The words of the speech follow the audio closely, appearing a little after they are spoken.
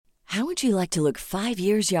How would you like to look 5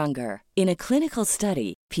 years younger? In a clinical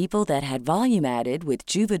study, people that had volume added with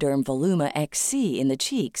Juvederm Voluma XC in the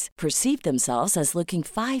cheeks perceived themselves as looking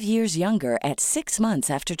 5 years younger at 6 months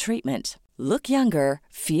after treatment. Look younger,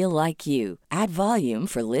 feel like you. Add volume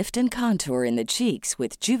for lift and contour in the cheeks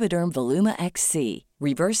with Juvederm Voluma XC.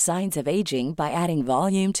 Reverse signs of aging by adding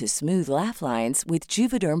volume to smooth laugh lines with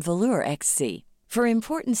Juvederm Volure XC. For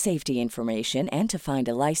important safety information and to find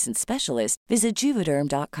a licensed specialist, visit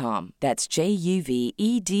Juvederm.com. That's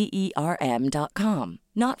JUVEDERM.com.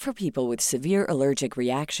 Not for people with severe allergic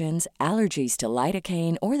reactions, allergies to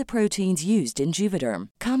lidocaine, or the proteins used in Juvederm.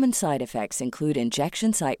 Common side effects include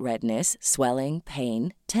injection site redness, swelling,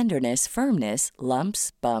 pain, tenderness, firmness,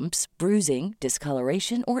 lumps, bumps, bruising,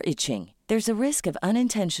 discoloration, or itching. There's a risk of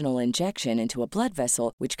unintentional injection into a blood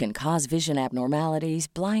vessel, which can cause vision abnormalities,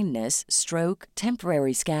 blindness, stroke,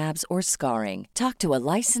 temporary scabs, or scarring. Talk to a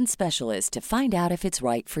licensed specialist to find out if it's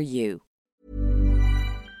right for you.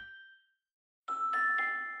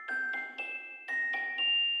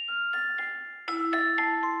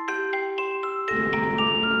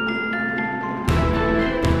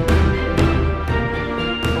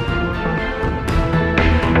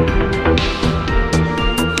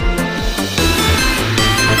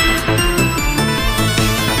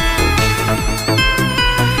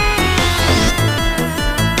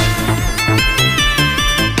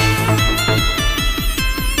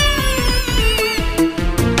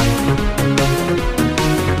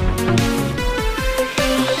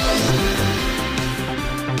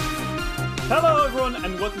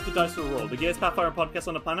 Dice for Roll, the gayest Pathfinder podcast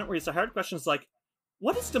on the planet, where you answer hard questions like,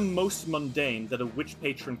 what is the most mundane that a witch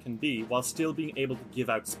patron can be while still being able to give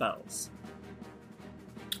out spells?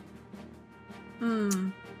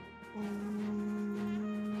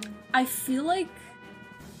 I feel like...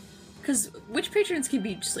 Because witch patrons can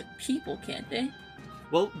be just, like, people, can't they?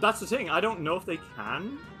 Well, that's the thing. I don't know if they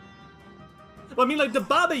can. Well, I mean, like, the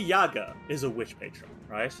Baba Yaga is a witch patron,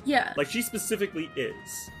 right? Yeah. Like, she specifically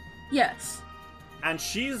is. Yes. And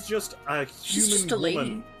she's just a human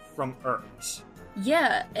woman from Earth.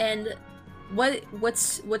 Yeah, and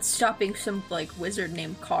what's stopping some, like, wizard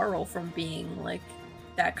named Carl from being, like,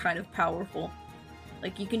 that kind of powerful?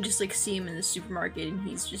 Like, you can just, like, see him in the supermarket and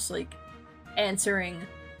he's just, like, answering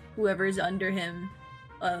whoever's under him,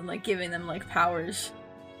 like, giving them, like, powers.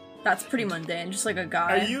 That's pretty mundane, just like a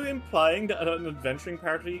guy. Are you implying that an adventuring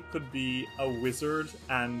party could be a wizard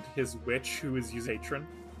and his witch who is using patron?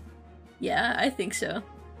 Yeah, I think so.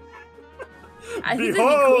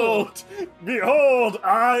 Behold! Behold,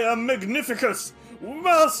 I am Magnificus,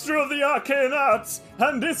 master of the arcane arts,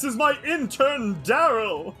 and this is my intern,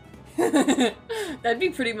 Daryl! That'd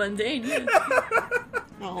be pretty mundane, yeah.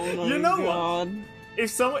 Oh my you know god. What?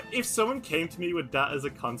 If someone came to me with that as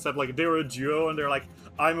a concept, like they were a duo and they're like,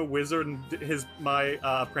 I'm a wizard and my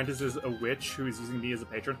apprentice is a witch who is using me as a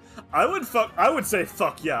patron, I would say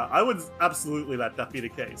fuck yeah. I would absolutely let that be the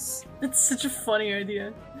case. That's such a funny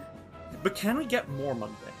idea. But can we get more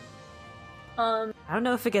mundane? I don't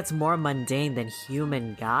know if it gets more mundane than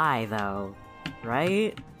human guy though,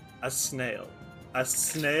 right? A snail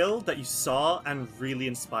that you saw and really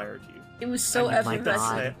inspired you. It was so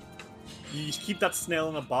effervescent. You keep that snail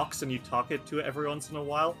in a box and you talk to it every once in a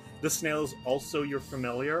while. The snail is also your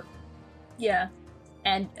familiar. Yeah,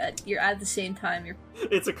 and you're at the same time.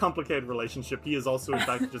 It's a complicated relationship. He is also, in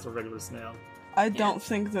fact, just a regular snail. I don't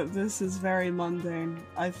think that this is very mundane.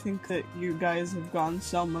 I think that you guys have gone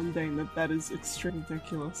so mundane that is extremely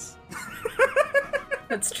ridiculous.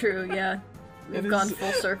 That's true, yeah. We've gone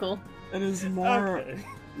full circle. It is more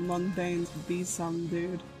mundane to be some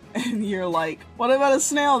dude. And you're like, what about a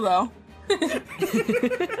snail, though?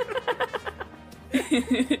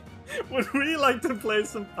 Would we like to play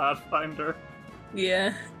some Pathfinder?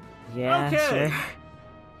 Yeah. Yeah, okay. Sure.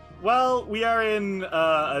 Well, we're in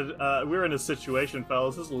a situation,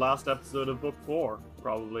 fellas. This is the last episode of Book 4,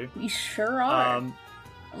 probably. We sure are.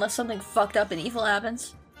 Unless something fucked up and evil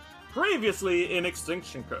happens. Previously in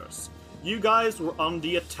Extinction Curse, you guys were on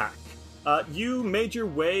the attack. You made your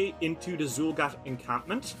way into the Zulgat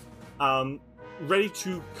encampment, ready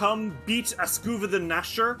to come beat Askuva the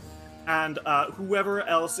Nasher and whoever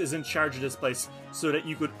else is in charge of this place so that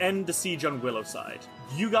you could end the siege on Willowside.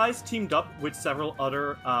 You guys teamed up with several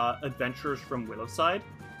other adventurers from Willowside.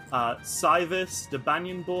 Sivis, the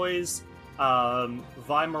Banyan Boys,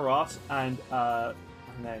 Vi Marat, and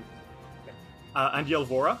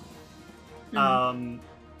Yelvora. Mm-hmm.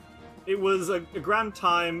 It was a grand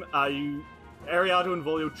time. Ariado and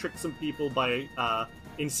Volio tricked some people by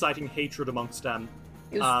inciting hatred amongst them.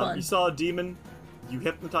 It was fun. You saw a demon, you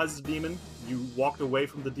hypnotized the demon, you walked away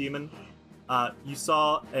from the demon, you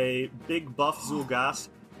saw a big buff Zul'Gat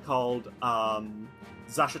called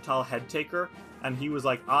Zashatal Headtaker, and he was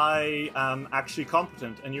like, I am actually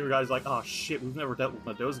competent. And you guys like, oh shit, we've never dealt with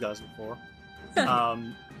one of those guys before.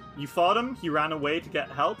 You fought him, he ran away to get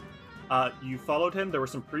help. You followed him, there were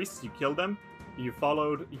some priests, you killed them. You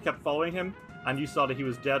kept following him, and you saw that he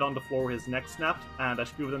was dead on the floor with his neck snapped, and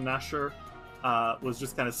Ashkuva the Nasher was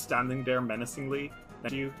just kind of standing there menacingly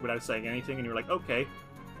at you without saying anything, and you were like, okay.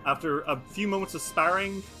 After a few moments of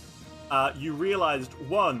sparring, you realized,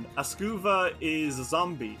 1, Ashkuva is a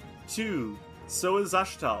zombie. 2, so is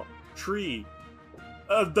Zashatal. 3,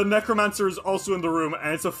 the Necromancer is also in the room,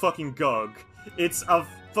 and it's a fucking Gug. It's a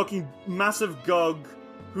fucking massive Gug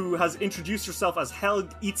who has introduced herself as Hell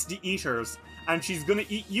Eats the Eaters, and she's gonna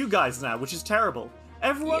eat you guys now, which is terrible.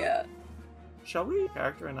 Everyone, shall we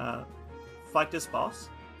character and fight this boss?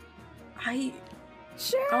 I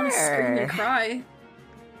Sure. want to scream and cry.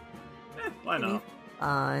 Why not?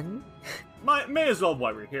 Fun. May as well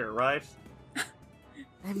while we're here, right?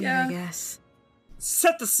 I mean, Yeah. I guess.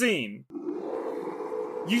 Set the scene!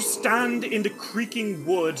 You stand in the creaking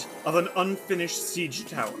wood of an unfinished siege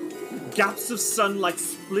tower. Gaps of sunlight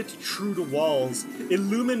split through the walls,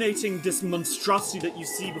 illuminating this monstrosity that you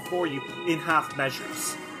see before you in half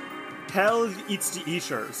measures. Hell Eats the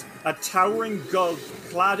Eaters, a towering Gug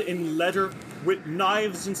clad in leather with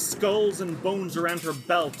knives and skulls and bones around her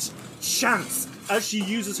belt, chants as she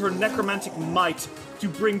uses her necromantic might to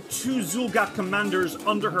bring 2 Zul'Gat commanders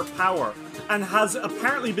under her power, and has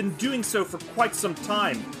apparently been doing so for quite some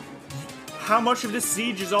time. How much of this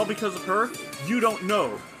siege is all because of her? You don't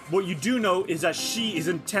know. What you do know is that she is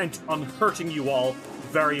intent on hurting you all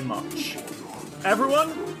very much.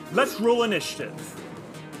 Everyone, let's roll initiative.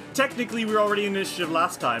 Technically, we were already in initiative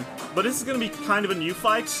last time, but this is going to be kind of a new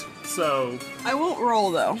fight, so... I won't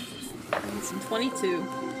roll, though. It's 22.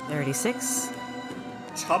 36.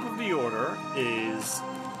 Top of the order is,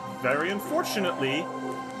 very unfortunately,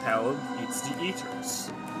 Hell Eats the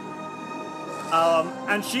Eaters.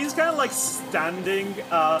 And she's kind of like standing,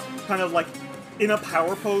 kind of like in a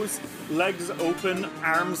power pose, legs open,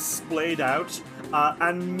 arms splayed out,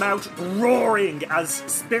 and mouth roaring as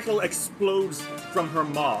spittle explodes from her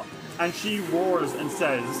maw. And she roars and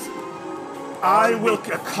says, I will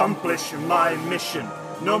accomplish my mission,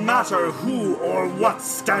 no matter who or what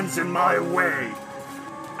stands in my way.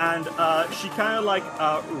 And she kind of like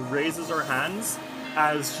raises her hands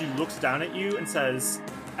as she looks down at you and says,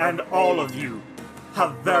 and all of you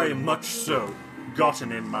have very much so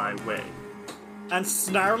gotten in my way. And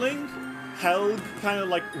snarling, Hell kind of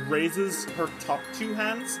like raises her top 2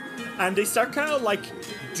 hands, and they start kind of like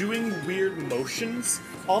doing weird motions,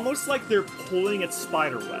 almost like they're pulling at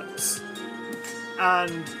spider webs.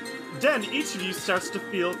 And then each of you starts to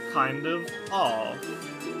feel kind of awe.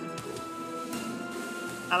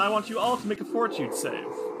 And I want you all to make a fortitude save.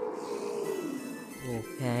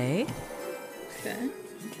 Okay. Okay.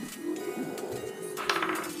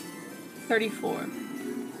 34.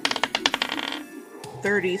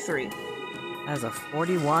 33. As a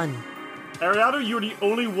 41. Ariado, you're the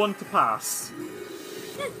only one to pass.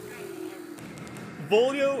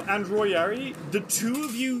 Volio and Royari, the 2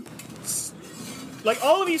 of you, like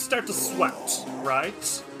all of you start to sweat,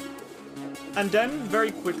 right? And then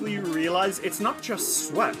very quickly you realize it's not just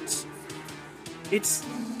sweat. It's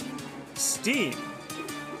steam.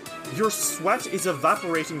 Your sweat is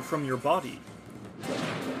evaporating from your body.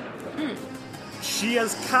 She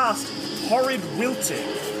has cast Horrid Wilting.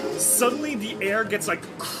 Suddenly the air gets like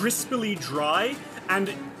crispily dry,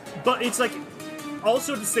 but it's like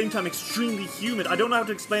also at the same time extremely humid. I don't know how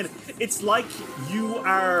to explain it. It's like you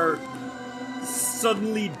are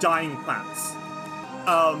suddenly dying plants.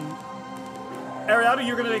 Ariado,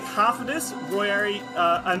 you're gonna take half of this. Royari,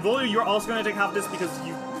 and Volio, you're also gonna take half of this because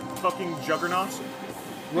you fucking juggernaut.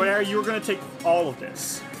 Royari, you're gonna take all of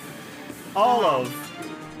this. All of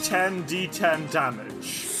 10d10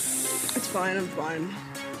 damage. It's fine, I'm fine.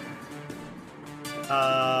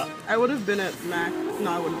 Uh, I would have been at Mac.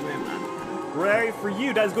 No, I wouldn't have been at Mac. Royari, for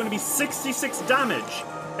you, that is going to be 66 damage.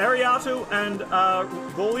 Ariato and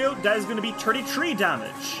Volio, that is going to be 33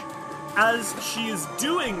 damage. As she is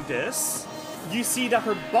doing this, you see that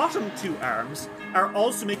her bottom 2 arms are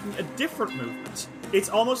also making a different movement. It's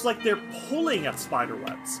almost like they're pulling at spider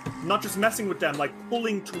webs, not just messing with them, like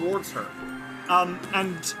pulling towards her.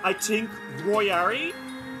 And I think, Royari,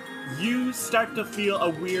 you start to feel a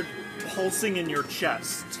weird pulsing in your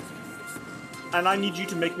chest. And I need you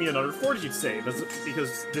to make me another fortitude save,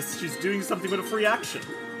 because she's doing something with a free action.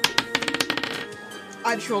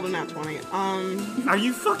 I just rolled a nat 20. Are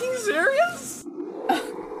you fucking serious?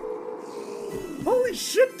 Holy Holy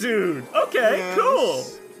shit, dude! Okay, Yes. cool!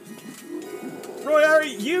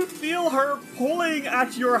 Royari, you feel her pulling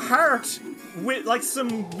at your heart with, like,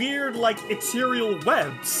 some weird, like, ethereal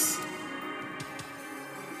webs.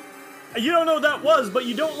 You don't know what that was, but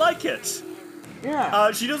you don't like it.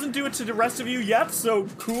 Yeah. She doesn't do it to the rest of you yet, so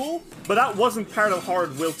cool, but that wasn't part of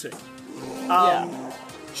hard wilting. Yeah.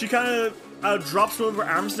 She kind of drops one of her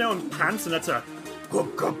arms now and pants, and that's a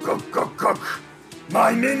cook, cook, cook, cook, cook.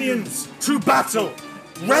 My minions to battle,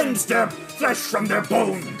 rends their flesh from their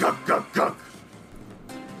bone, cook, cook, cook.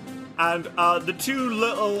 And the two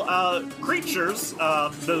little creatures,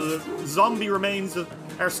 the zombie remains of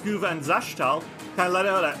Erskuva and Zashtal, kind of let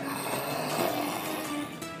out a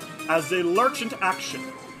as they lurch into action.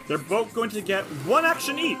 They're both going to get one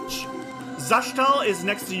action each. Zashtal is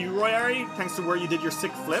next to you, Royari, thanks to where you did your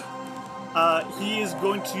sick flip. He is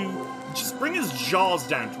going to just bring his jaws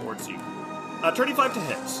down towards you. 35 to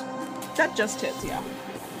hit. That just hits, yeah.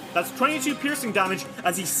 That's 22 piercing damage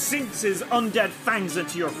as he sinks his undead fangs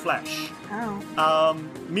into your flesh. Ow.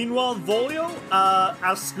 Meanwhile, Volio,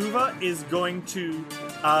 Askuva is going to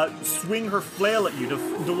swing her flail at you,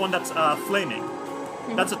 the one that's flaming.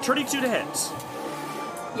 That's a 32 to hit.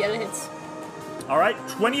 Yeah, it hits. Alright,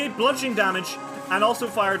 28 bludgeoning damage and also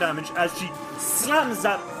fire damage as she slams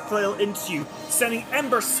that flail into you, sending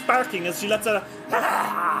embers sparking as she lets out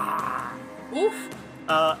a Oof.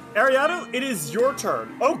 Ariado, it is your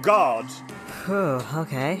turn. Oh god. Whew,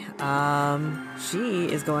 okay.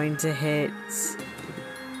 She is going to hit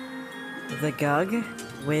the Gug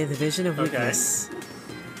with Vision of Weakness.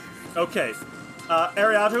 Okay.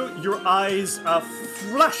 Ariado, your eyes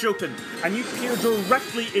flash open, and you peer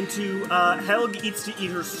directly into Helg Eats to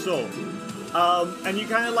Eat Her Soul. And you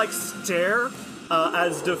kind of like stare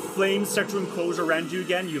as the flames start to enclose around you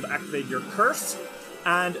again. You've activated your curse,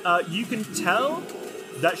 and you can tell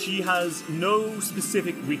that she has no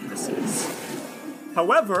specific weaknesses.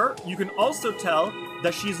 However, you can also tell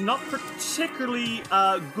that she's not particularly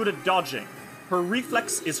good at dodging. Her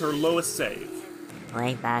reflex is her lowest save. Well,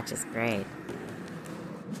 ain't that just great?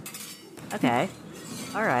 Okay.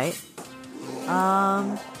 Alright.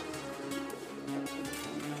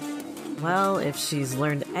 Well, if she's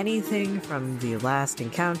learned anything from the last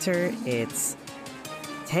encounter, it's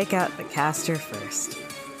take out the caster first.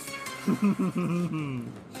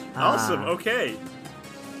 Awesome, okay.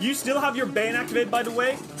 You still have your Bane activated, by the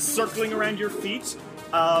way, circling around your feet.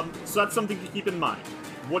 So that's something to keep in mind.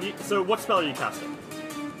 So what spell are you casting?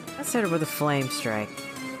 Let's start with a Flame Strike.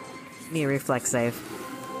 Need a reflex save.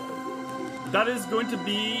 That is going to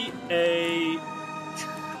be a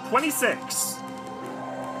 26.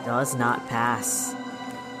 Does not pass.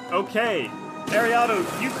 Okay, Ariado,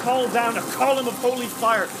 you call down a column of holy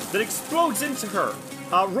fire that explodes into her.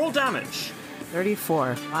 Roll damage.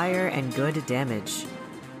 34 fire and good damage.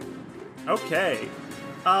 Okay.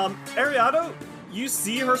 Ariado, you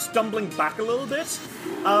see her stumbling back a little bit.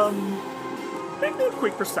 Make me a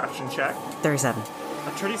quick perception check. 37.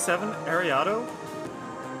 A 37, Ariado.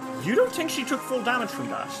 You don't think she took full damage from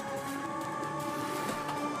that?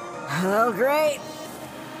 Oh, great!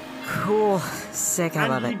 Cool. Sick, I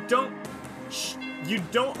love it. You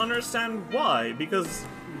don't understand why, because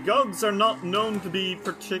Gugs are not known to be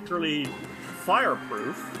particularly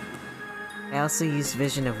fireproof. I also use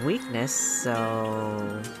Vision of Weakness,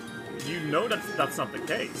 so... You know that's not the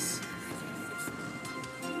case.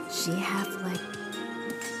 She have, like,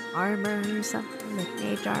 armor or something? Like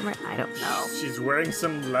mage armor? I don't know. She's wearing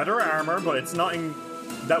some leather armor, but it's nothing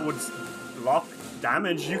that would block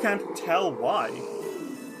damage. You can't tell why.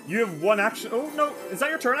 You have one action. Oh, no. Is that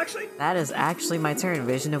your turn, actually? That is actually my turn.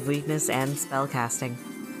 Vision of Weakness and spellcasting.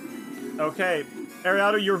 Okay.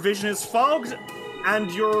 Ariado, your vision is fogged,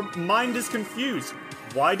 and your mind is confused.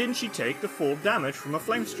 Why didn't she take the full damage from a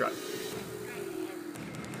flame strike?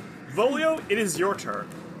 Volio, it is your turn.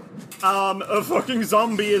 A fucking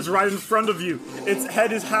zombie is right in front of you. Its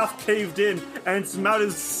head is half caved in, and its mouth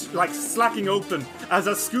is, like, slacking open as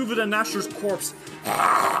a Scuba the Nasher's corpse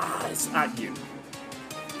is at you.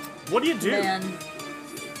 What do you do? Man.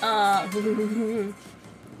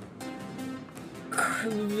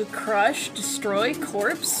 Crush, destroy,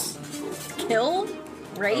 corpse, kill,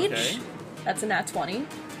 rage. Okay. That's a nat 20.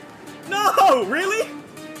 No! Really?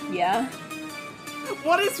 Yeah.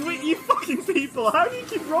 What is with you fucking people? How do you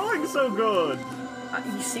keep rolling so good?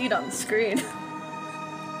 You see it on the screen.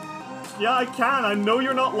 Yeah, I can. I know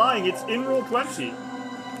you're not lying. It's in roll 20.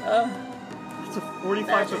 It's a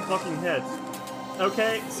 45 to Magic. fucking hit.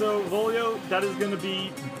 Okay, so Volio, that is going to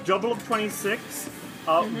be double of 26.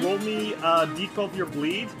 Roll me d12 for your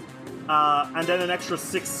bleed, and then an extra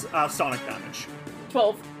 6 sonic damage.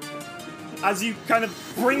 12. as you kind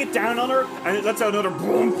of bring it down on her, and it lets out another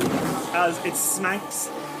boom as it smacks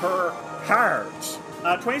her hard.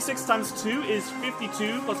 26 times 2 is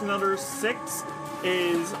 52, plus another 6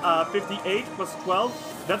 is 58, plus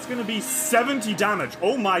 12. That's going to be 70 damage.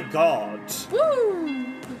 Oh my god.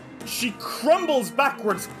 Woo! She crumbles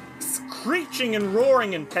backwards, screeching and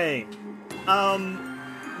roaring in pain.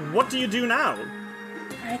 What do you do now?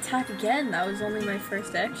 I attack again. That was only my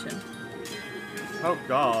first action. Oh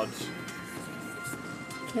god.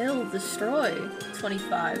 Kill, destroy.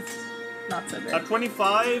 25. Not so bad.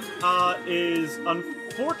 25 is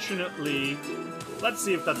unfortunately... Let's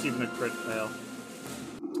see if that's even a crit fail.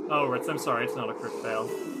 Oh, Ritz, I'm sorry, it's not a crit fail.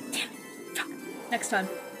 Next time.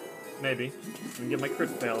 Maybe. Let me get my crit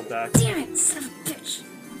fail back. Damn it, son of a bitch.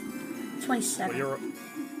 27. Well,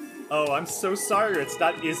 oh, I'm so sorry, Ritz,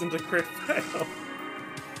 that isn't a crit fail.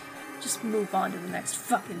 Just move on to the next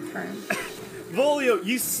fucking turn. Volio,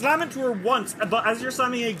 you slam into her once, but as you're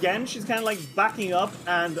slamming again, she's kind of like backing up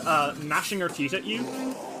and gnashing her teeth at you.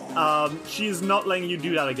 She is not letting you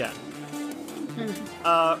do that again.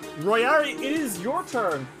 Royari, it is your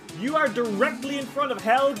turn. You are directly in front of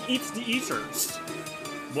Helg Eats the Eaters.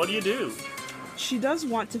 What do you do? She does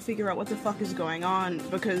want to figure out what the fuck is going on,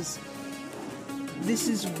 because this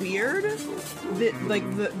is weird.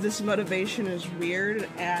 This motivation is weird,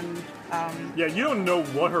 and yeah, you don't know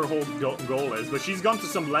what her whole goal is, but she's gone to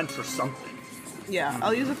some length for something. Yeah,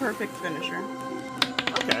 I'll use a perfect finisher.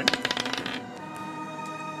 Okay.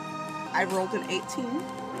 I rolled an 18.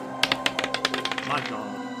 My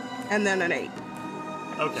god. And then an 8.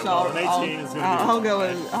 Okay, So well, an 18 is gonna be... I'll go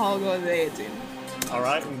with the 18.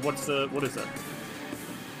 Alright, and what is it?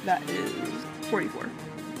 That is 44.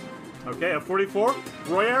 Okay, a 44.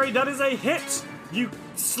 Royari, that is a hit! You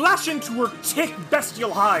slash into her thick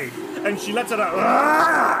bestial hide, and she lets it out.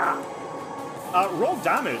 Roll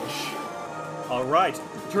damage. Alright,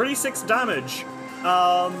 36 damage.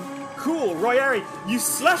 Cool, Royari, you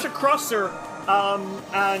slash across her,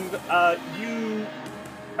 and you...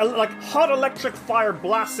 like, hot electric fire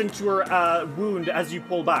blasts into her wound as you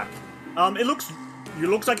pull back. It looks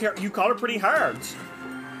like you caught her pretty hard.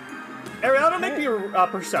 Ariana, make me a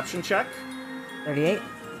perception check. 38.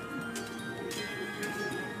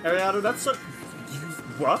 Ariana, that's a...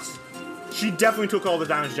 What? She definitely took all the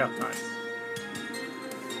damage that time.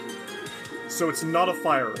 So it's not a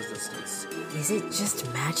fire resistance. Is it just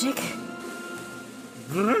magic?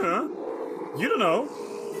 You don't know.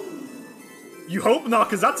 You hope not,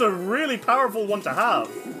 because that's a really powerful one to have.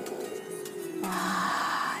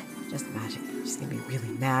 Just magic. I'm just gonna be really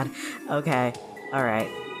mad. Okay. All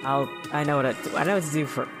right. I know what to do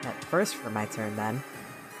first for my turn then.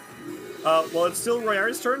 Well, it's still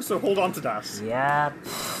Royari's turn, so hold on to that. Yep.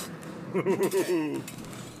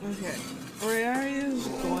 Okay. Royari is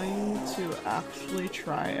going to actually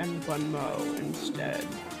try and Bunmo instead.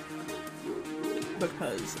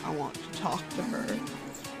 Because I want to talk to her.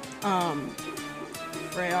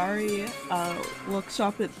 Royari looks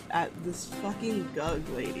up at this fucking Gug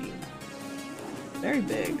lady. Very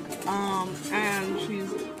big. And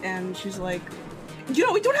she's like, you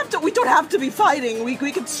know, we don't have to be fighting. We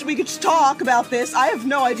could just talk about this. I have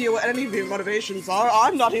no idea what any of your motivations are.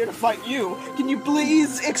 I'm not here to fight you. Can you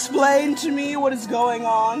please explain to me what is going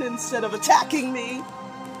on instead of attacking me?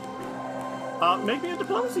 Make me a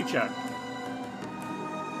diplomacy check.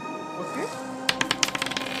 Okay.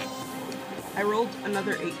 I rolled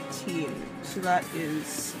another 18, so that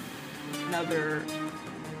is another...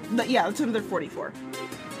 Yeah, that's another 44.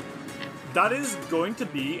 That is going to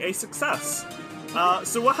be a success.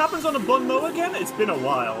 So what happens on a Bunmo again? It's been a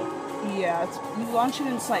while. Yeah, you launch an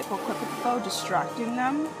insightful clip at the foe, distracting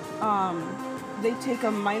them. They take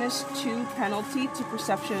a -2 penalty to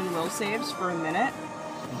perception and will saves for a minute.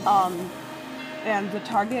 And the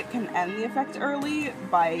target can end the effect early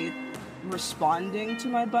by responding to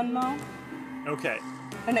my Bunmo. Okay.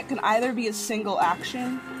 And it can either be a single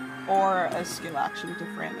action or a skill action to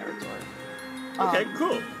frame their retort. Okay,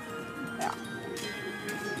 cool. Yeah.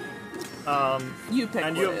 You pick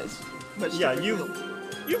what it is. But yeah,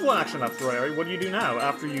 you've one action left, Royari. What do you do now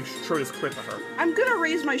after you throw this quip at her? I'm gonna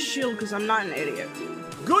raise my shield because I'm not an idiot.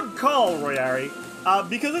 Good call, Royari.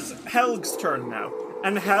 Because it's Helg's turn now.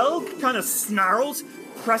 And Helg kind of snarls,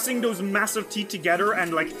 pressing those massive teeth together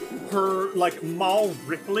and, like, her, like, maw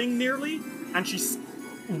rippling nearly. And she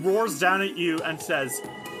roars down at you and says,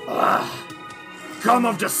 come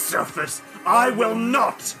of the surface. I will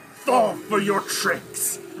not fall for your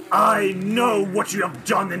tricks. I know what you have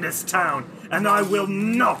done in this town, and I will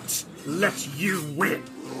not let you win.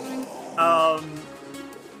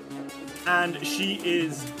 And she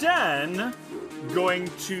is then going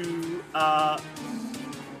to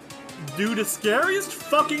do the scariest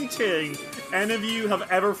fucking thing any of you have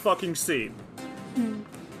ever fucking seen.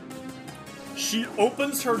 She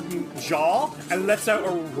opens her jaw and lets out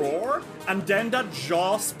a roar, and then that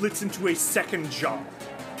jaw splits into a second jaw.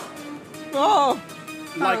 Oh!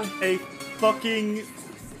 Like a fucking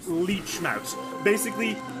leech mouth.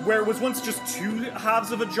 Basically, where it was once just 2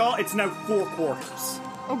 halves of a jaw, it's now 4 quarters.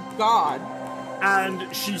 Oh god.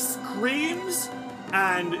 And she screams,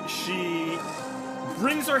 and she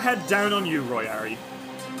brings her head down on you, Royari.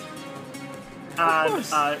 And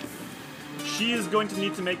she is going to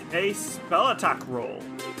need to make a spell attack roll.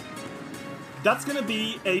 That's going to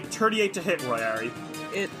be a 38 to hit, Royari.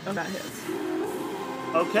 That hits.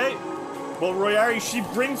 Okay. Well, Royari, she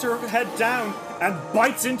brings her head down and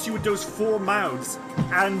bites into you with those 4 mouths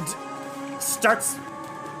and starts...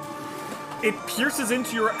 It pierces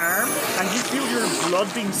into your arm, and you feel your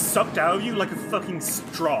blood being sucked out of you like a fucking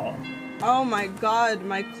straw. Oh my god,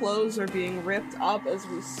 my clothes are being ripped up as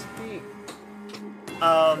we speak.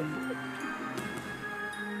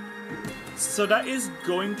 So that is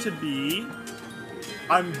going to be...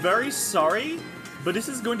 I'm very sorry, but this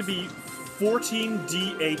is going to be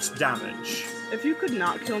 14d8 damage. If you could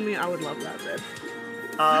not kill me, I would love that bit.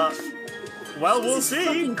 Well, we'll Jesus see.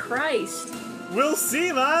 fucking Christ. We'll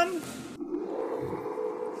see, man.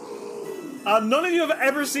 None of you have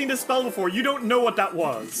ever seen this spell before. You don't know what that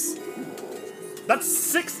was. That's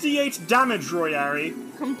 68 damage, Royari.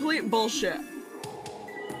 Complete bullshit.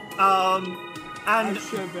 And I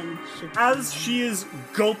should have been... as she is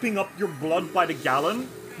gulping up your blood by the gallon,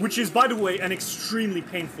 which is, by the way, an extremely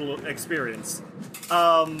painful experience,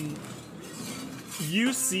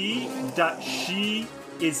 you see that she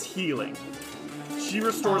is healing. She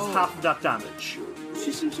restores half of that damage.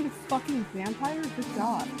 She's some sort of fucking vampire? Good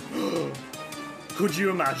god. Could you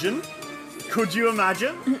imagine? Could you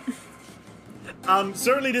imagine?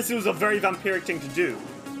 Certainly this was a very vampiric thing to do.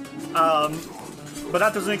 But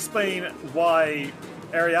that doesn't explain why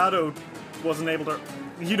Ariado wasn't able to...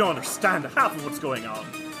 You don't understand half of what's going on.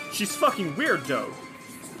 She's fucking weird, though.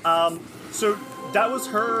 So that was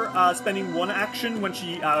her spending 1 action when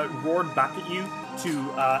she roared back at you to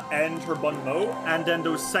end her Bun Mo, and then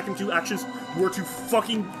those second 2 actions were to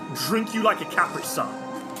fucking drink you like a Capri Sun.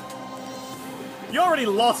 You already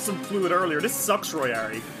lost some fluid earlier. This sucks,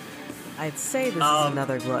 Royari. I'd say this is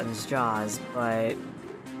another Glutton's Jaws, but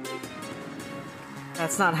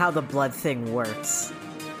that's not how the blood thing works.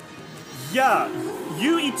 Yeah,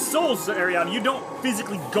 you eat souls, Ariana. You don't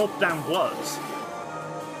physically gulp down blood.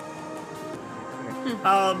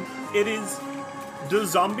 It is the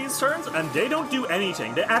zombies' turns, and they don't do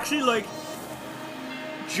anything. They actually, like,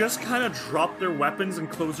 just kind of drop their weapons and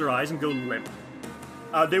close their eyes and go limp.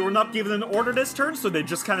 They were not given an order this turn, so they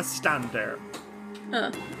just kind of stand there.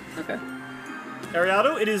 Okay.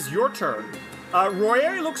 Ariado, it is your turn.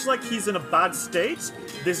 Royari looks like he's in a bad state.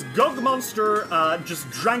 This Gug monster just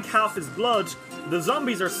drank half his blood. The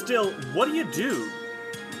zombies are still... What do you do?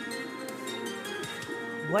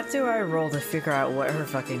 What do I roll to figure out what her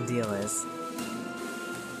fucking deal is?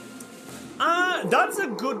 That's a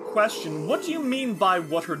good question. What do you mean by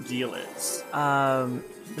what her deal is?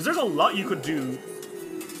 Because there's a lot you could do.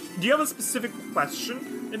 Do you have a specific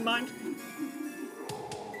question in mind?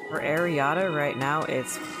 For Ariata right now,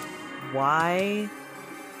 it's why...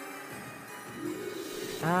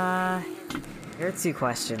 there are 2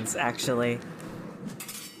 questions, actually.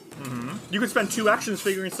 You could spend 2 actions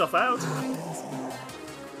figuring stuff out.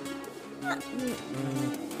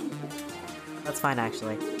 That's fine,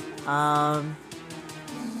 actually.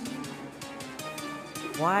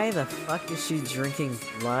 Why the fuck is she drinking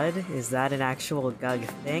blood? Is that an actual Gug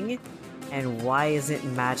thing? And why isn't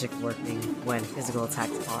magic working when physical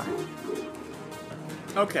attacks are?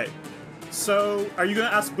 Okay, so are you going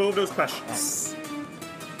to ask both of those questions? Yes.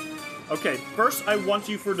 Okay, first I want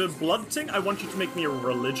you, for the blood thing, I want you to make me a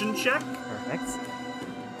religion check. Perfect.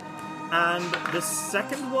 And the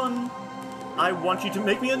second one, I want you to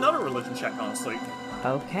make me another religion check, honestly.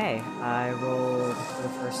 Okay, I rolled for the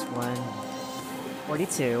first one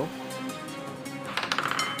 42.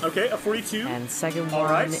 Okay, a 42. And second All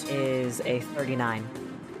one right. is a 39.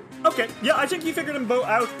 Okay, yeah, I think you figured them both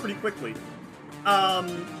out pretty quickly.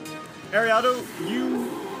 Ariado, you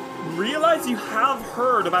realize you have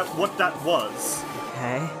heard about what that was.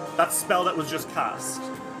 Okay. That spell that was just cast.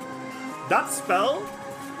 That spell,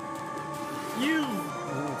 you've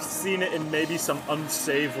seen it in maybe some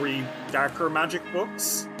unsavory, darker magic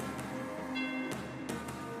books.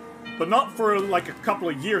 But not for, like, a couple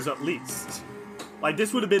of years at least. Like,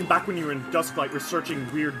 this would have been back when you were in Dusklight researching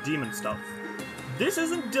weird demon stuff. This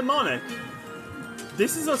isn't demonic,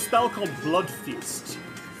 This is a spell called Blood Feast.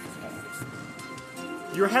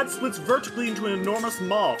 Your head splits vertically into an enormous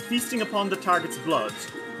maw, feasting upon the target's blood,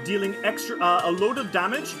 dealing a load of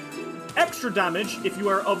damage. Extra damage if you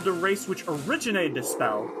are of the race which originated this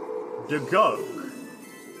spell, the Gug.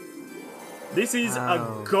 This is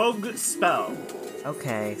a Gug spell.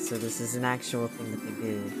 Okay, so this is an actual thing that they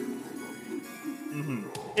do. Mm-hmm.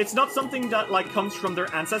 It's not something that like comes from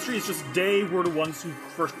their ancestry, it's just they were the ones who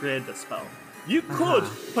first created this spell. You could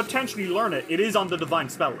potentially learn it. It is on the Divine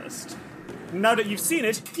Spell list. Now that you've seen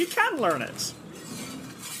it, you can learn it.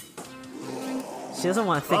 She doesn't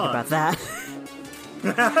want to think about that.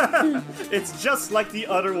 It's just like the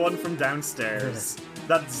other one from downstairs.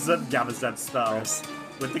 That's the Gavazet spell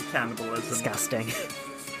with the cannibalism. Disgusting.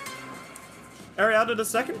 Ariada, the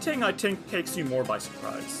second thing I think takes you more by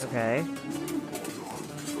surprise. Okay.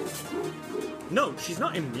 No, she's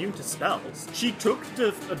not immune to spells. She took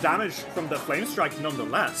the damage from the Flame Strike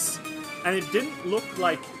nonetheless, and it didn't look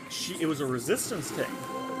like it was a resistance thing.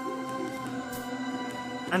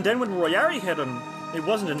 And then when Royari hit him, it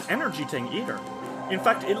wasn't an energy thing either. In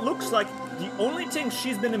fact, it looks like the only thing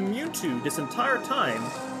she's been immune to this entire time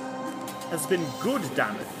has been good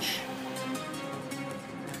damage.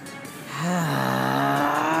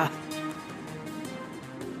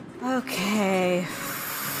 Okay.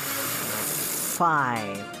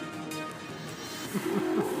 Fine.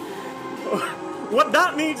 What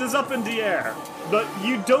that means is up in the air. But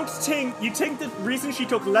you think the reason she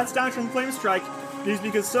took less damage from Flame Strike is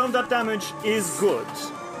because some of that damage is good.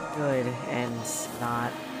 Good and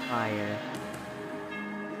not fire.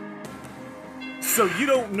 So you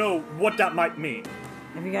don't know what that might mean.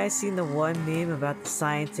 Have you guys seen the one meme about the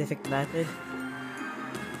scientific method?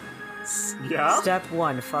 Yeah? Step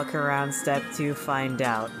 1, fuck around. Step 2, find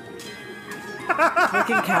out.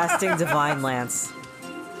 Fucking casting Divine Lance.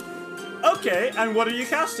 Okay, and what are you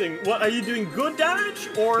casting? What are you doing? Good damage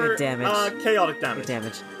or Good damage. Chaotic damage? Good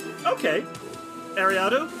damage. Okay,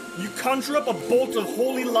 Ariado, you conjure up a bolt of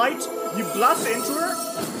holy light. You blast into her.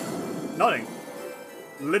 Nothing.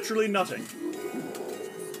 Literally nothing.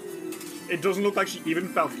 It doesn't look like she even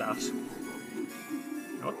felt that.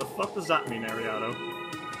 Now, what the fuck does that mean, Ariado?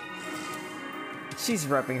 She's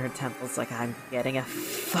rubbing her temples like I'm getting a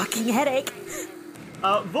fucking headache.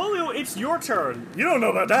 Volio, it's your turn. You don't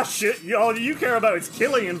know about that shit. All you care about is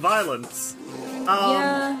killing and violence.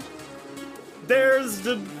 Yeah. There's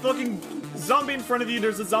the fucking zombie in front of you.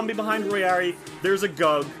 There's a zombie behind Royari. There's a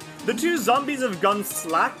Gug. The two zombies have gone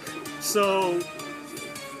slack, so...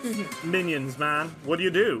 Minions, man. What do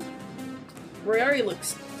you do? Royari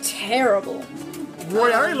looks terrible.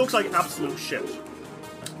 Royari looks like absolute shit.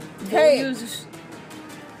 Hey! Volio's-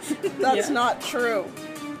 That's Yeah. not true.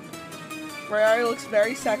 Royari looks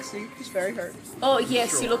very sexy. He's very hurt. Oh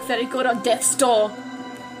yes, you look very good on Death's Door.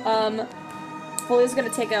 Volio's gonna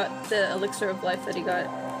take out the elixir of life that he got,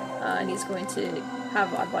 and he's going to have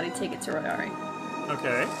Oddbody take it to Royari.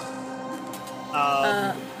 Okay.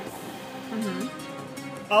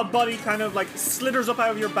 Oddbody kind of like slithers up out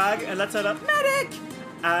of your bag and lets out a medic!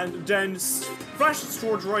 And then flashes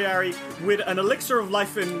towards Royari with an elixir of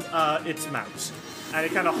life in its mouth. And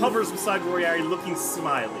it kind of hovers beside Royari looking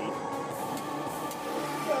smiley.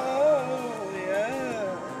 Oh,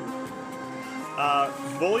 yeah.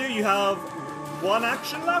 Volio, you have one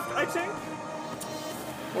action left, I think?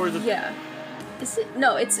 Or is it... Yeah. Is it?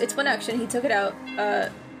 No, it's one action. He took it out, and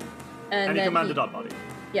And he then commanded Oddbody.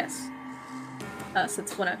 Yes. So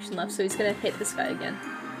it's one action left. So he's gonna hit this guy again.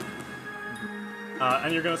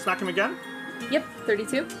 And you're gonna smack him again? Yep,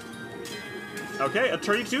 32. Okay, a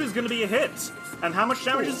 32 is gonna be a hit. And how much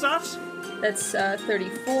damage is that? That's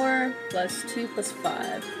 34 plus 2 plus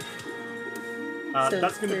 5. So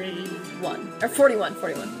That's gonna be... 31. Or 41.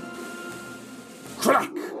 Crack!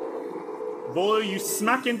 Volio, you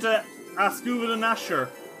smack into Ascuva the Nasher,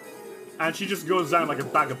 and she just goes down like a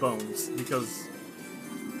bag of bones, because...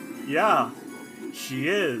 Yeah, she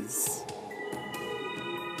is.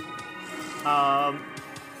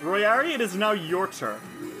 Royari, it is now your turn.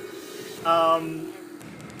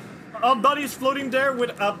 Buddy's floating there with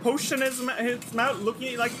a potion in his mouth, looking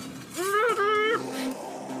at you like...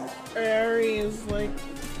 Royari is like,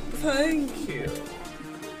 thank you.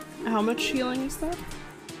 How much healing is that?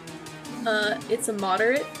 It's a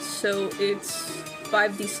moderate, so it's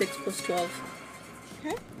 5d6 plus 12.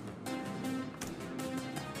 Okay.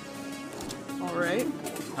 Alright.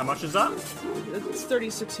 How much is that? It's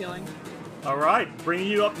 36 healing. Alright, bringing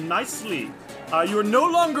you up nicely. You are no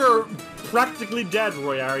longer practically dead,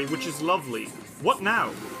 Royari, which is lovely. What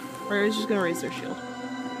now? Royari's just gonna raise their shield.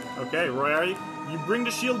 Okay, Royari, you bring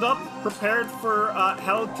the shield up, prepared for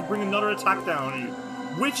Hell to bring another attack down on you.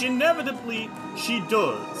 which inevitably she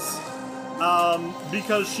does.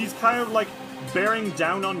 Because she's kind of like bearing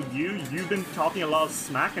down on you. You've been talking a lot of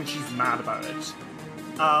smack and she's mad about it.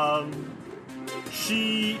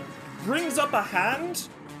 She brings up a hand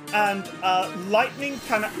and lightning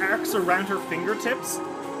kind of arcs around her fingertips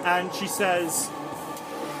and she says,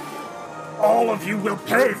 "All of you will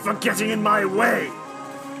pay for getting in my way."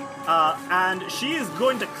 And she is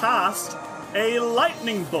going to cast a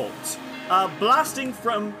lightning bolt, blasting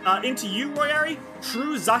from into you, Royari,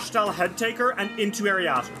 through Zashtal Headtaker, and into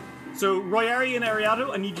Ariado. So, Royari and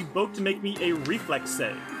Ariado, I need you both to make me a reflex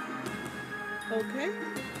save. Okay.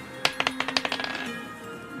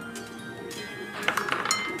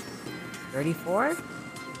 $34?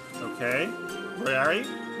 Okay. Royari?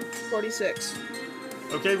 46.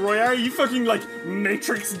 Okay, Royari, you fucking, like,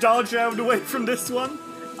 matrix dodge out of the way from this one.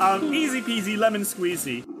 Easy peasy, lemon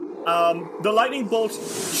squeezy. The lightning bolt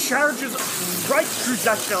charges right through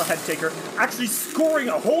Zashtal Headtaker, actually scoring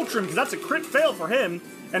a hole through him, because that's a crit fail for him.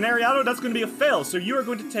 And Ariado, that's going to be a fail, so you are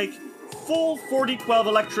going to take full 40-12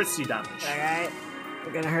 electricity damage. Alright.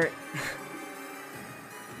 We're gonna hurt.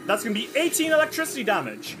 That's going to be 18 electricity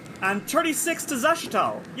damage, and 36 to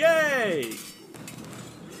Zashtal. Yay!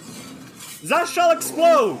 Zashtal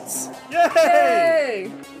explodes! Yay!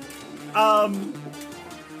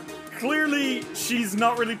 Clearly, she's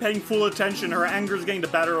not really paying full attention. Her anger is getting the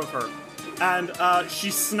better of her. And she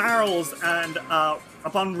snarls and,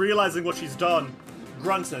 upon realizing what she's done,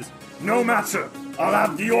 grunts says, "No matter! I'll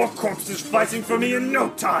have the orc corpses fighting for me in no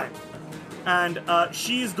time!" And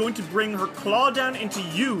she is going to bring her claw down into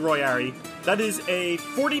you, Royari. That is a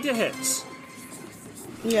 40 to hit.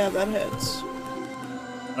 Yeah, that hits.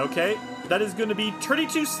 Okay, that is going to be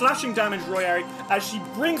 32 slashing damage, Royari, as she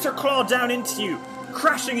brings her claw down into you,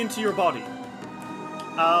 crashing into your body.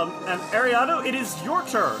 And Ariado, it is your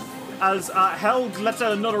turn, as Helg lets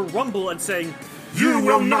out another rumble and saying, "You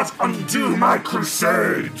will not undo my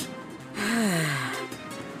crusade!"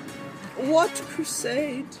 What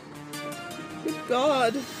crusade? Good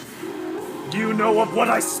God. Do you know of what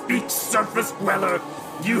I speak, Surface Dweller?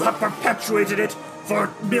 You have perpetuated it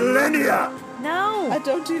for millennia! No! I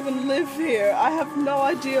don't even live here. I have no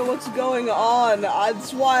idea what's going on.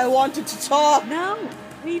 That's why I wanted to talk. No,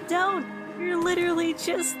 we don't. You're literally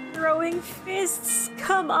just throwing fists.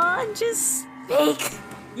 Come on, just speak.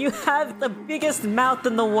 You have the biggest mouth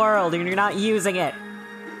in the world and you're not using it.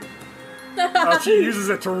 oh, she uses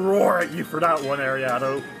it to roar at you for that one,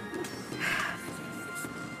 Ariado.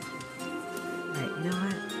 Alright, you know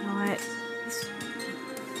what?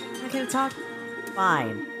 I'm not gonna talk?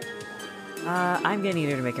 Fine. I'm gonna need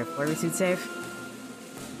her to make her fortitude save.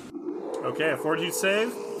 Okay, a fortitude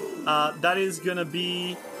save. That is gonna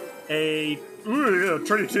be a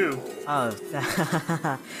 32. Oh,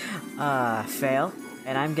 fail.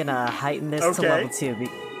 And I'm gonna heighten this to Okay. level 2.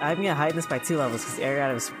 I'm gonna heighten this by 2 levels because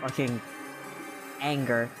Ariada's fucking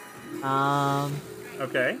anger.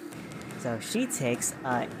 Okay. So she takes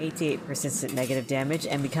 88 persistent negative damage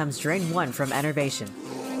and becomes drain 1 from enervation.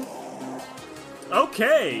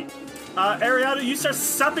 Okay. Ariado, you start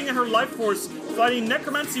sapping at her life force, fighting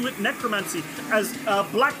necromancy with necromancy, as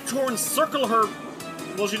black thorns circle her.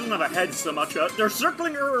 Well, she doesn't have a head so much. They're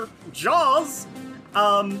circling her jaws,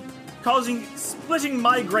 causing splitting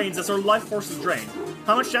migraines as her life force is drained.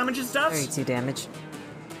 How much damage is that? 32 damage.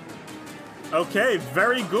 Okay,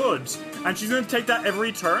 very good. And she's going to take that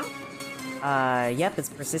every turn? Yep, it's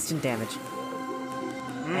persistent damage.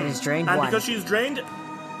 And it's drained And 1. because she's drained,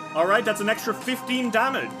 alright, that's an extra 15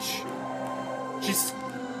 damage. She's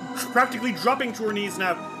practically dropping to her knees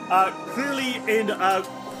now, clearly in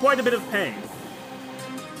quite a bit of pain.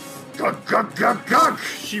 Gug, gug, gug, gug!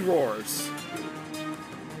 She roars.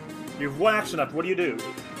 You have one action left. What do you do?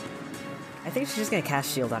 I think she's just gonna cast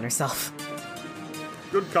shield on herself.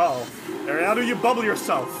 Good call. Ariado, you bubble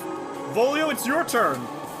yourself. Volio, it's your turn.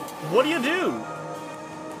 What do you do?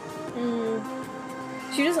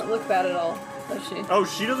 She doesn't look bad at all, does she? Oh,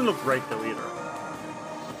 she doesn't look great though either.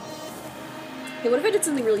 Okay, what if I did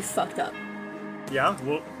something really fucked up? Yeah,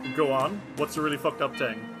 well, go on. What's the really fucked up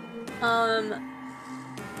thing?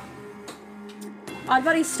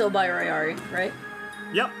 Oddbody's still by Royari, right?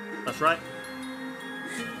 Yep, that's right.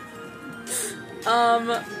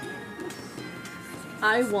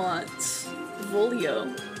 I want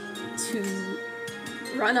Volio to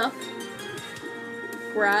run up,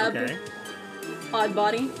 grab Okay.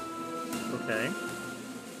 Oddbody, Okay.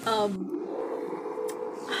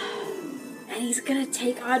 and he's gonna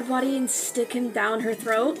take Oddbody and stick him down her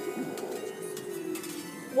throat.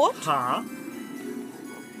 What? Huh?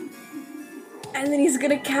 And then he's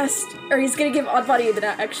gonna give Oddbody the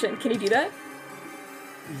action. Can he do that?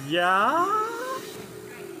 Yeah?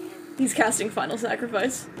 He's casting Final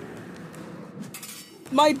Sacrifice.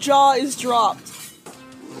 My jaw is dropped.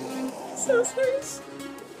 So serious.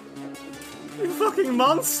 You fucking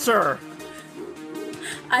monster!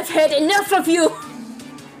 I've had enough of you!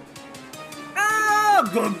 Ah,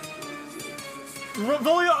 good.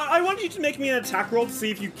 Volio, I want you to make me an attack roll to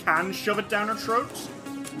see if you can shove it down her throat.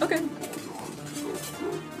 Okay.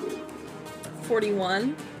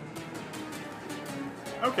 41.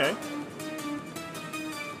 Okay.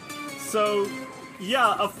 So,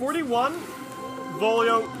 yeah, a 41,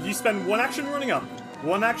 Volio, you spend one action running up,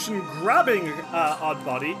 one action grabbing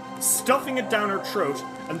Oddbody, stuffing it down her throat,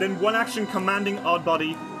 and then one action commanding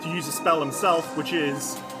Oddbody to use a spell himself, which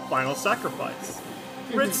is Final Sacrifice.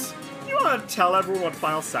 Ritz, you want to tell everyone what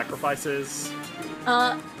Final Sacrifice is?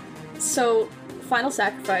 So, Final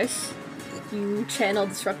Sacrifice, you channel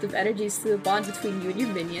disruptive energies through the bond between you and your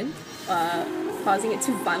minion, causing it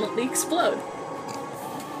to violently explode.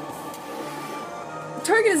 The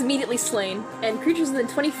target is immediately slain, and creatures within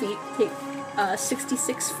 20 feet take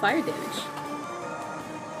 66 fire damage.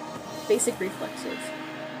 Basic reflexes.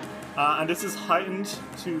 And this is heightened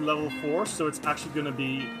to level 4, so it's actually going to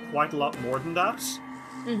be quite a lot more than that.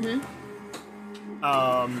 Mm-hmm.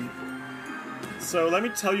 So let me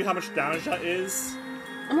tell you how much damage that is.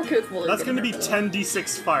 I'm okay with Wooly. That's going to be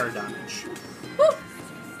 10d6 fire damage. Woo!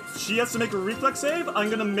 She has to make a reflex save. I'm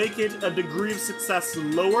going to make it a degree of success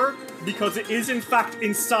lower because it is in fact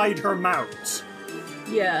inside her mouth.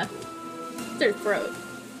 Yeah. It's her throat.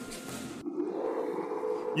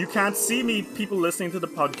 You can't see me, people listening to the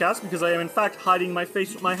podcast, because I am in fact hiding my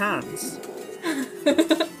face with my hands.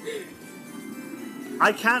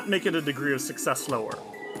 I can't make it a degree of success lower.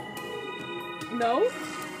 No?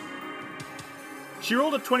 She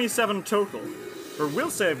rolled a 27 total. Her will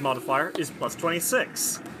save modifier is plus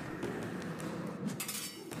 26.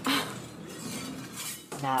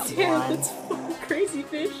 Not Damn, one. that's fucking crazy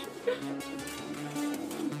fish.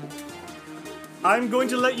 I'm going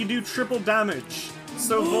to let you do triple damage.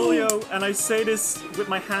 So, Volio, and I say this with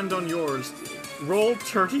my hand on yours, roll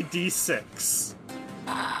 30d6.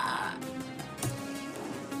 Oh,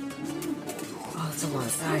 that's a lot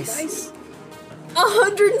of dice.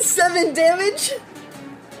 107 damage?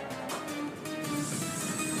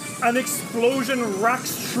 An explosion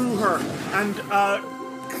racks through her and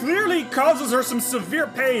clearly causes her some severe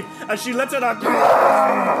pain as she lets out a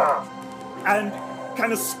and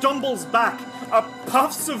kind of stumbles back.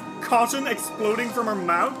 Puffs of cotton exploding from her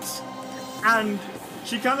mouth, and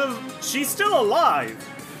she's still alive,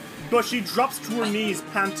 but she drops to her knees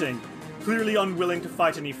panting, clearly unwilling to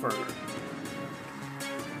fight any further.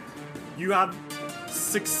 You have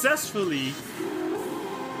successfully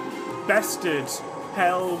bested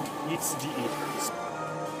Hell Eats the Eaters.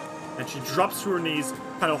 And she drops to her knees,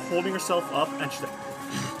 kind of holding herself up, and she's like,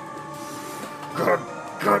 Good.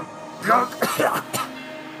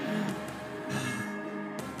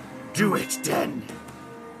 Do it, then.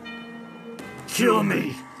 Kill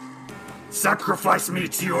me. Sacrifice me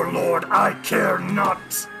to your lord. I care not.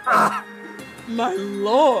 Ah, My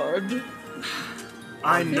lord.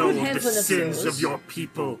 I know would the have one of sins those. of your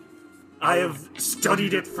people. I have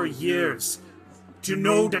studied it for years. To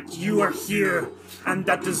know that you are here and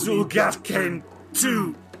that the Zulgat came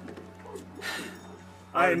too.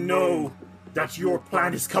 I know that your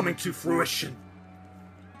plan is coming to fruition.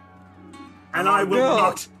 And I will Girl.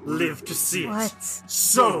 not live to see it. What?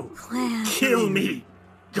 So, Plan. kill me.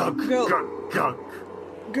 Gug, Girl. gug, gug.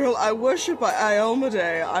 Girl, I worship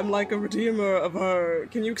Iomade. I'm like a redeemer of her.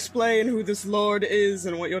 Can you explain who this lord is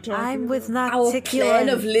and what you're talking I'm about? with Our plan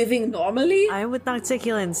of Nocticulan. living normally? I'm with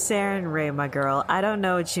Nocticulan Saren Ray, my girl. I don't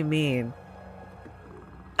know what you mean.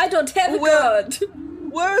 I don't have a Well- god!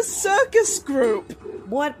 We're a circus group.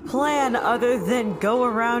 What plan other than go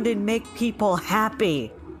around and make people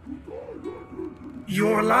happy?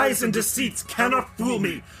 Your lies and deceits cannot fool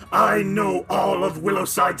me. I know all of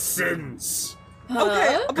Willowside's sins.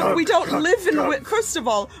 Okay, but Gug, we don't gug, live in. gug. First of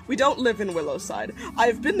all, we don't live in Willowside.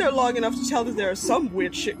 I've been there long enough to tell that there is some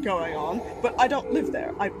weird shit going on, but I don't live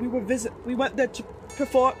there. We went there to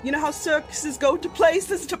perform. You know how circuses go to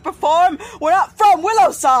places to perform? We're not from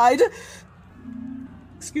Willowside!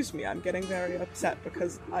 Excuse me, I'm getting very upset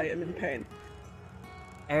because I am in pain.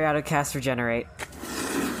 Ariado cast Regenerate.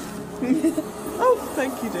 Oh,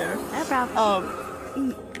 thank you, dear. No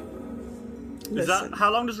problem. is that,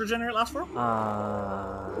 how long does Regenerate last for?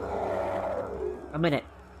 A minute.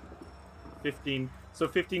 15. So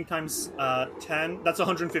 15 times 10, that's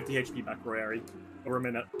 150 HP back for Ari, over a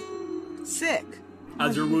minute. Sick.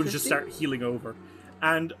 As your wounds just start healing over.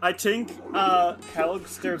 And I think Helg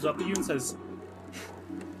stares up at you and says,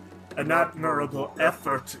 an admirable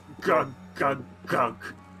effort, Gug, Gug, Gug.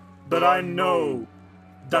 But I know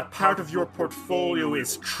that part of your portfolio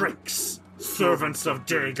is tricks, servants of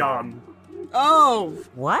Dagon. Oh,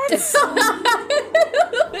 What?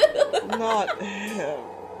 not him.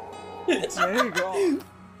 Dagon.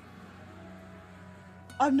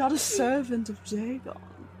 I'm not a servant of Dagon.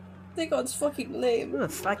 Dagon's fucking lame. Who the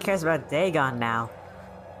fuck cares about Dagon now?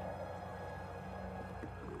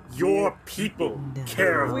 Your people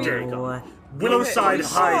care of Dagon. No. Willowside We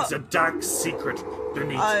saw- hides a dark secret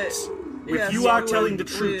beneath it. If Yes, you are we telling went- the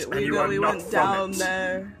truth we and you know are we not went from down it.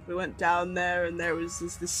 there. We went down there, and there was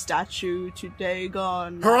this statue to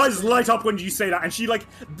Dagon. Her eyes light up when you say that, and she, like,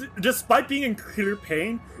 despite being in clear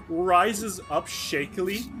pain, rises up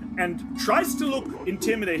shakily and tries to look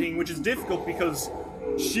intimidating, which is difficult because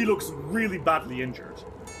she looks really badly injured.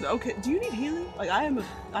 Okay, do you need healing? Like I am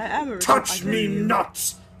a. Touch I me hear you.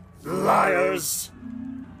 not, liars!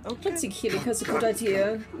 I Okay. don't think healing is a good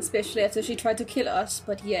idea, especially after she tried to kill us,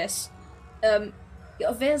 but yes. You're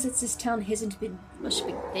aware that this town hasn't been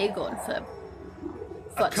worshipping Dagon for A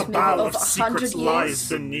what, maybe cabal over of secrets 100 lies years?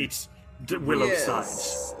 beneath Willowside.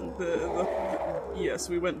 Yes, yes,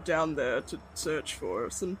 we went down there to search for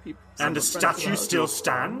some people. And the some friends of statue ours. still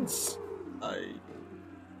stands?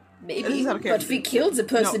 Maybe, Is that okay? but we killed the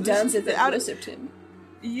person No, down this- there that out- worshipped him.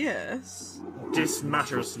 Yes. This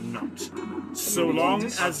matters not. So we can long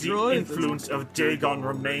as the destroy this. influence of Dagon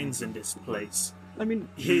remains in this place, I mean,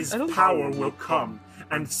 his I don't- power will come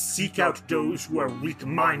and seek out those who are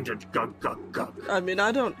weak-minded. Gug, gug, gug. I mean,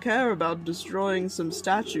 I don't care about destroying some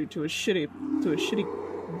statue to a shitty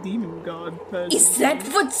demon god person. Is that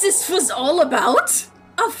what this was all about?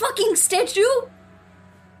 A fucking statue?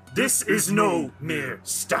 This is no mere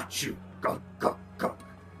statue. Gug, gug, gug.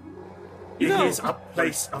 It No. is a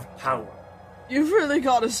place of power. You've really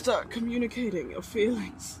got to start communicating your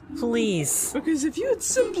feelings. Please. Because if you had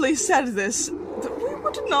simply said this, we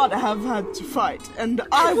would not have had to fight, and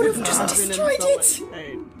I would would've have just been in destroyed so much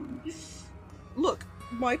pain. Look,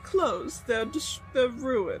 my clothes, they're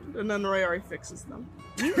ruined, and then Rayari fixes them.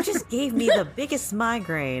 You just gave me the biggest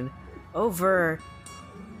migraine over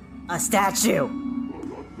a statue.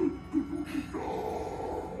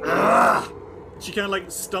 She kind of, like,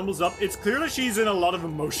 stumbles up. It's clear that she's in a lot of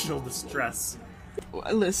emotional distress.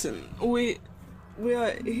 Listen, we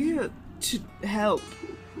are here to help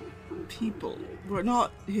people. We're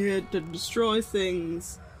not here to destroy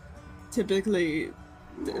things. Typically,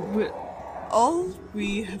 all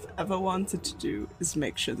we have ever wanted to do is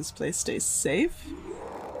make sure this place stays safe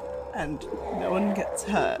and no one gets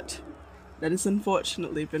hurt. That has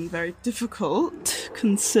unfortunately been very difficult,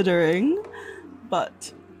 considering,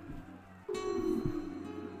 but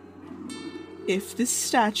if this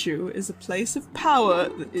statue is a place of power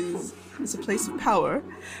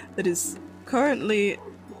that is currently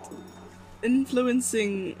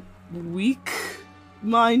influencing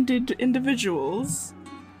weak-minded individuals,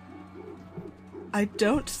 I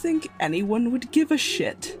don't think anyone would give a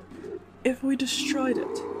shit if we destroyed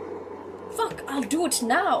it. Fuck, I'll do it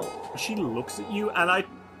now. She looks at you, and I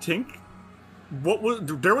think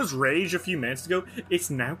there was rage a few minutes ago. It's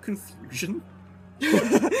now confusion.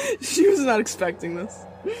 She was not expecting this.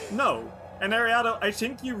 No. And Ariado, I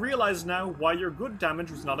think you realize now why your good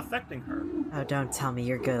damage was not affecting her. Oh, don't tell me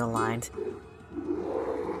you're good aligned.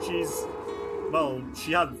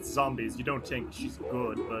 She had zombies. You don't think she's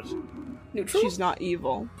good, but Neutral? She's not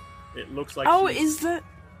evil. it looks like Oh, she's is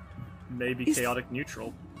maybe is- chaotic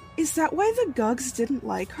neutral. that why the Gugs didn't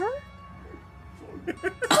like her?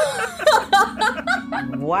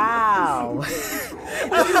 Wow. You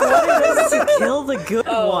wanted us to kill the good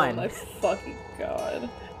one. my fucking god.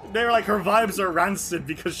 They're like, her vibes are rancid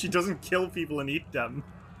because she doesn't kill people and eat them.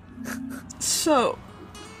 So,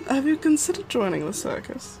 have you considered joining the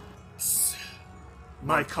circus?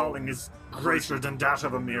 My calling is greater than that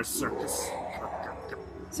of a mere circus.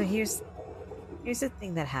 So here's the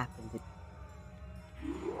thing that happened. The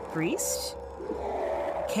priest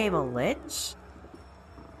became a lich,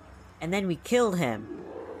 and then we killed him,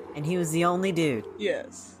 and he was the only dude.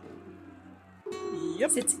 Yes.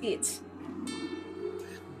 Yep. That's it.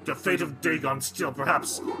 The fate of Dagon still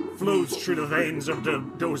perhaps flows through the veins of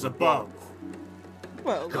those above.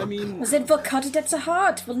 Well, I mean, Well, then we'll cut it at the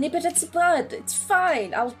heart. We'll nip it at the bud. It's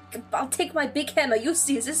fine. I'll take my big hammer. You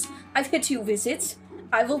see this? I've hit you with it.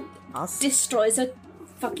 I will Also- destroy the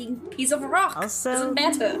fucking piece of rock. Also, Doesn't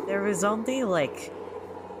matter. there was only like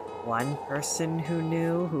one person who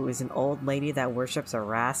knew, who is an old lady that worships a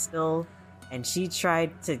rascal, and she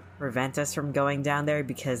tried to prevent us from going down there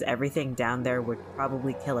because everything down there would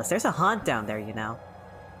probably kill us. There's a haunt down there, you know.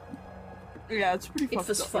 Yeah, it's pretty It fucked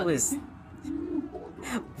was up. fun. It was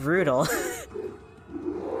brutal.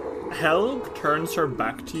 Helg turns her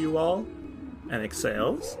back to you all and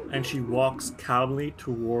exhales, and she walks calmly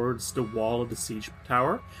towards the wall of the siege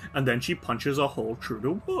tower, and then she punches a hole through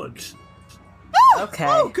the wood. Okay.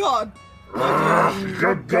 Oh god!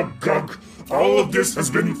 Gug, gug, gug. All of this has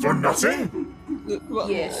been for nothing? Well,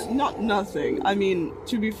 Yes. not nothing. I mean,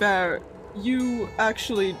 to be fair, you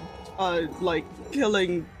actually,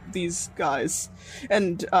 killing these guys,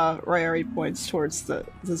 and, Rayari points towards the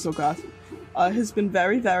Zolgath, has been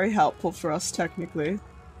very, very helpful for us, technically.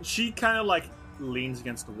 She kind of leans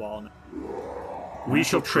against the wall. We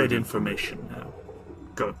shall trade information now.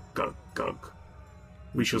 Gug, gug, gug.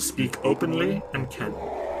 We shall speak openly and candidly.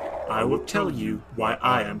 I will tell you why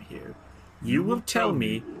I am here. You will tell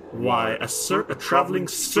me why a traveling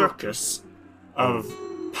circus of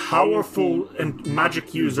powerful and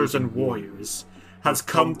magic users and warriors has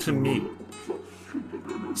come to me,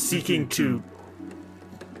 seeking to...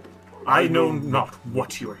 I know not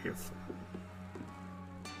what you are here for.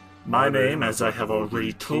 My name, as I have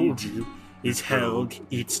already told you, is Helg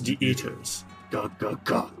Eats the Eaters. Gug, gug,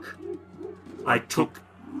 gug. I took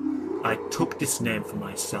this name for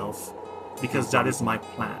myself because that is my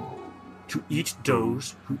plan, to eat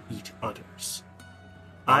those who eat others.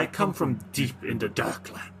 I come from deep in the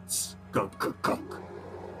Darklands. Gug, gug, gug.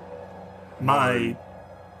 My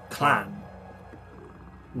clan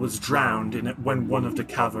was drowned in it when one of the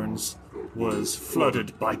caverns was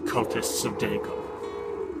flooded by cultists of Dagon.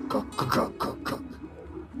 Gug, gug, gug, gug, gug.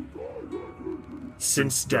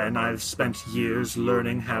 Since then, I've spent years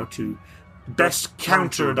learning how to best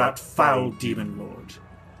counter that foul demon lord,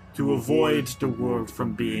 to avoid the world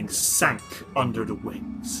from being sank under the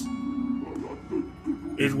wings.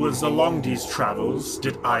 It was along these travels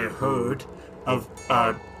that I heard of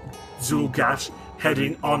Zulgat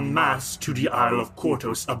heading en masse to the Isle of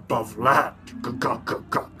Kortos above land. Gug, gug, gug,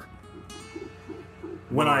 gug.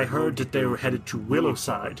 When I heard that they were headed to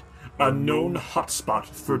Willowside, a known hotspot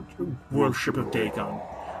for worship of Dagon,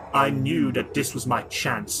 I knew that this was my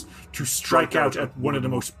chance to strike out at one of the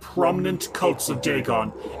most prominent cults of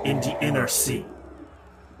Dagon in the Inner Sea.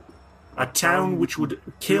 A town which would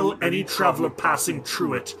kill any traveler passing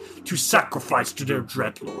through it to sacrifice to their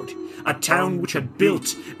dreadlord. A town which had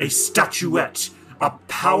built a statuette, a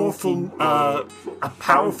powerful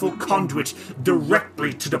conduit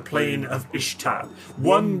directly to the plane of Ishtar.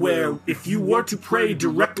 One where, if you were to pray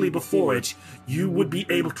directly before it, you would be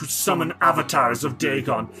able to summon avatars of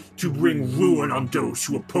Dagon to bring ruin on those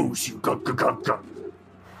who oppose you. Gug, gug, gug, gug.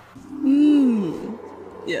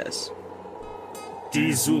 Yes.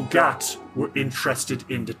 The Zulgat were interested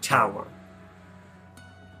in the tower.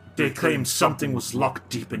 They claimed something was locked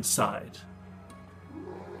deep inside.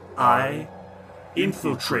 I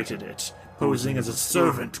infiltrated it, posing as a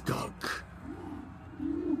servant, Gug,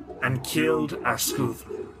 and killed Arskuva.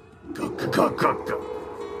 Gug, gug, gug, gug, gug.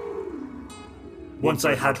 Once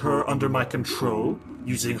I had her under my control,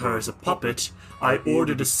 using her as a puppet, I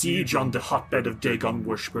ordered a siege on the hotbed of Dagon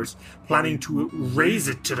worshippers, planning to raze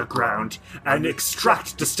it to the ground and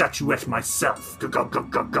extract the statuette myself. Gug, gug,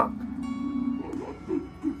 gug, gug, gug.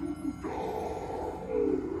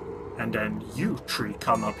 And then you three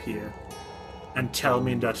come up here and tell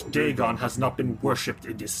me that Dagon has not been worshipped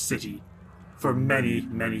in this city for many,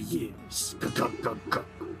 many years. Gug, gug, gug, gug.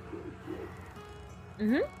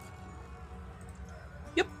 Mm-hmm.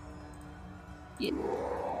 Yep. Yeah.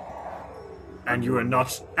 And you are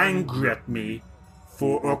not angry at me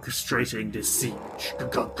for orchestrating this siege.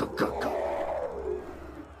 Gug, gug, gug, gug, gug.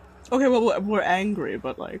 Okay, well, we're angry,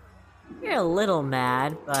 but You're a little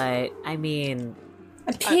mad, but I mean,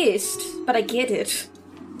 I'm pissed, but I get it.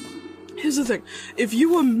 here's the thing: if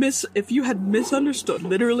you had misunderstood,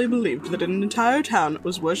 literally believed that an entire town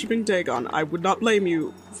was worshipping Dagon, I would not blame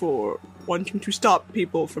you for wanting to stop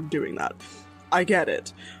people from doing that. I get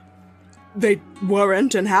it. They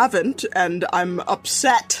weren't and haven't, and I'm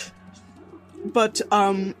upset. But,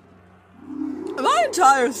 my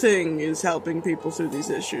entire thing is helping people through these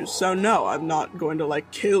issues, so no, I'm not going to,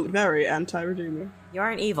 kill very anti-redeemer. you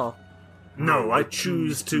aren't evil. No, I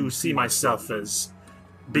choose to see myself as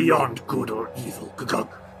beyond good or evil. Gug, gug.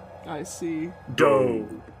 I see.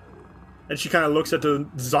 Do. And she kind of looks at the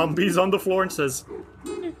zombies on the floor and says,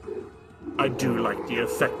 I do like the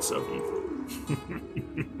effects of evil.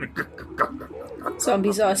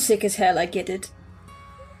 Zombies are sick as hell, I get it.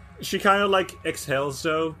 she kind of exhales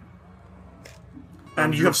though.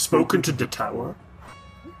 And you have spoken to the tower?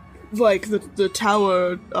 The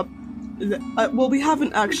tower up... well, we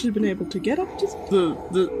haven't actually been able to get up to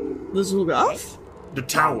the Zulgath? The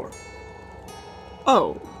tower.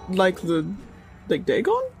 Oh, Like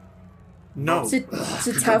Dagon? No.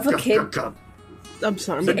 The tower came. I'm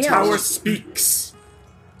sorry. The tower speaks.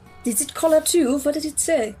 Did it call out too? What did it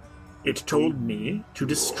say? It told me to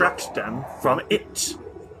distract them from it.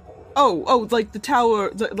 Oh, like the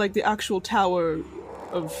tower, like the actual tower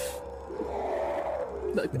of...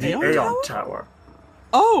 Like The Aeon Tower.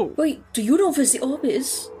 Oh! Wait, do you know where the orb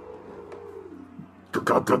is?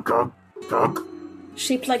 Gug.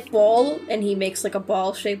 Shaped like ball, and he makes like a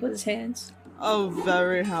ball shape with his hands. Oh,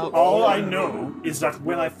 very helpful. All I know is that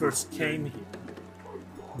when I first came here,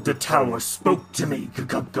 the tower spoke to me,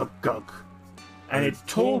 gug, and it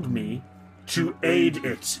told me to aid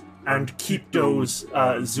it and keep those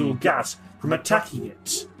Zul'Gat from attacking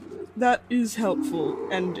it. That is helpful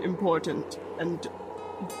and important, and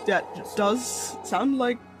that does sound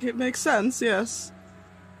like it makes sense, yes.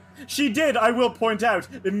 She did, I will point out,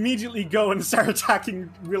 immediately go and start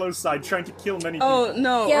attacking Willow's side, trying to kill many people. Oh,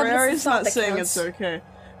 no, Yeah, but Rary's it's not not that saying counts. it's okay.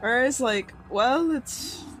 Rary's like, well,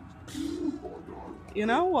 it's... You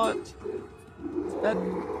know what?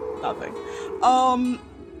 Nothing.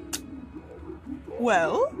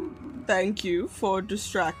 Well, thank you for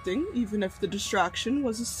distracting, even if the distraction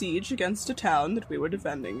was a siege against a town that we were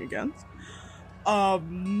defending against.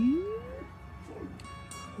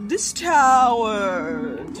 This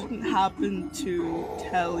tower didn't happen to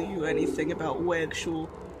tell you anything about where the actual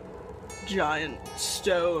giant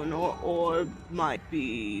stone or orb might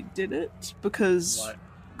be, did it? Because What?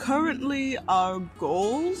 currently our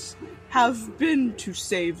goals have been to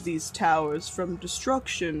save these towers from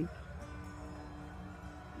destruction.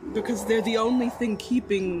 Because they're the only thing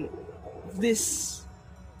keeping this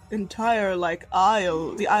entire, like,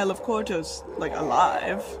 isle, the Isle of Kortos, like,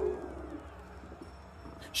 alive.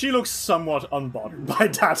 She looks somewhat unbothered by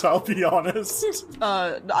that, I'll be honest.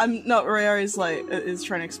 I'm not. Rary's like is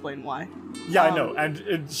trying to explain why. Yeah, I know,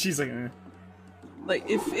 and she's like, Like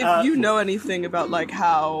if you know anything about like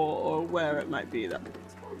how or where it might be, that.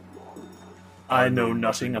 I know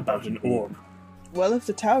nothing about an orb. Well, if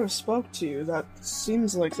the tower spoke to you, that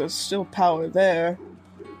seems like there's still power there.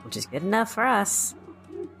 Which is good enough for us.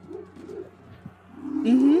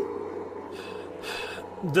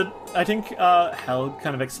 I think Hel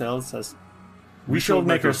kind of excels, says, We shall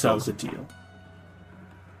make ourselves a deal.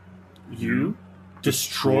 You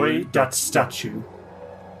destroy that statue.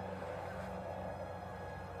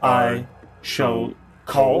 I shall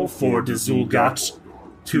call for the Zul'Gat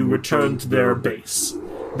to return to their base.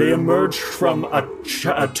 They emerged from a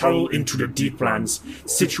tunnel into the deeplands,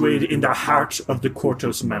 situated in the heart of the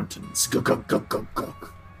Kortos Mountains. Gug.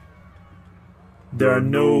 There are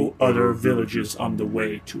no other villages on the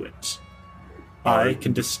way to it. I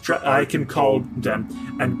can call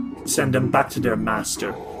them and send them back to their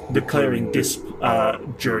master, declaring this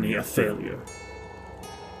journey a failure.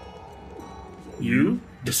 You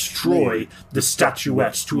destroy the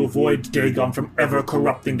statuettes to avoid Dagon from ever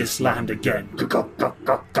corrupting this land again. Gug.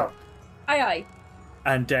 Aye.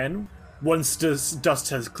 and then, once this dust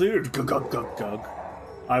has cleared,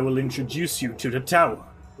 I will introduce you to the tower.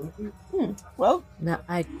 Well, No,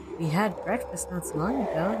 we had breakfast not so long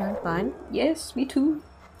ago. I'm fine. Yes, me too.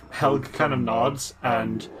 Helg kind of nods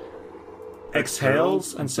and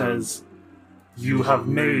exhales and says, You have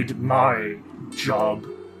made my job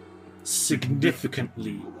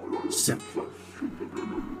significantly simpler.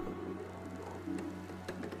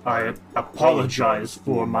 I apologize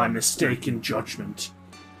for my mistaken judgment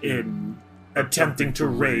in attempting to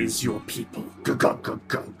raise your people.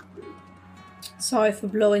 Sorry for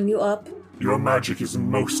blowing you up. Your magic is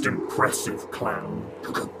most impressive, clown.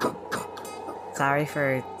 Sorry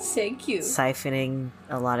for Thank you. siphoning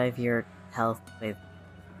a lot of your health with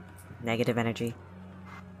negative energy.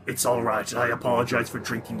 It's alright, I apologize for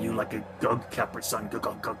drinking you like a gug Capri-Sun.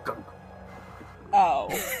 oh.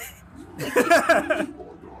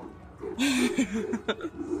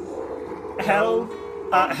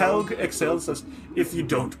 Helg exhales, says, if you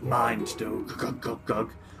don't mind, though,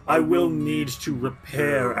 I will need to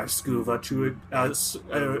repair Askuva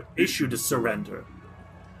to issue the surrender.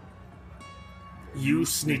 You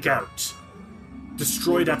sneak out,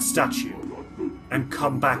 destroy that statue, and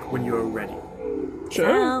come back when you're ready. Sure.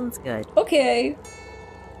 Sounds good. Okay.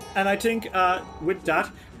 And I think with that,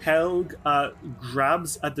 Helg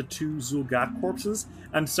grabs at the two Zul'Gat corpses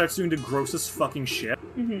and starts doing the grossest fucking shit.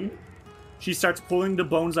 Mm-hmm. She starts pulling the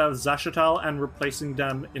bones out of Zashatal and replacing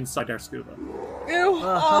them inside Askuva. Ew.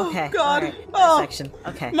 Oh, okay. God. All right. Oh, Dissection.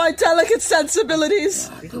 Okay. my delicate sensibilities.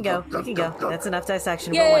 We can go. That's enough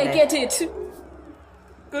dissection for Yeah, one I day. get it.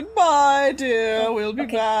 Goodbye, dear. We'll be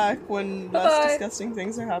Okay. back when Bye-bye. less disgusting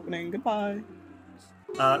things are happening. Goodbye.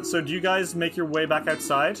 So do you guys make your way back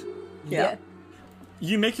outside? Yeah.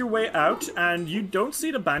 You make your way out, and you don't see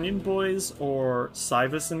the Banyan Boys or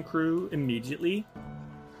Cybus and crew immediately.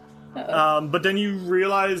 But then you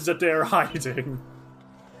realize that they're hiding.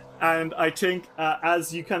 And I think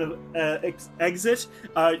as you kind of exit,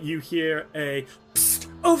 you hear a "Psst,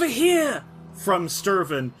 over here!" from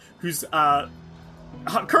Sturvin, who's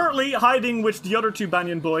currently hiding with the other two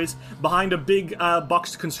Banyan Boys behind a big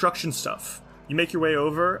boxed construction stuff. You make your way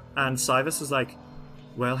over, and Cybus is like,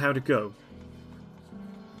 well, how'd it go?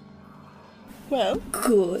 Well,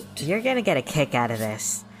 Good. You're gonna get a kick out of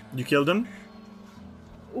this. You killed him?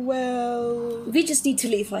 well, We just need to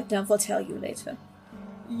leave right now. We'll tell you later.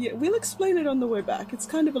 yeah, we'll explain it on the way back. It's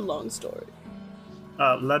kind of a long story.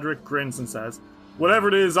 Ledric grins and says, whatever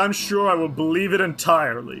it is, I'm sure I will believe it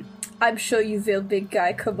entirely. I'm sure you will, big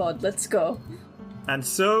guy. Come on, let's go. And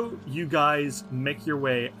so, you guys make your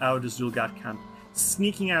way out of Zulgat camp,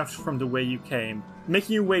 sneaking out from the way you came,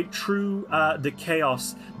 making your way through the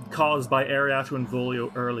chaos caused by Ariato and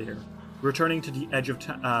Volio earlier, returning to the edge of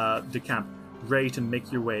the camp, ready to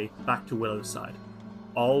make your way back to Willowside,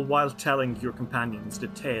 all while telling your companions the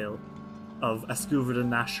tale of Ascuva the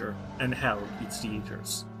Nasher and Hell Eats the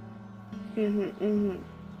Eaters.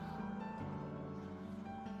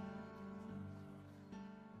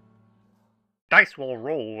 Dice Will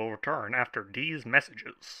Roll will return after these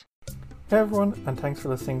messages. Hey everyone, and thanks for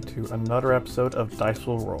listening to another episode of Dice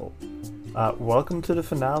Will Roll. Welcome to the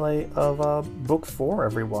finale of Book 4,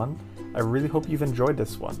 everyone. I really hope you've enjoyed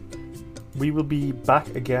this one. We will be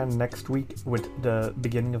back again next week with the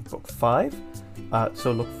beginning of Book 5,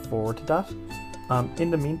 so look forward to that.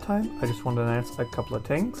 In the meantime, I just want to announce a couple of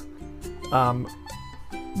things.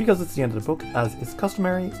 Because it's the end of the book, as is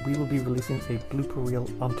customary, we will be releasing a blooper reel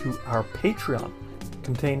onto our Patreon,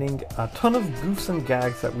 containing a ton of goofs and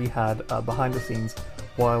gags that we had behind the scenes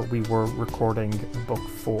while we were recording Book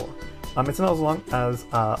 4. It's not as long as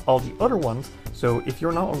all the other ones, so if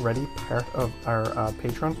you're not already part of our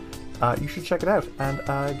Patreon, you should check it out and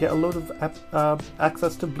get a load of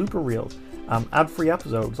access to blooper reels, ad-free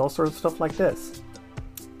episodes, all sorts of stuff like this.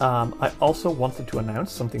 I also wanted to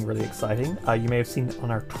announce something really exciting. You may have seen it on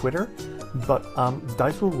our Twitter, but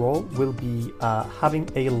Dice Will Roll will be having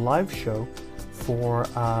a live show for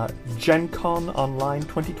Gen Con Online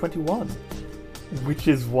 2021, which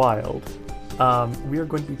is wild. We are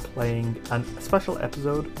going to be playing a special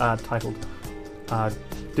episode titled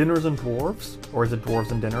Dinners and Dwarves, or is it Dwarves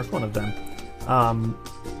and Dinners? One of them.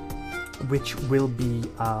 Which will be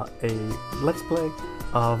a Let's Play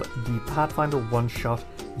of the Pathfinder one-shot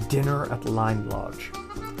Dinner at Line Lodge.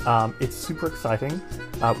 It's super exciting.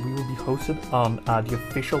 We will be hosted on the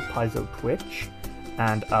official Paizo Twitch,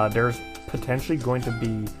 and there's potentially going to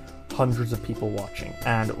be hundreds of people watching,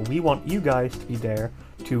 and we want you guys to be there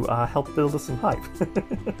to help build us some hype.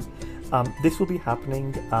 This will be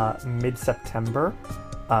happening mid-September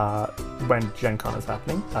when Gen Con is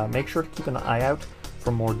happening. Make sure to keep an eye out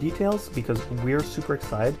for more details, because we're super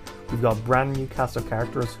excited. We've got brand new cast of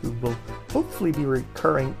characters who will hopefully be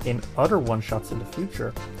recurring in other one-shots in the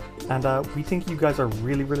future, and we think you guys are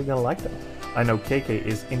really, really going to like them. I know KK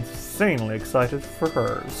is insanely excited for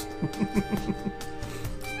hers.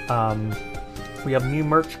 We have new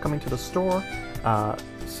merch coming to the store,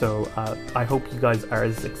 so I hope you guys are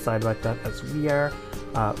as excited about that as we are.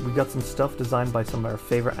 We got some stuff designed by some of our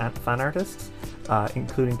favorite fan artists,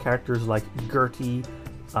 including characters like Gertie,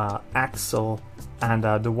 Axel, and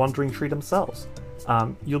the Wandering Tree themselves.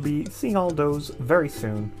 You'll be seeing all those very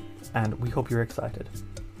soon, and we hope you're excited.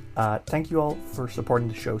 Thank you all for supporting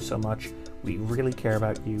the show so much. We really care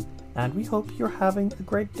about you, and we hope you're having a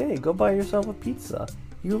great day. Go buy yourself a pizza.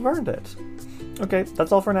 You've earned it. Okay,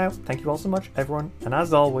 that's all for now. Thank you all so much, everyone, and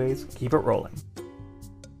as always, keep it rolling.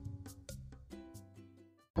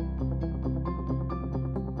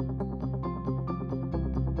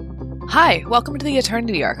 Hi, welcome to the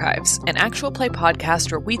Eternity Archives, an actual play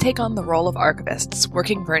podcast where we take on the role of archivists,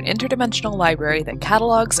 working for an interdimensional library that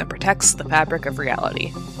catalogs and protects the fabric of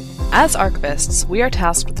reality. As archivists, we are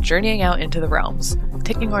tasked with journeying out into the realms,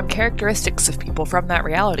 taking on characteristics of people from that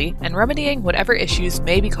reality, and remedying whatever issues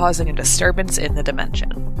may be causing a disturbance in the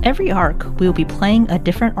dimension. Every arc, we will be playing a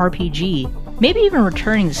different RPG, maybe even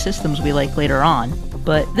returning to systems we like later on.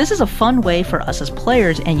 But this is a fun way for us as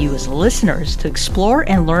players and you as listeners to explore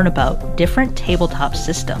and learn about different tabletop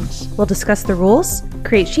systems. We'll discuss the rules,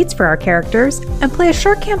 create sheets for our characters, and play a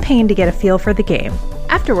short campaign to get a feel for the game.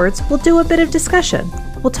 Afterwards, we'll do a bit of discussion.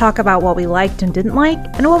 We'll talk about what we liked and didn't like,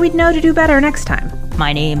 and what we'd know to do better next time.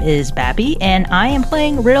 My name is Babby, and I am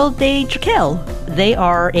playing Riddle de Jaquel. They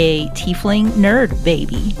are a tiefling nerd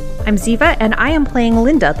baby. I'm Ziva, and I am playing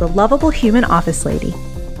Linda, the lovable human office lady.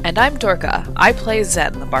 And I'm Dorka. I play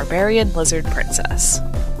Zen, the barbarian lizard princess.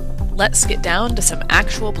 Let's get down to some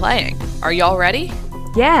actual playing. Are y'all ready?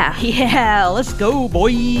 Yeah. Yeah, let's go,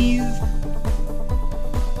 boys!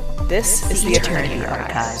 This is the Eternity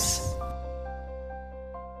Archives.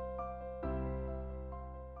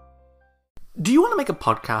 Do you want to make a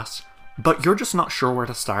podcast, but you're just not sure where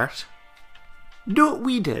to start? Do what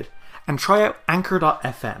we did and try out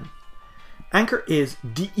Anchor.fm. Anchor is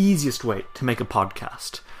the easiest way to make a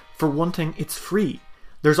podcast. For one thing, it's free.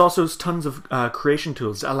 There's also tons of creation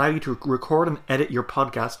tools that allow you to record and edit your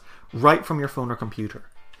podcast right from your phone or computer.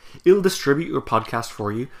 It'll distribute your podcast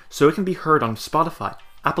for you so it can be heard on Spotify,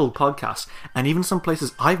 Apple Podcasts, and even some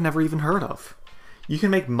places I've never even heard of. You can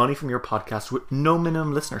make money from your podcast with no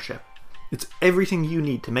minimum listenership. It's everything you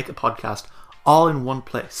need to make a podcast all in one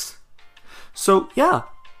place. So yeah,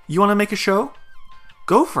 you want to make a show?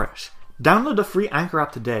 Go for it. Download the free Anchor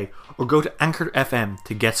app today or go to Anchor.fm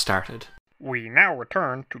to get started. We now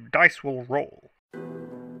return to Dice Will Roll.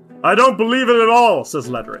 I don't believe it at all, says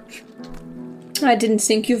Ledric. I didn't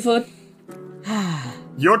think you would.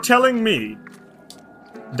 You're telling me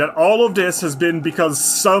that all of this has been because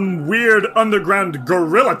some weird underground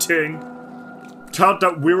gorilla thing thought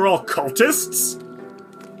that we were all cultists?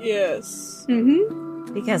 Yes.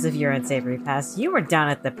 Mm-hmm. Because of your unsavory past, you were down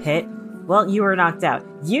at the pit. Well, you were knocked out.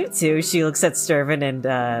 You two, she looks at Sturvin and,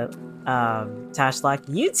 Tashlock,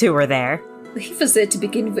 you two were there. He was there to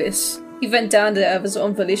begin with. He went down there of his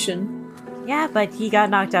own volition. Yeah, but he got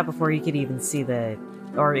knocked out before you could even see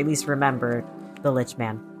or at least remember the Lich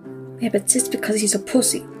Man. Yeah, but it's because he's a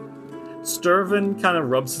pussy. Sturvin kind of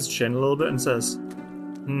rubs his chin a little bit and says,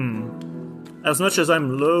 as much as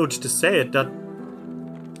I'm loath to say it, that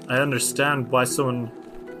I understand why someone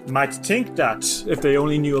might think that if they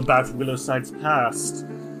only knew about Willowside's past.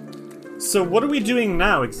 So what are we doing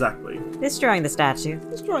now, exactly? Destroying the statue.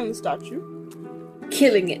 Destroying the statue.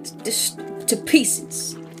 Killing it to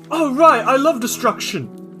pieces. Oh, right, I love destruction.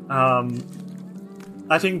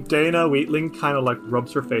 I think Dana Wheatling kind of like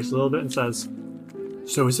rubs her face a little bit and says,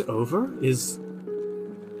 so is it over?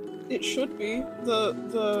 It should be.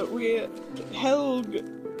 Helg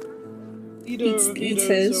Eater of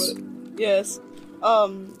Eaters. Yes.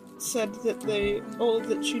 Said that all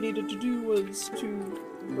that she needed to do was to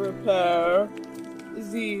repair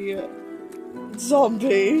the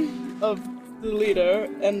zombie of the leader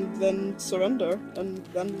and then surrender, and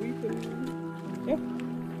then we could, yeah.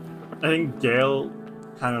 I think Gale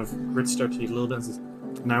kind of grits their teeth a little bit and says,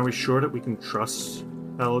 now we're sure that we can trust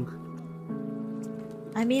Helg?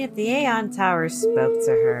 I mean, if the Aeon Tower spoke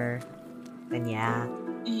to her, then yeah.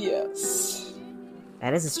 Yes.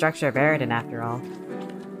 That is a structure of Eridan, after all.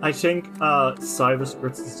 I think Cybus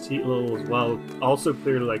grits his teeth a little as well. Also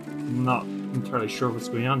clearly, like, not entirely sure what's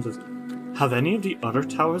going on. Says, have any of the other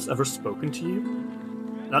towers ever spoken to you?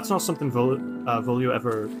 That's not something Volio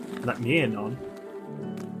ever let me in on.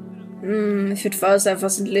 If it was, I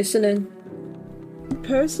wasn't listening.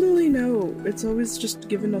 Personally, no. It's always just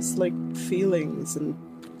given us, like, feelings, and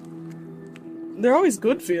they're always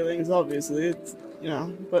good feelings, obviously. It's,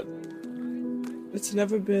 but it's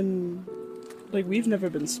never been, like, we've never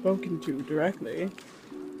been spoken to directly.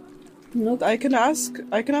 Nope. I can ask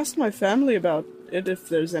my family about it if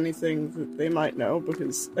there's anything that they might know,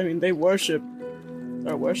 because, I mean, they are worshipped.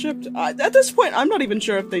 At this point, I'm not even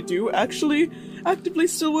sure if they do actually actively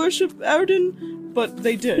still worship Eridan, but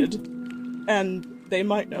they did. And they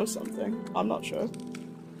might know something. I'm not sure.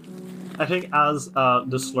 I think as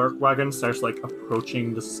the Slurk wagon starts, like,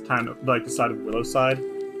 approaching this kind of, like, the side of Willowside,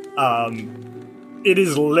 it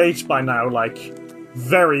is late by now, like,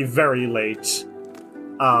 very, very late.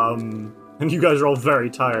 And you guys are all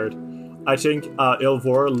very tired. I think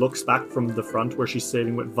Ilvora looks back from the front where she's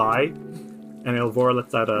sitting with Vi, and Ilvora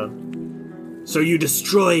lets out a, so you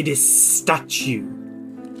destroy this statue.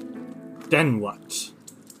 Then what?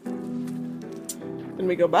 Then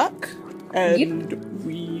we go back, and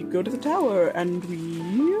we go to the tower, and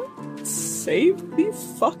we save the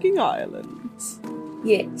fucking island.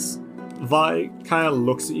 Yes. Vi kind of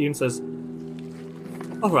looks at you and says,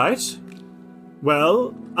 alright.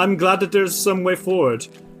 Well, I'm glad that there's some way forward.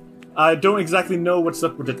 I don't exactly know what's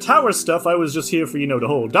up with the tower stuff. I was just here for, the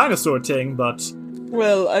whole dinosaur thing, but...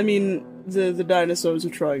 Well, I mean, the dinosaurs are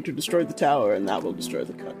trying to destroy the tower, and that will destroy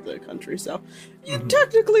the country, so...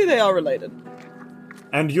 Technically, they are related.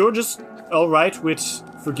 And you're just alright with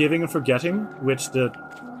forgiving and forgetting with the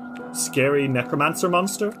scary necromancer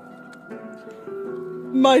monster?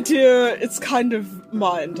 My dear, it's kind of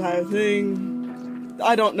my entire thing.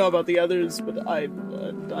 I don't know about the others, but I'd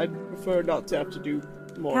prefer not to have to do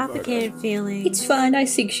more Complicated feelings. It's fine. I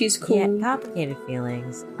think she's cool. Yeah, complicated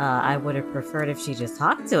feelings. I would have preferred if she just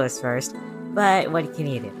talked to us first, but what can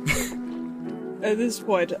you do? At this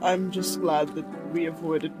point, I'm just glad that we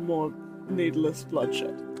avoided more needless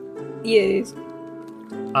bloodshed. Yes.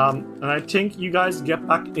 And I think you guys get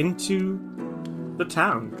back into the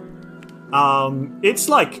town. It's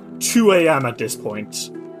like 2 a.m. at this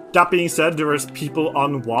point. That being said, there is people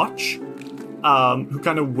on watch, who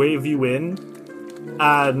kind of wave you in,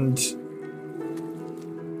 and,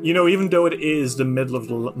 you know, even though it is the middle of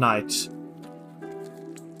the night,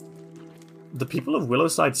 the people of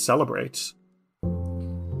Willowside celebrate.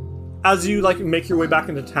 As you, like, make your way back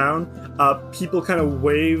into town, people kind of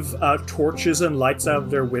wave torches and lights out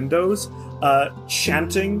of their windows,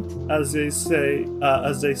 chanting as they say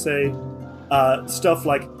stuff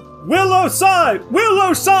like, Willowside!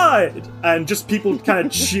 Willowside! And just people kind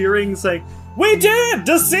of cheering, saying, we did it!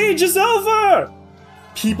 The siege is over!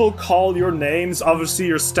 People call your names. Obviously,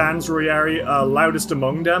 your stands Royari, loudest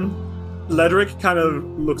among them. Ledric kind of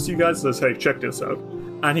looks at you guys and says, hey, check this out.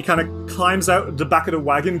 And he kind of climbs out the back of the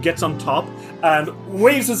wagon, gets on top, and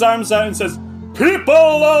waves his arms out and says, people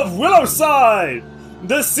of Willowside!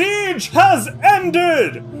 The siege has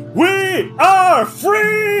ended! We are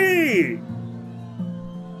free!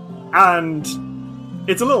 And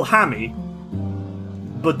it's a little hammy,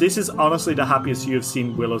 but this is honestly the happiest you have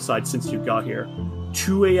seen Willowside since you got here.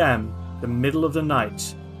 2 a.m., the middle of the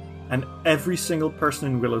night, and every single person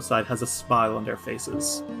in Willowside has a smile on their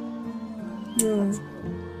faces. Yeah.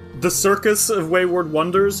 The Circus of Wayward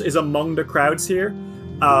Wonders is among the crowds here.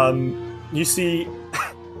 You see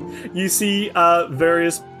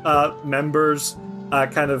various members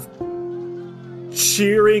kind of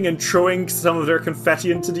cheering and throwing some of their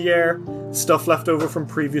confetti into the air, stuff left over from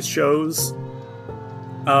previous shows.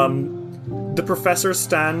 The professor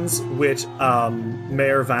stands with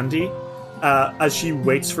Mayor Vandy as she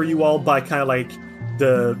waits for you all by kind of like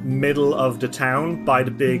the middle of the town by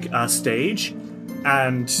the big stage,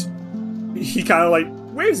 and he kind of like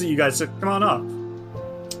waves at you guys to come on up.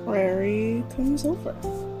 Rary comes over.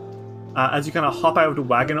 As you kind of hop out of the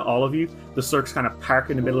wagon, all of you, the Cirques kind of park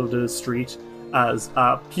in the middle of the street as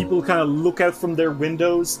people kind of look out from their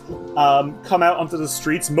windows, come out onto the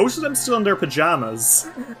streets, most of them still in their pajamas.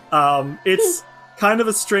 It's kind of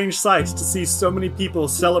a strange sight to see so many people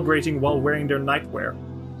celebrating while wearing their nightwear.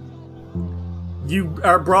 You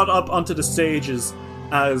are brought up onto the stages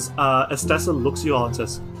as Estessa looks at you all and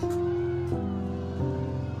says,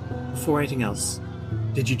 before anything else,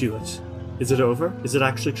 did you do it? Is it over? Is it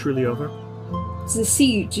actually truly over? The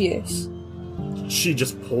siege, yes. She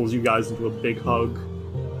just pulls you guys into a big hug.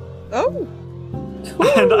 Oh!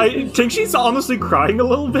 And I think she's honestly crying a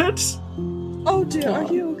little bit. Oh dear, are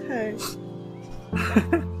you okay?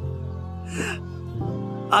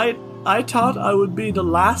 I thought I would be the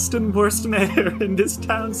last and worst mayor in this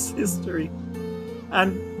town's history.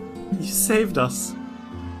 And you saved us.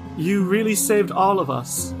 You really saved all of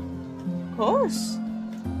us. Of course.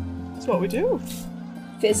 That's what we do.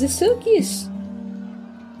 There's a circus.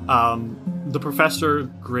 The professor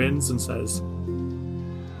grins and says,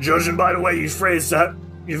 judging by the way you phrased that,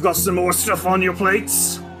 you've got some more stuff on your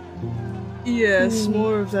plates? Yes,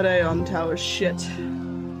 more of that Aeon Tower shit.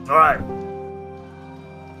 Alright.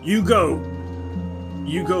 You go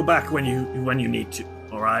back when you need to,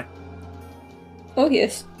 alright? Oh,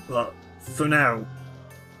 yes. But for now,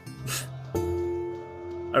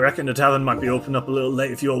 I reckon the tavern might be open up a little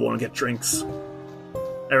late if you all want to get drinks.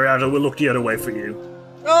 Ariada, we'll look the other way for you.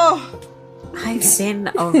 Oh! I've been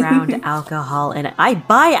around alcohol, and I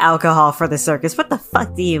buy alcohol for the circus. What the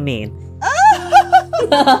fuck do you mean?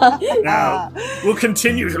 Now, we'll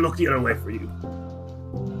continue to look the other way for you.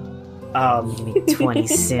 You'll be 20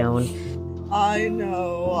 soon. I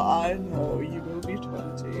know, you will be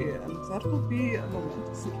 20, and that will be a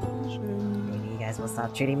momentous situation. Maybe you guys will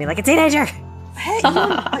stop treating me like a teenager! Hey,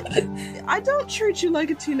 I don't treat you like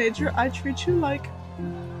a teenager, I treat you like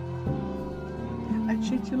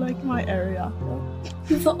my area.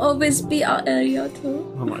 You will always be our area too.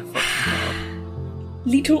 Oh my fucking god.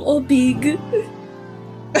 Little or big.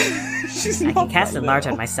 She's I not can cast that Enlarge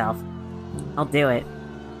little. on myself. I'll do it.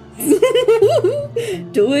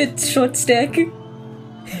 Do it, short stack.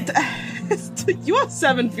 You are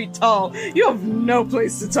 7 feet tall. You have no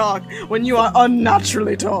place to talk when you are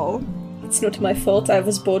unnaturally tall. It's not my fault. I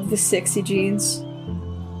was born with sexy genes.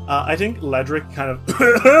 I think Ledric kind of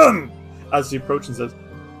as he approaches and says,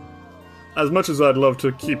 as much as I'd love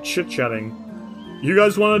to keep chit-chatting, you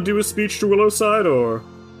guys want to do a speech to Willowside, or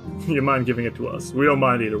you mind giving it to us? We don't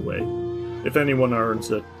mind either way. If anyone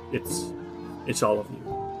earns it, it's all of you.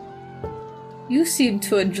 You seem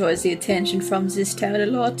to enjoy the attention from this town a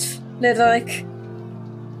lot, Ledric.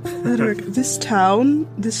 Ledric, this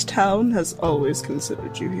town has always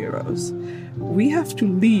considered you heroes. We have to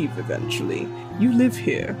leave eventually. You live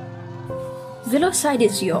here. Villowside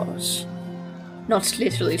is yours. Not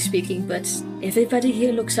literally speaking, but everybody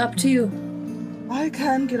here looks up to you. I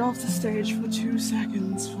can get off the stage for 2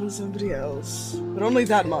 seconds for somebody else, but only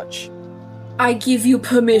that much. I give you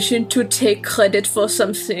permission to take credit for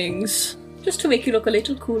some things, just to make you look a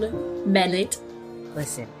little cooler. Mallet.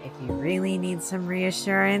 Listen, if you really need some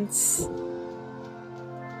reassurance,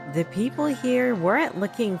 the people here weren't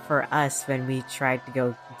looking for us when we tried to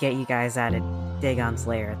go get you guys out of Dagon's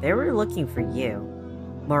lair. They were looking for you.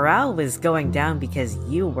 Morale was going down because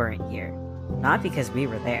you weren't here, not because we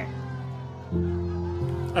were there.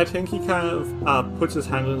 I think he kind of puts his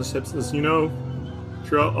hand on his hips and says, you know,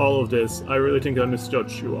 throughout all of this, I really think I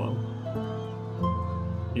misjudged you all.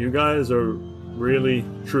 You guys are really,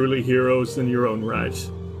 truly heroes in your own right.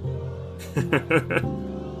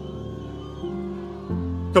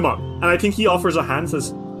 Come on. And I think he offers a hand,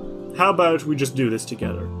 says, how about we just do this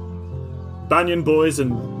together? Banyan Boys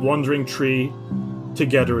and Wandering Tree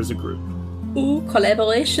together as a group. Ooh,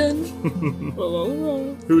 collaboration.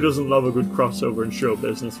 Who doesn't love a good crossover in show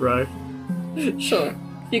business, right? Sure.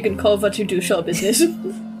 You can call what you do show business.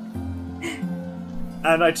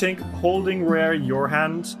 And I think holding Rare your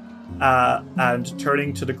hand and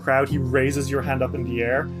turning to the crowd, he raises your hand up in the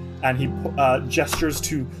air and he gestures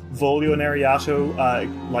to Volio and Ariato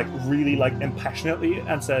really impassionately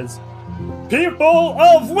and says, "People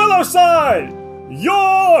of Willowside,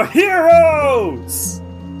 you're heroes!"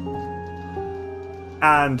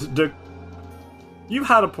 And you've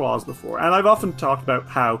had applause before, and I've often talked about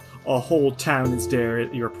how a whole town is there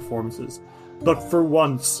at your performances. But for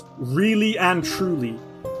once, really and truly,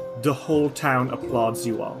 the whole town applauds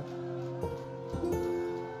you all.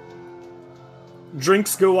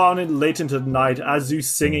 Drinks go on late into the night, Azu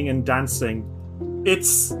singing and dancing.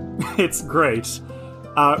 It's great.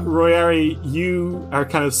 Royari, you are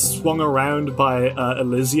kind of swung around by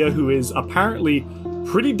Elysia, who is apparently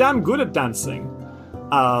pretty damn good at dancing.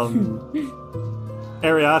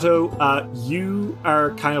 Ariato, you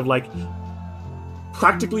are kind of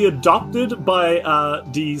practically adopted by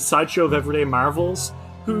the Sideshow of Everyday Marvels,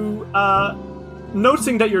 who,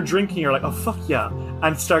 noticing that you're drinking, are like, oh, fuck yeah,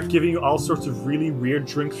 and start giving you all sorts of really weird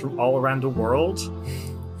drinks from all around the world.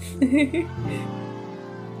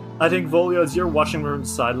 I think, Volio, as you're watching from the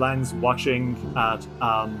sidelines, watching at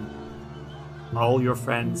all your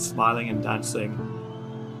friends smiling and dancing,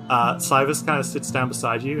 Cywus kind of sits down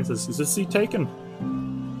beside you and says, is this seat taken?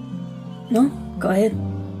 No, go ahead.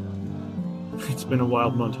 It's been a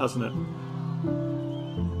wild month, hasn't it?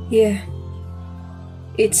 Yeah.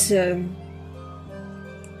 It's, a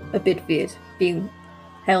bit weird, being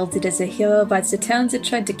heralded as a hero by the town that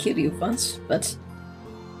tried to kill you once, but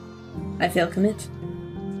I welcome it.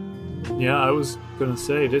 Yeah, I was gonna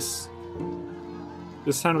say, this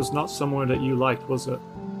town was not somewhere that you liked, was it?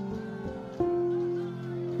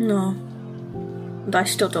 No. And I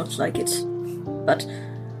still don't like it. But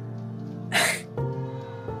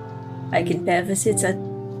I can bear visit a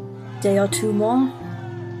day or two more.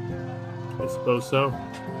 I suppose so.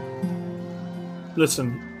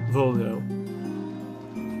 Listen, Volio,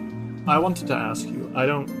 I wanted to ask you, I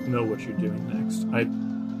don't know what you're doing next. I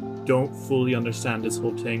don't fully understand this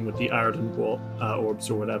whole thing with the Arden orbs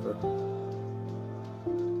or whatever.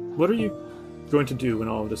 What are you going to do when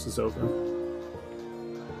all of this is over?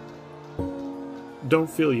 Don't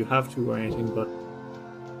feel you have to or anything, but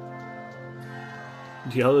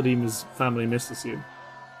the Aladim family misses you.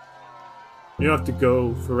 You don't have to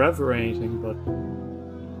go forever or anything, but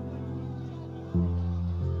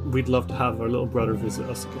we'd love to have our little brother visit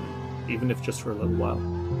us again, even if just for a little while.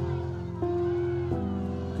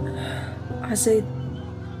 I say,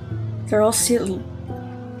 they're all still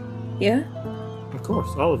here? Of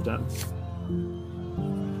course, all of them.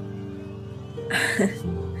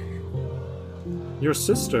 Your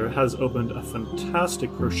sister has opened a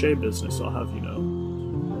fantastic crochet business, I'll have you know.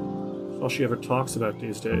 It's all she ever talks about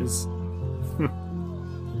these days.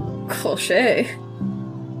 Crochet?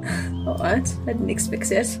 Alright, I didn't expect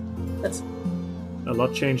that. That's... A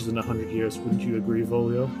lot changes in 100 years, wouldn't you agree,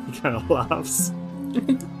 Volio? He kind of laughs.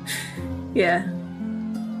 Yeah.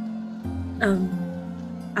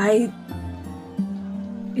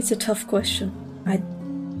 It's a tough question.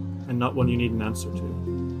 And not one you need an answer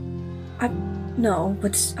to. No,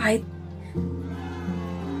 but I'm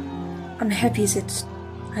happy that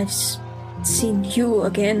I've seen you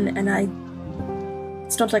again, and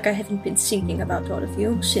it's not like I haven't been thinking about all of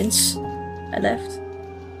you since I left.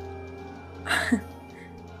 I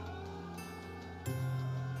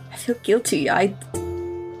feel guilty. I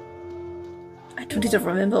don't even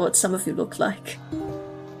remember what some of you look like.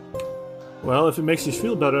 Well, if it makes you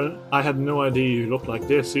feel better, I had no idea you looked like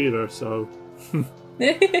this either, so...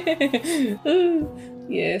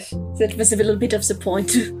 Yes, that was a little bit of the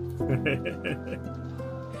point.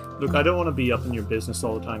 Look, I don't want to be up in your business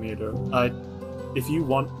all the time either. If you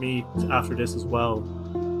want me, after this as well,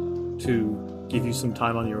 to give you some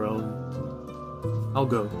time on your own, I'll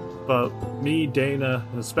go. But me, Dana,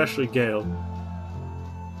 and especially Gale,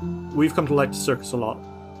 we've come to like the circus a lot.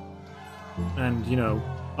 And, you know,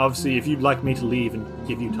 obviously, if you'd like me to leave and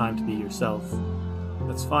give you time to be yourself,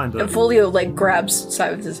 that's fine, but... And Folio, like, grabs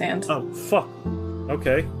Simon's hand. Oh, fuck.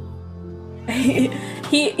 Okay.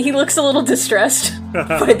 He looks a little distressed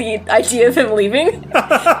by the idea of him leaving.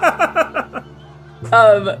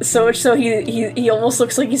 So much so he almost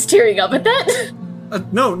looks like he's tearing up at that.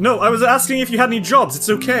 No, I was asking if you had any jobs. It's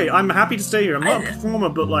okay. I'm happy to stay here. I'm not a performer,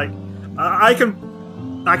 but, like, I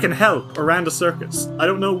can help around a circus. I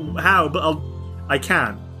don't know how, but I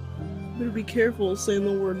can. Better be careful saying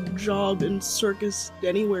the word job in circus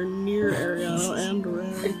anywhere near Ariana and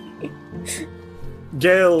around.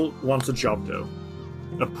 Gale wants a job, though.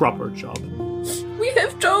 A proper job. We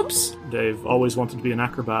have jobs! They've always wanted to be an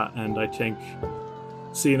acrobat, and I think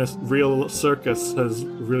seeing a real circus has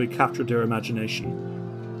really captured their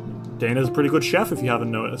imagination. Dana's a pretty good chef, if you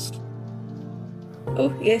haven't noticed.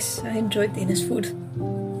 Oh, yes, I enjoyed Dana's food.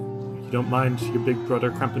 You don't mind your big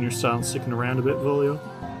brother cramping your style and sticking around a bit, Volio?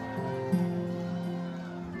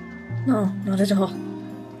 No, not at all.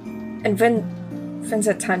 And when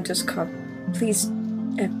that time does come, please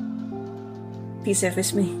be there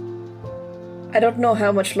with me. I don't know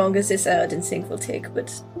how much longer this Aradin thing will take,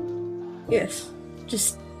 but yes,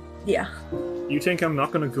 just, yeah. You think I'm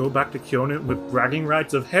not gonna go back to Kyonin with bragging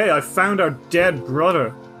rights of, hey, I found our dead brother?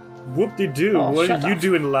 Whoop-de-doo, what did you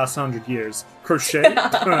do in the last 100 years? Crochet?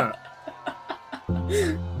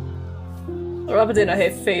 Rub it in her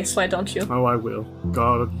face, why don't you? Oh, I will.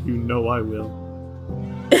 God, you know I will.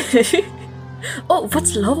 Oh,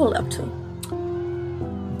 what's Lowell up to?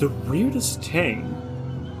 The weirdest thing,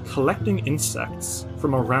 collecting insects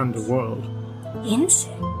from around the world.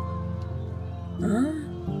 Insect? Huh?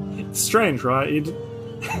 It's strange, right?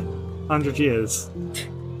 100 years.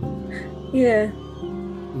 Yeah.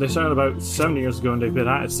 They started about 70 years ago and they've been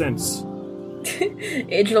at it since.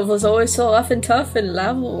 Angel was always so rough and tough, and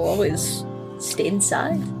Lava will always stay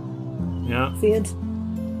inside. Yeah. Weird.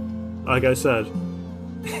 Like I said,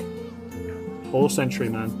 whole century,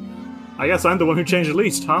 man. I guess I'm the one who changed the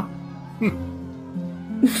least, huh?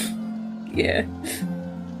 Yeah.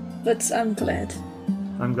 But I'm glad.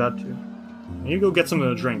 I'm glad too. You go get something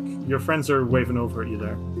to drink. Your friends are waving over at you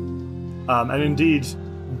there. And indeed,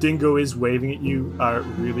 Dingo is waving at you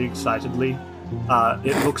really excitedly.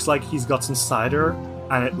 It looks like he's got some cider,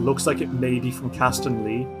 and it looks like it may be from Caston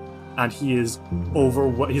Lee. And he is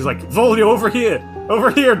he's like, Volio, over here,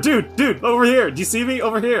 dude, over here. Do you see me?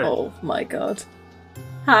 Over here. Oh my god.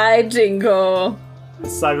 Hi, Dingo.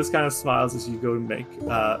 Cyrus kind of smiles as you go to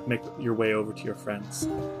make your way over to your friends.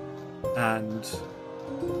 And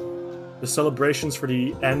the celebrations for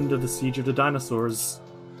the end of the Siege of the Dinosaurs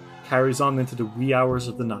carries on into the wee hours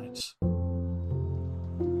of the night.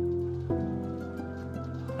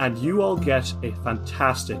 And you all get a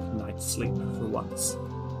fantastic night's sleep for once.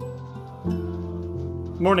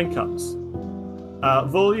 Morning comes.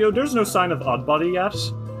 Volio, there's no sign of Oddbody yet.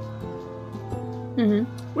 Mm-hmm.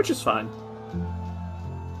 Which is fine.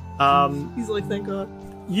 He's like, thank God.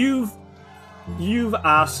 You've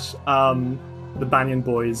asked the Banyan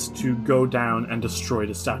Boys to go down and destroy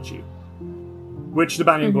the statue. Which the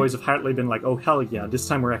Banyan Boys have heartily been like, oh hell yeah, this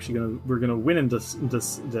time we're gonna win in the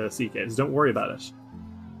CKs. Don't worry about it.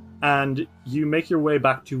 And you make your way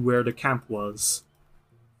back to where the camp was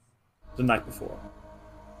the night before.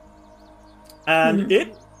 And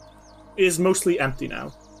it is mostly empty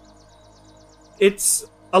now. It's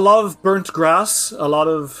a lot of burnt grass, a lot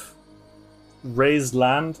of raised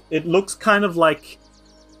land. It looks kind of like,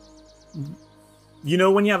 you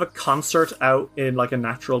know, when you have a concert out in like a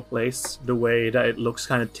natural place, the way that it looks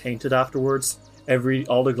kind of tainted afterwards.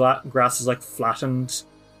 All the grass is like flattened.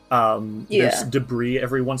 There's debris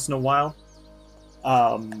every once in a while.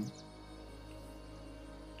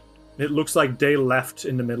 It looks like they left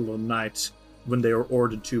in the middle of the night when they were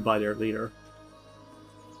ordered to by their leader.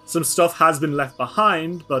 Some stuff has been left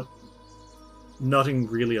behind, but nothing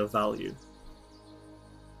really of value.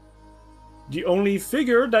 The only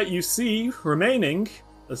figure that you see remaining,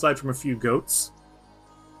 aside from a few goats,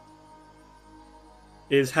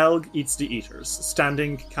 is Helg Eats the Eaters,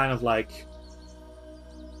 standing kind of like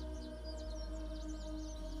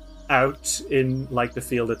out in like the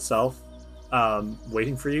field itself,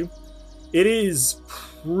 waiting for you. It is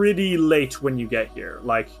pretty late when you get here.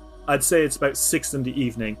 Like, I'd say it's about 6 in the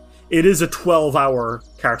evening. It is a 12-hour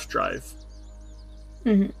cart drive.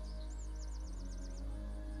 Mm-hmm.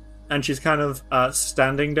 And she's kind of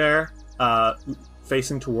standing there,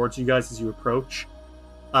 facing towards you guys as you approach.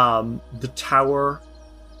 The tower,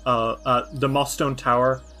 the Mossstone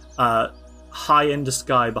Tower, high in the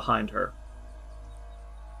sky behind her.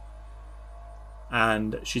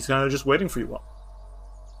 And she's kind of just waiting for you all.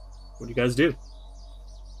 What do you guys do?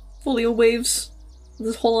 Folio waves with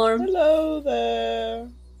his whole arm. Hello there.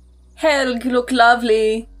 Helg, you look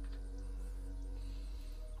lovely.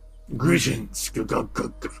 Greetings.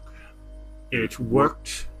 It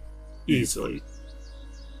worked easily.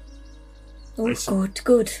 Oh,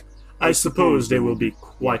 good. I suppose they will be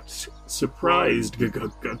quite surprised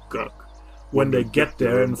when they get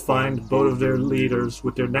there and find both of their leaders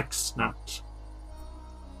with their necks snapped.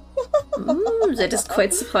 That is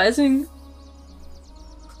quite surprising.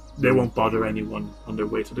 They won't bother anyone on their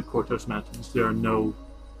way to the Kortos Mountains.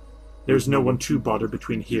 There's no one to bother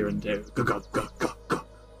between here and there.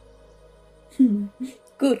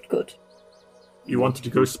 Good. You wanted to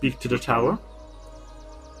go speak to the tower?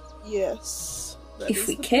 Yes. If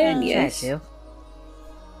we can, yes. I do.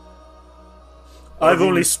 I've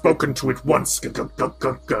only spoken to it once.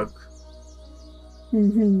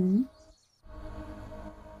 Mm-hmm.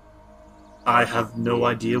 I have no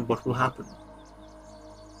idea what will happen.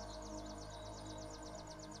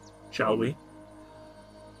 Shall we?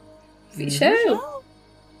 We shall.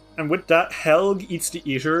 And with that, Helg Eats the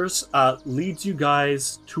Eaters leads you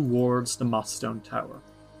guys towards the Mossstone Tower.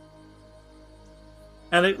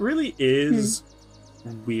 And it really is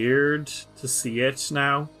weird to see it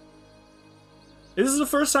now. This is the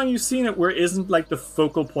first time you've seen it where it isn't like the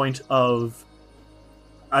focal point of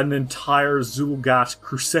an entire Zulgat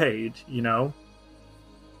crusade, you know?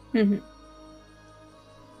 Mm-hmm.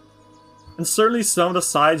 And certainly some of the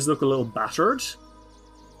sides look a little battered.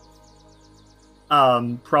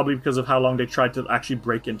 Probably because of how long they tried to actually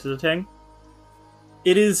break into the thing.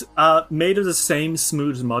 It is made of the same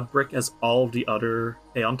smooth mud brick as all of the other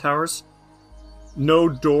Aeon Towers. No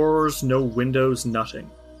doors, no windows, nothing.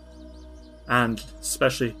 And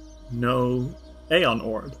especially no Aeon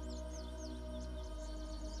Orb.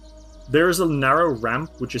 There is a narrow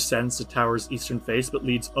ramp which ascends the tower's eastern face but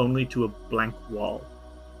leads only to a blank wall.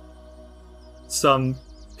 Some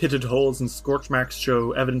pitted holes and scorch marks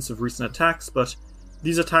show evidence of recent attacks, but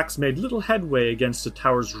these attacks made little headway against the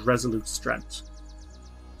tower's resolute strength.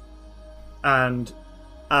 And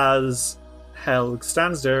as Helg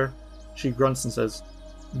stands there, she grunts and says,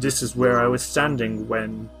 "This is where I was standing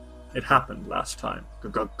when it happened last time.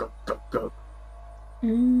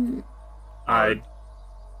 I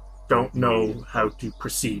don't know how to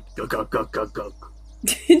proceed. Then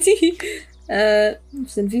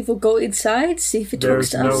we will go inside, see if it talks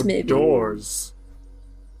to us, maybe. There's no doors.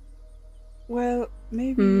 Well,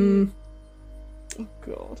 maybe... Oh,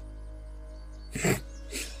 God.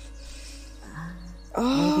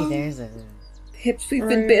 Maybe there's a... Perhaps we've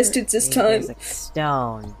been bastards this time. There's a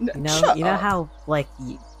stone. No, you know how, like,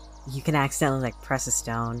 you can accidentally, like, press a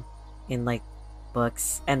stone in, like,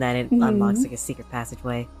 books, and then it unlocks, like, a secret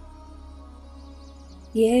passageway?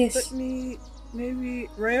 Yes. But maybe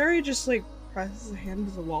Rayari just like presses a hand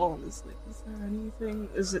to the wall and is like, "Is there anything?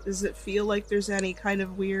 Does it feel like there's any kind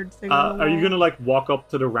of weird thing?" On the Are you wall?" gonna like walk up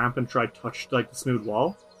to the ramp and try to touch like the smooth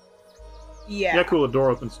wall? Yeah. Yeah, cool. The door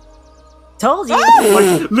opens. Told you.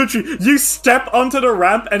 Like literally, you step onto the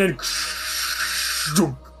ramp and then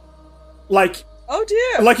like Oh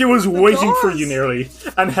dear. like it was waiting for doors. you nearly.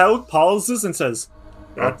 And Helg pauses and says,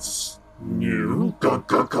 That's new.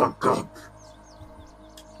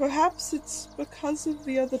 Perhaps it's because of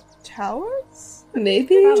the other towers?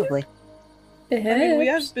 Maybe. Probably. I mean, we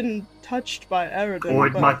have been touched by Eridan. Or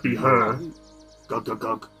it but- might be her.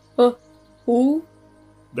 Who?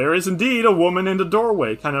 there is indeed a woman in the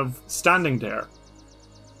doorway, kind of standing there.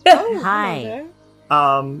 Oh, hello Hi.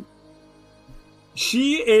 there.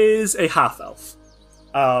 She is a half-elf.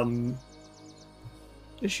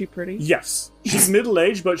 Is she pretty? Yes. She's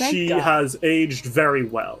middle-aged, but Thank she God. has aged very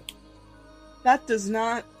well. That does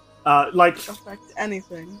not Like, affect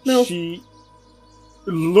anything. No. she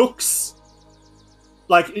looks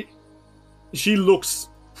like she looks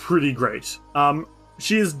pretty great.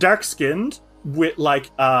 She is dark-skinned with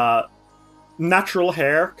like natural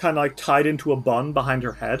hair, kind of like tied into a bun behind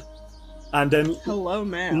her head, and then Hello,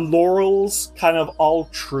 ma'am. laurels kind of all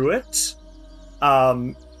through it,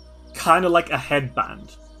 kind of like a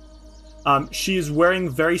headband. She is wearing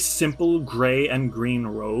very simple gray and green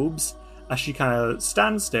robes as she kind of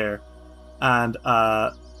stands there and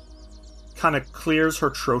kind of clears her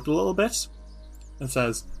throat a little bit and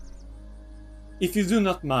says, "If you do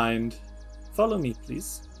not mind, follow me,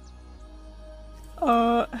 please."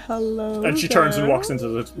 Hello. And she turns and walks into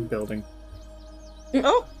the building.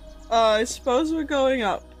 Oh, I suppose we're going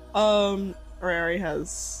up. Rari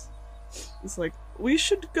is like, we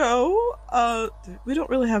should go. We don't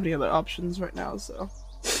really have any other options right now, so.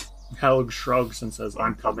 Helg shrugs and says,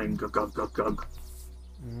 "I'm coming, gug gug gug gug."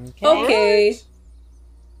 Okay.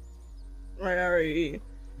 Rari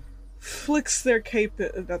flicks their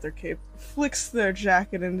flicks their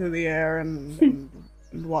jacket into the air and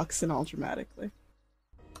walks in all dramatically.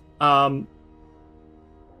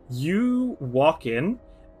 You walk in,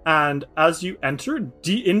 and as you enter,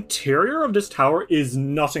 the interior of this tower is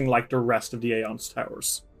nothing like the rest of the Aeon's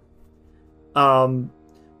towers.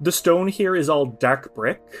 The stone here is all dark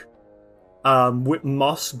brick, with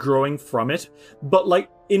moss growing from it, but like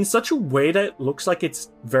in such a way that it looks like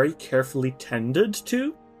it's very carefully tended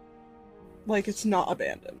to. Like it's not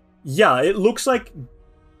abandoned. Yeah, it looks like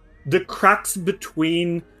the cracks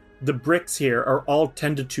between the bricks here are all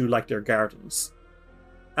tended to like their gardens.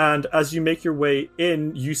 And as you make your way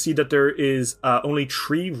in, you see that there is only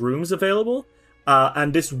 3 rooms available.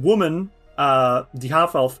 And this woman, the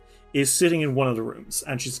half-elf, is sitting in one of the rooms.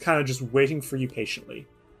 And she's kind of just waiting for you patiently.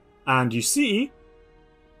 And you see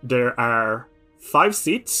there are 5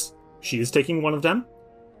 seats. She is taking one of them.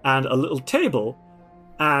 And a little table.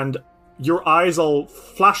 And your eyes all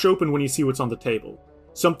flash open when you see what's on the table.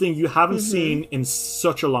 Something you haven't seen in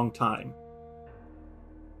such a long time.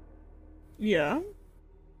 Yeah.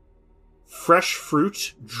 Fresh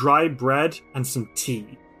fruit, dry bread, and some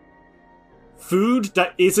tea. Food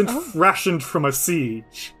that isn't freshened from a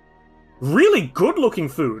siege. Really good-looking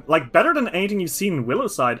food. Like, better than anything you've seen in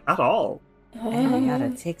Willowside at all.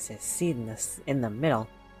 Ariana takes a seat in the middle.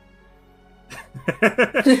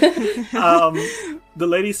 The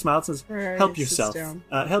lady smiles and says, "Help yourself. down.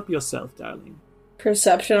 Help yourself, darling."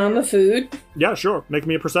 Perception on the food. Yeah, sure. Make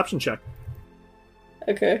me a perception check.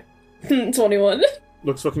 Okay. 21.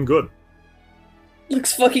 Looks fucking good.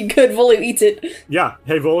 Looks fucking good. Volio eats it. Yeah.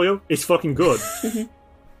 Hey, Volio, it's fucking good.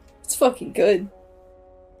 It's fucking good.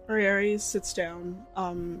 Rari sits down,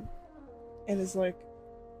 and is like,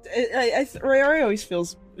 Rari always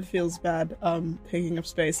feels bad, taking up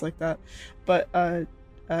space like that, but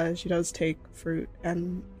she does take fruit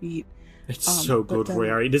and eat. It's so good,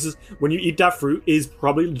 Royari. This is, when you eat that fruit, is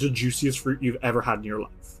probably the juiciest fruit you've ever had in your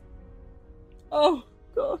life. Oh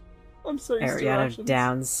god, I'm so used to Ariana rations.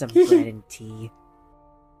 downs some bread and tea.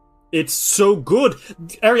 It's so good.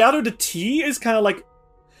 Ariado, the tea is kind of like,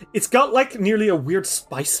 it's got like nearly a weird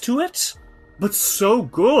spice to it, but so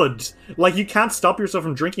good. Like, you can't stop yourself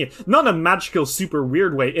from drinking it. Not in a magical, super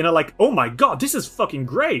weird way. In a like, oh my god, this is fucking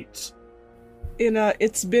great. In a,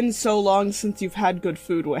 it's been so long since you've had good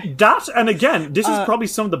food way. That, and again, this is probably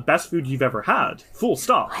some of the best food you've ever had. Full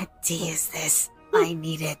stop. What tea is this? I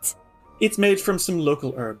need it. It's made from some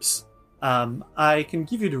local herbs. I can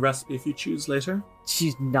give you the recipe if you choose later.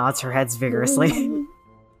 She nods her head vigorously.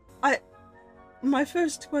 My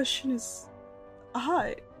first question is,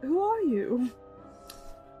 hi, who are you?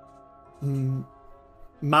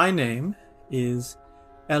 My name is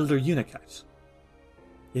Elder Unikite.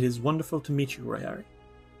 It is wonderful to meet you, Royari.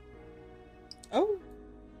 Oh,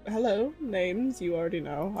 hello. Names you already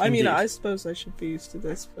know. I mean, I suppose I should be used to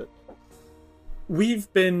this, but...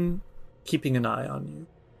 We've been keeping an eye on you.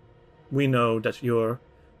 We know that you're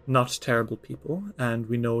not terrible people, and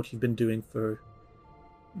we know what you've been doing for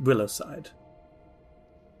Willowside.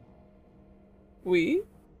 We?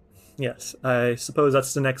 Yes, I suppose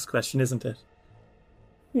that's the next question, isn't it?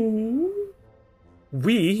 Mm-hmm.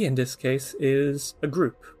 We, in this case, is a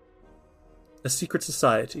group. A secret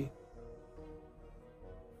society.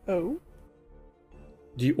 Oh?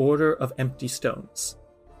 The Order of Empty Stones.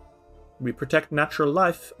 We protect natural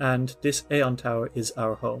life, and this Aeon Tower is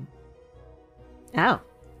our home. Oh.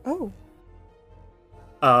 Oh.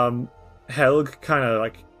 Helg kind of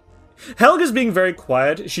like... Helg is being very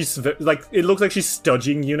quiet. She's like, it looks like she's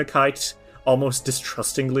studging Unikite almost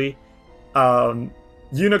distrustingly.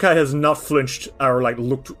 Unikite has not flinched or like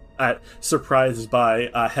looked at surprised by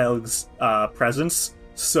Helg's presence.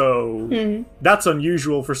 So that's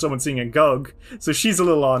unusual for someone seeing a Gug. So she's a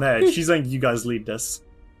little on edge. She's like, you guys lead this.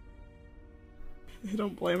 I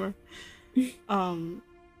don't blame her.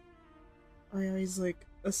 He's like,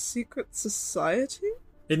 a secret society?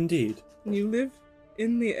 Indeed. You live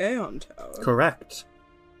in the Aeon Tower. Correct.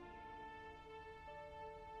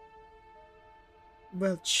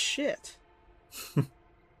 Well, shit.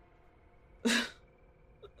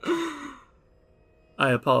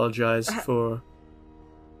 I apologize for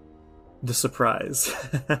the surprise.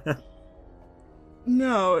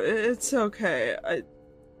 No, it's okay.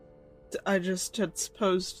 I just had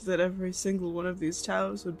supposed that every single one of these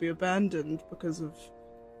towers would be abandoned because of,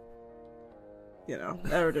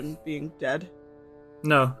 Eridan being dead.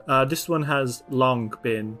 No, this one has long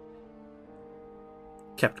been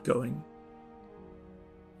kept going.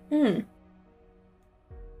 Hmm.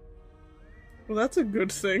 Well, that's a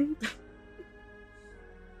good thing.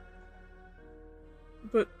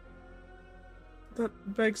 But that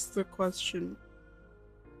begs the question,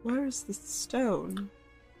 where is the stone?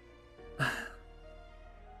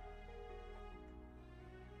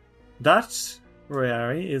 That,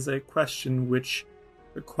 Royari, is a question which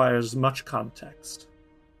requires much context.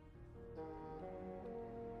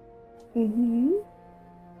 Mm-hmm.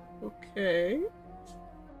 Okay.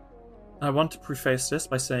 I want to preface this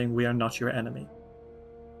by saying we are not your enemy.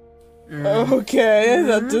 Okay,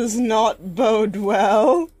 that does not bode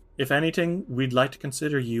well. If anything, we'd like to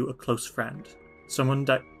consider you a close friend. Someone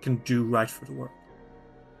that can do right for the world.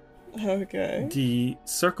 Okay. The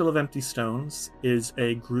Circle of Empty Stones is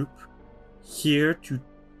a group here to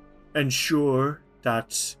ensure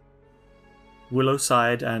that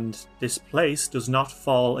Willowside and this place does not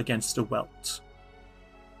fall against a welt.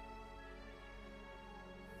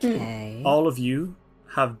 Okay. All of you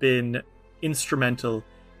have been instrumental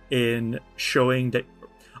in showing that...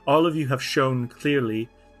 All of you have shown clearly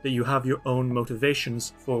that you have your own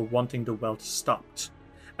motivations for wanting the welt stopped.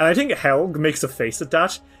 And I think Helg makes a face at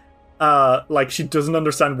that. Like she doesn't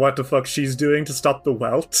understand what the fuck she's doing to stop the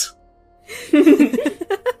welt.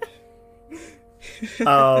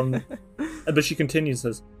 But she continues,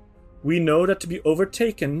 says, "We know that to be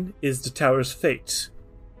overtaken is the tower's fate,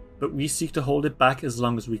 but we seek to hold it back as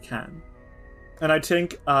long as we can." And I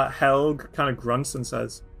think Helg kind of grunts and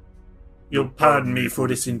says, "You'll pardon me for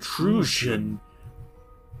this intrusion,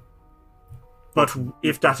 but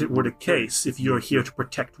if that were the case, if you're here to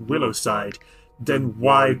protect Willowside, then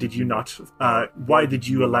why did you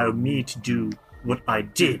allow me to do what I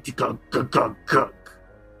did? Gug, gug, gug, gug."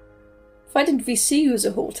 Why didn't we see you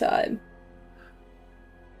the whole time?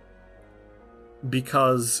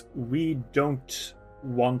 Because we don't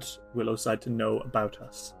want Willowside to know about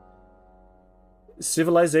us.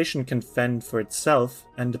 Civilization can fend for itself,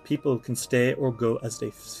 and the people can stay or go as they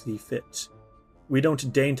see fit. We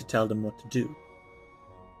don't deign to tell them what to do.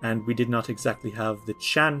 And we did not exactly have the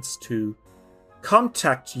chance to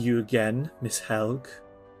contact you again, Miss Helg,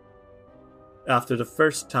 after the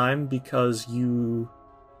first time because you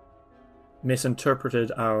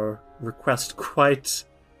misinterpreted our request quite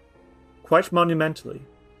monumentally.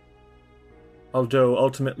 Although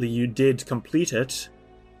ultimately you did complete it,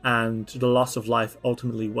 and the loss of life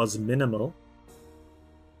ultimately was minimal,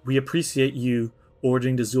 we appreciate you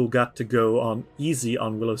ordering the Zulgat to go on easy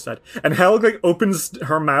on Willowside. And Helg opens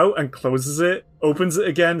her mouth and closes it, opens it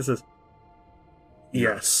again, and says,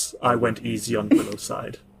 "Yes, I went easy on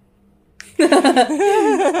Willowside."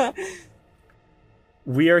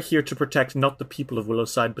 We are here to protect not the people of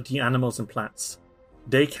Willowside, but the animals and plants.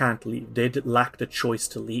 They can't leave. They lack the choice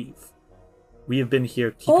to leave. We have been here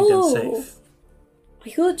keeping them safe. I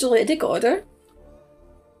thought Druidic Order.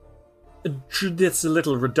 That's a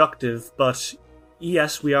little reductive, but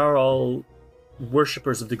yes, we are all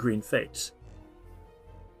worshippers of the Green Fate.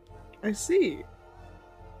 I see.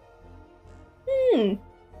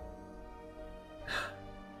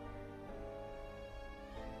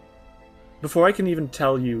 Before I can even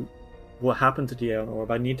tell you what happened to the Aeon Orb,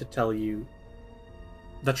 I need to tell you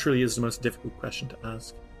that truly is the most difficult question to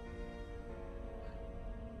ask.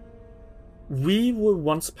 We were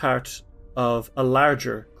once part of a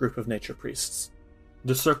larger group of nature priests,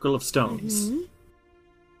 the Circle of Stones. Mm-hmm.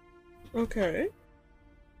 Okay.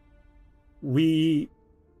 We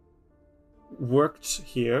worked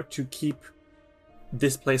here to keep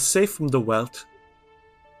this place safe from the welt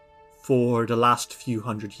for the last few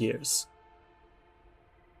hundred years.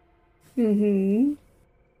 Mm-hmm.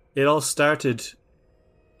 It all started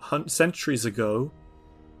centuries ago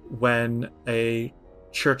when a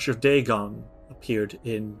Church of Dagon appeared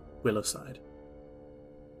in Willowside.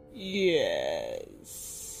 Yes.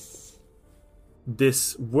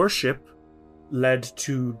 This worship led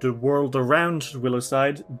to the world around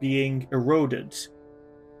Willowside being eroded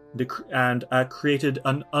and created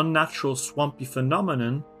an unnatural swampy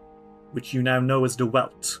phenomenon which you now know as the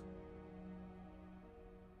Welt.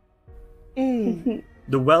 The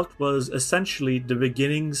Welt was essentially the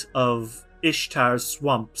beginnings of Ishtar's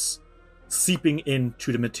swamps seeping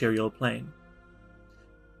into the material plane.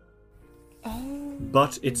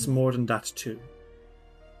 But it's more than that too.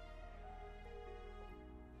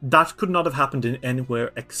 That could not have happened in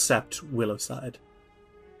anywhere except Willowside.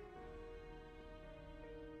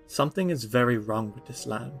 Something is very wrong with this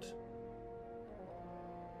land.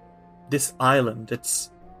 This island, it's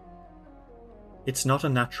not a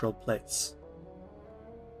natural place.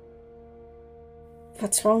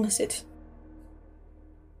 What's wrong with it?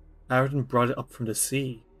 Aradin brought it up from the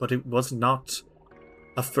sea, but it was not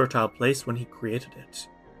a fertile place when he created it.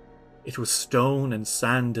 It was stone and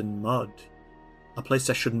sand and mud, a place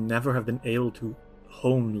that should never have been able to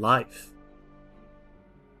hone life.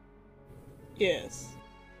 Yes.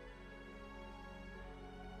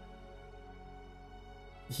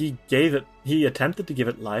 He attempted to give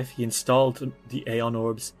it life. He installed the Aeon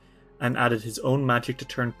Orbs and added his own magic to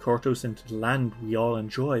turn Kortos into the land we all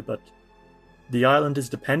enjoy, but the island is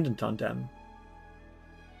dependent on them.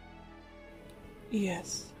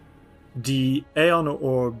 Yes. The Aeon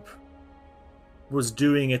Orb was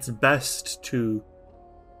doing its best to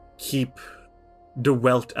keep the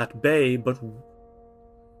Welt at bay, but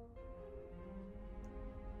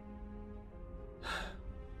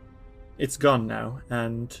it's gone now,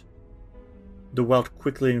 and the Welt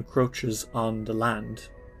quickly encroaches on the land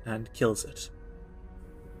and kills it.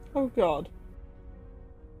 Oh god.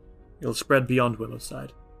 It'll spread beyond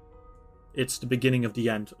Willowside. It's the beginning of the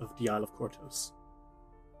end of the Isle of Kortos.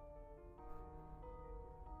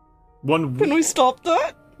 Can we stop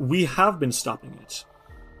that? We have been stopping it.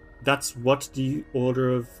 That's what the Order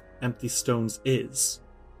of Empty Stones is.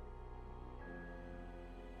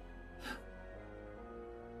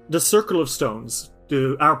 The Circle of Stones,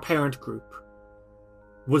 our parent group,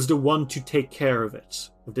 was the one to take care of it,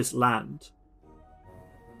 of this land.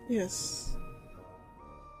 Yes.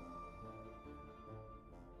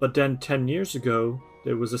 But then 10 years ago,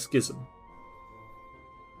 there was a schism.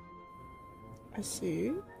 I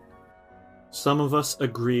see. Some of us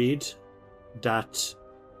agreed that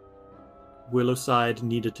Willowside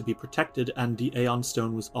needed to be protected, and the Aeon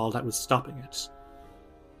Stone was all that was stopping it.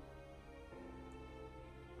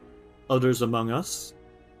 Others among us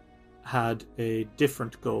had a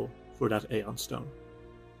different goal for that Aeon Stone.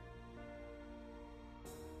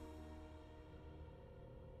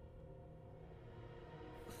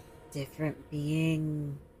 Different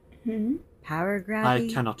being power grabby?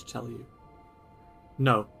 I cannot tell you.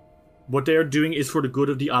 No. What they are doing is for the good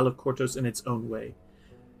of the Isle of Kortos in its own way.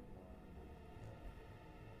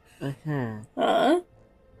 Huh?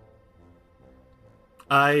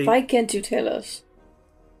 Why can't you tell us?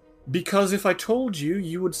 Because if I told you,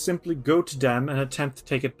 you would simply go to them and attempt to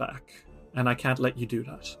take it back. And I can't let you do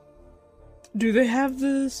that. Do they have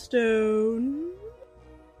the stone?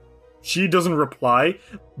 She doesn't reply,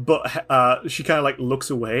 but she kind of like looks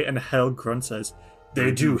away, and Helgrun says,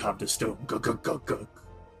 "They do have the stone. Gug, gug, gug, gug."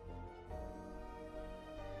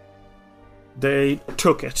 They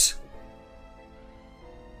took it.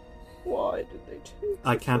 Why did they take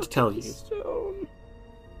I can't tell you. stone?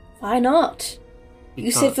 Why not?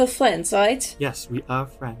 You said we're friends, right? Yes, we are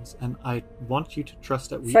friends, and I want you to trust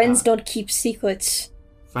that we Friends are. don't keep secrets.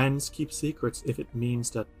 Friends keep secrets if it means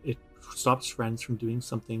that it stops friends from doing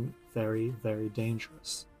something very, very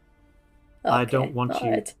dangerous. I don't want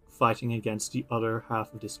you fighting against the other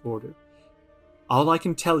half of this order. All I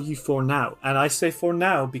can tell you for now, and I say for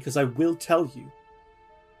now because I will tell you,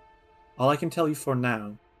 all I can tell you for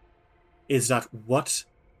now is that what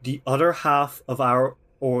the other half of our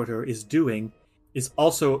order is doing is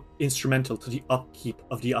also instrumental to the upkeep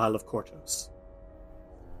of the Isle of Kortos.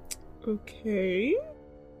 Okay.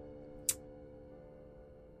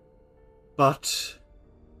 But,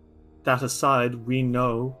 that aside, we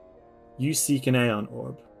know you seek an Aeon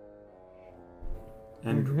Orb.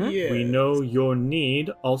 And we know your need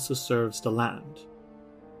also serves the land.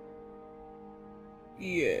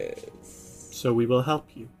 Yes. So we will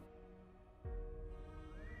help you.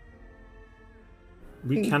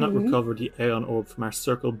 We cannot recover the Aeon Orb from our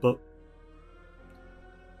circle, but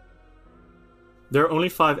there are only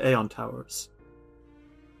 5 Aeon Towers.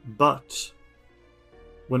 But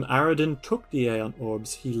when Aradin took the Aeon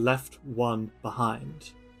Orbs, he left one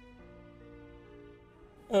behind.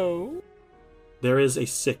 Oh? There is a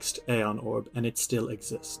 6th Aeon Orb, and it still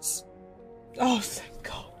exists. Oh, thank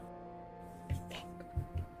God.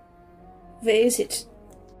 Where is it?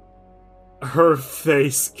 Her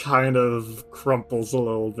face kind of crumples a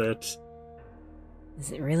little bit.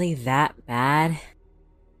 Is it really that bad?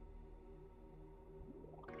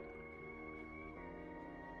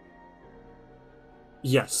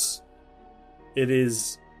 Yes. It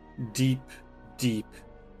is deep, deep,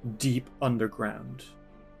 deep underground.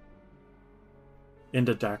 in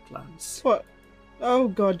the Darklands. What? Oh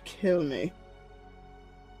God, kill me.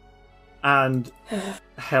 And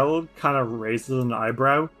Hel kind of raises an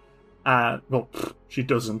eyebrow. Well, she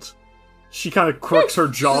doesn't. She kind of crooks her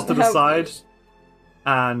jaw to the side.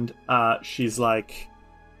 And she's like,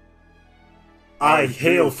 I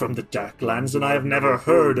hail from the Darklands, and I have never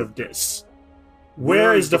heard of this.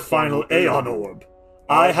 Where is the final Aeon Orb?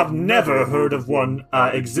 I have never heard of one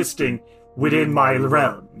existing within my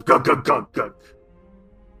realm. Gug, gug, gug, gug.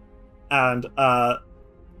 And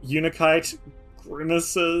Unikite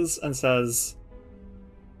grimaces and says,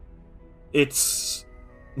 it's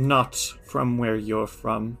not from where you're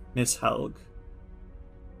from, Miss Helg.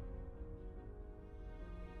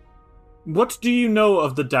 What do you know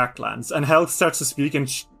of the Darklands? And Helg starts to speak, and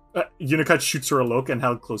Unikite shoots her a look, and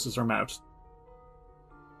Helg closes her mouth.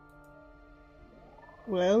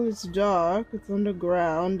 Well, it's dark, it's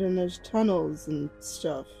underground, and there's tunnels and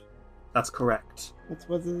stuff. That's correct. That's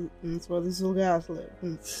where the Zulgath live,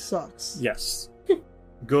 and it sucks. Yes.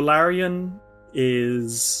 Golarion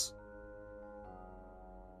is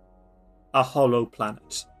a hollow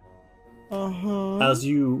planet. Uh-huh. As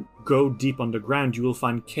you go deep underground, you will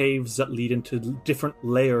find caves that lead into different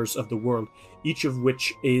layers of the world, each of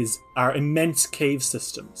which are immense cave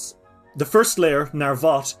systems. The first layer,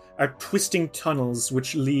 Narvot, are twisting tunnels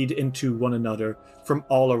which lead into one another from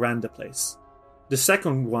all around the place. The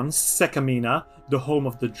second one, Sekamina, the home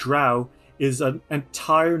of the Drow, is an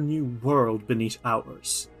entire new world beneath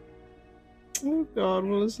ours. Oh God,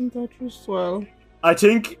 well isn't that just swell? I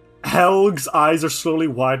think Helg's eyes are slowly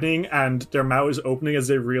widening and their mouth is opening as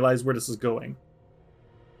they realize where this is going.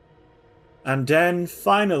 And then,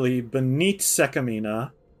 finally, beneath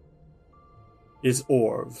Sekamina is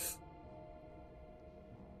Orv,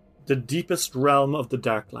 the deepest realm of the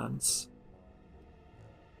Darklands,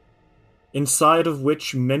 inside of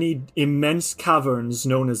which many immense caverns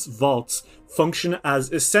known as vaults function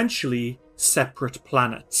as essentially separate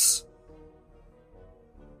planets.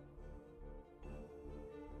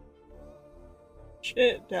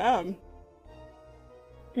 Shit, damn.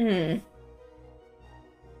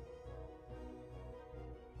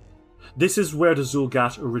 This is where the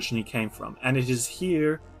Zulgath originally came from, and it is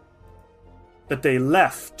here that they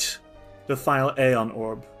left the final Aeon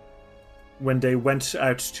Orb when they went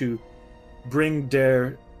out to bring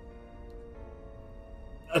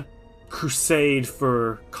a crusade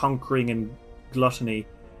for conquering and gluttony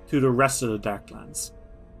to the rest of the Darklands.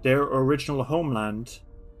 Their original homeland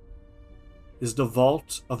is the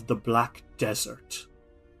Vault of the Black Desert,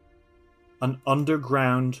 an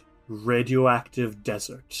underground radioactive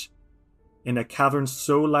desert in a cavern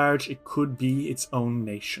so large it could be its own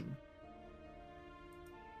nation.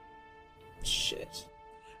 Shit.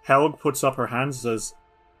 Helg puts up her hands and says,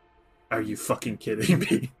 "Are you fucking kidding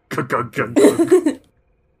me?"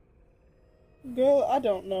 Girl, I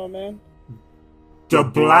don't know, man. The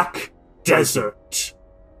Black Desert.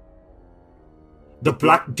 The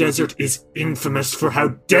Black Desert is infamous for how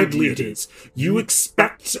deadly it is. You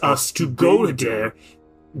expect us to go there?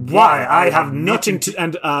 Why? I have nothing to...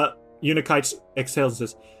 And Unikite exhales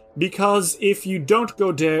this. Because if you don't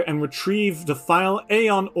go there and retrieve the final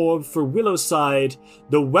Aeon Orb for Willowside,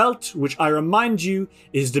 the Welt, which I remind you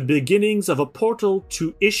is the beginnings of a portal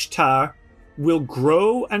to Ishtar, will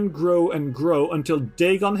grow and grow and grow until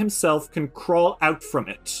Dagon himself can crawl out from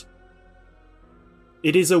it.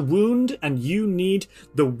 It is a wound, and you need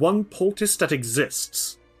the one poultice that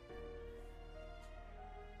exists.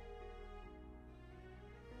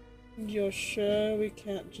 You're sure we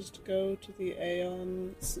can't just go to the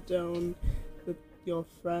Aeon Stone that your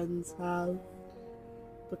friends have?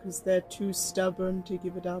 Because they're too stubborn to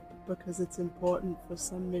give it up because it's important for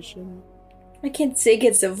some mission? I can't take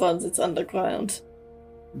it so once it's underground.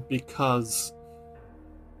 Because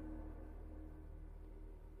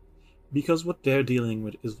what they're dealing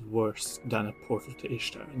with is worse than a portal to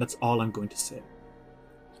Ishtar, and that's all I'm going to say.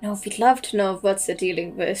 No, we'd love to know what they're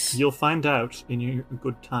dealing with. You'll find out in your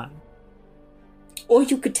good time. Or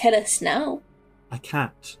you could tell us now. I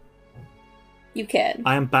can't. You can.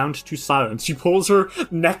 I am bound to silence. She pulls her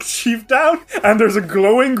neck sheath down, and there's a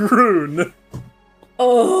glowing rune.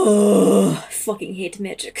 Oh, I fucking hate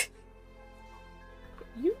magic.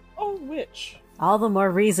 You are a witch. All the more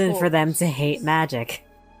reason for them to hate magic.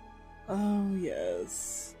 Oh,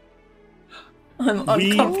 yes. I'm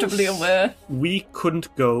uncomfortably aware. We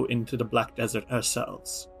couldn't go into the Black Desert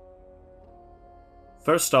ourselves.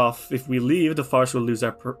 First off, if we leave, the forest will lose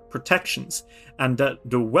our protections, and that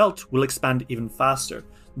the Welt will expand even faster.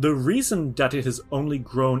 The reason that it has only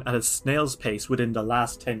grown at a snail's pace within the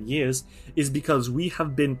last 10 years is because we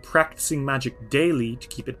have been practicing magic daily to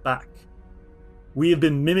keep it back. We have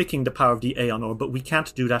been mimicking the power of the Aeon Orb, but we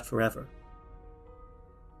can't do that forever.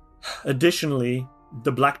 Additionally,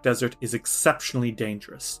 the Black Desert is exceptionally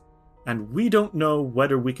dangerous, and we don't know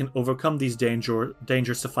whether we can overcome these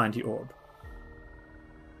dangers to find the orb.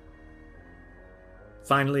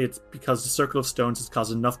 Finally, it's because the Circle of Stones has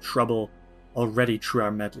caused enough trouble already through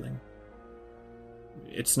our meddling.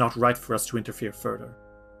 It's not right for us to interfere further.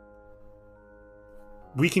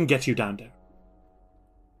 We can get you down there.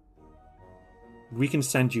 We can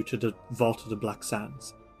send you to the Vault of the Black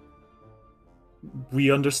Sands.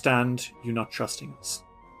 We understand you not trusting us.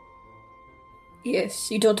 Yes,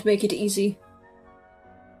 you don't make it easy.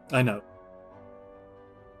 I know.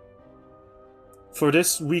 For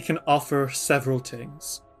this, we can offer several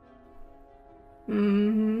things.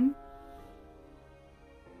 Mm-hmm.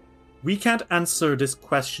 We can't answer this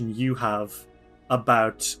question you have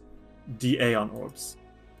about the Aeon Orbs.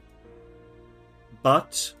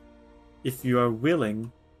 But, if you are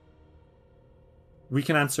willing, we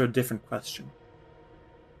can answer a different question.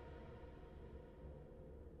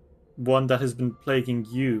 One that has been plaguing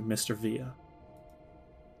you, Mr. Villa.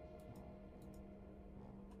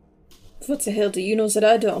 What the hell do you know that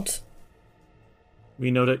I don't?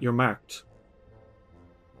 We know that you're marked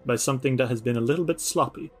by something that has been a little bit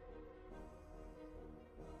sloppy.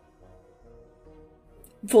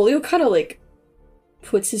 Volio kind of, like,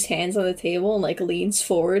 puts his hands on the table and, like, leans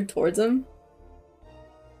forward towards him.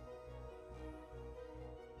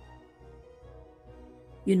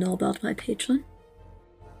 You know about my patron?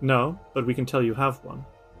 No, but we can tell you have one.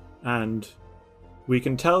 And we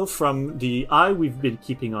can tell from the eye we've been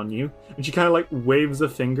keeping on you. And she kind of, like, waves a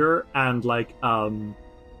finger and, like, a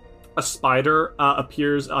spider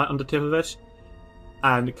appears on the tip of it.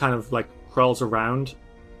 And it kind of, like, crawls around,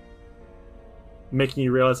 making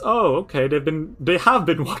you realize, oh, okay, they have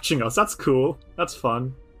been watching us. That's cool. That's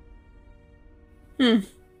fun.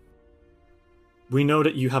 We know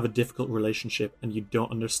that you have a difficult relationship and you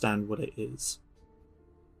don't understand what it is.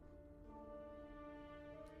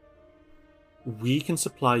 We can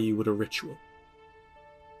supply you with a ritual.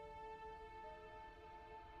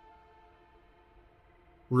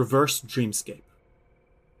 Reverse Dreamscape.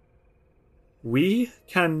 We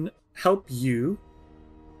can help you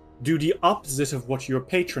do the opposite of what your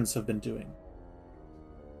patrons have been doing.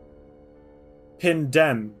 Pin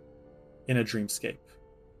them in a dreamscape.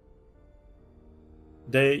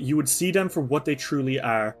 You would see them for what they truly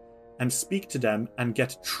are and speak to them and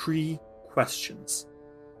get 3 questions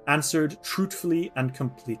answered truthfully and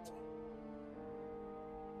completely.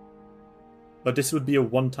 But this would be a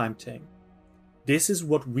one-time thing. This is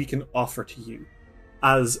what we can offer to you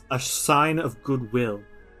as a sign of goodwill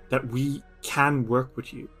that we can work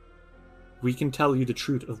with you. We can tell you the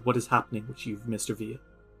truth of what is happening with you, Mr. Villa.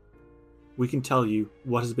 We can tell you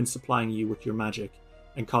what has been supplying you with your magic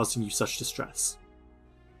and causing you such distress.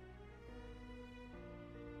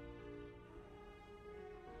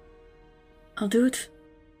 I'll do it.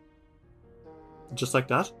 Just like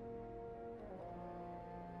that?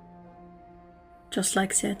 Just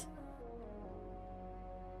like that.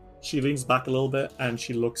 She leans back a little bit and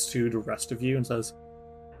she looks to the rest of you and says,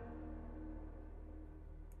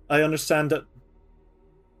 I understand that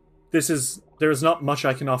there is not much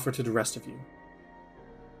I can offer to the rest of you.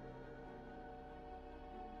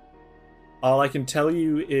 All I can tell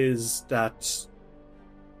you is that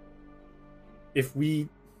if we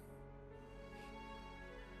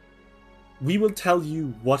will tell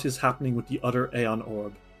you what is happening with the other Aeon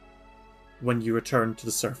Orb when you return to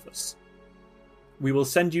the surface. We will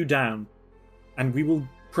send you down, and we will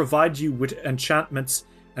provide you with enchantments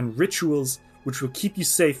and rituals which will keep you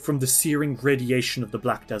safe from the searing radiation of the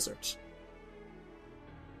Black Desert.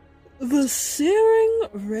 The searing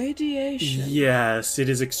radiation? Yes, it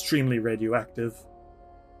is extremely radioactive.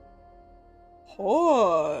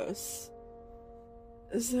 Horse.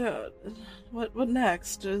 Is there... What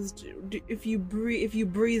next? If you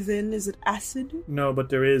breathe in, is it acid? No, but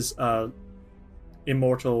there is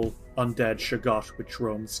immortal undead Shoggoth which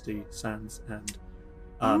roams the sands and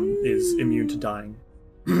is immune to dying.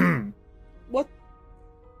 What?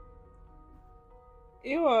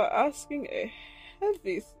 You are asking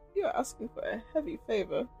for a heavy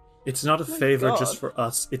favor. It's not a favor just for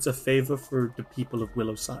us, it's a favor for the people of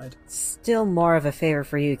Willowside. Still more of a favor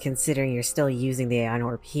for you considering you're still using the Aeon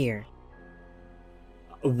Orb here.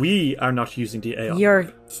 We are not using the Aeon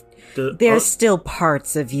Orb. There's still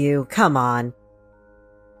parts of you, come on.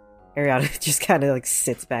 Ariana just kind of like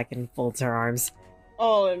sits back and folds her arms.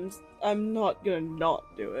 I'm not gonna not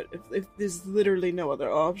do it. If there's literally no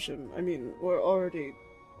other option. I mean, we're already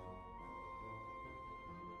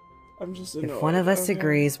I'm just annoyed. If one of us Okay.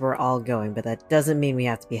 agrees, we're all going, but that doesn't mean we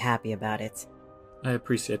have to be happy about it. I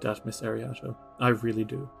appreciate that, Miss Ariato. I really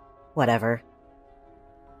do. Whatever.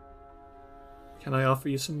 Can I offer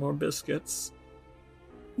you some more biscuits?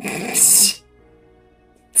 It's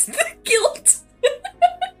the guilt.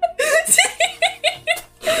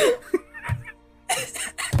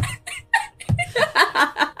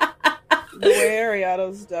 The way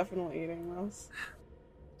Ariato's definitely eating this.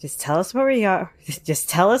 Just tell us where we are. Just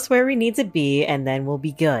tell us where we need to be, and then we'll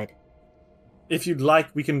be good. If you'd like,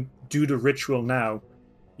 we can do the ritual now.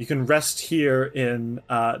 You can rest here in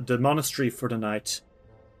the monastery for the night.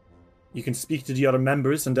 You can speak to the other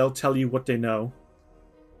members, and they'll tell you what they know.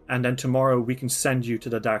 And then tomorrow we can send you to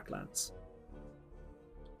the Darklands.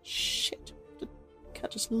 Shit.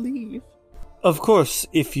 Can't just leave. Of course,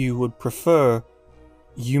 if you would prefer,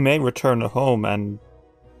 you may return home and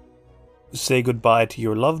say goodbye to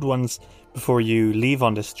your loved ones before you leave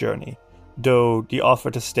on this journey, though the offer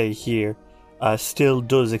to stay here still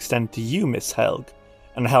does extend to you, Miss Helg.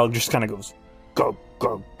 And Helg just kind of goes, gog,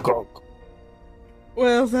 gog, gog.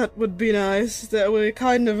 Well, that would be nice. That we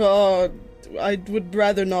kind of are. I would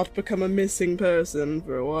rather not become a missing person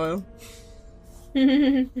for a while.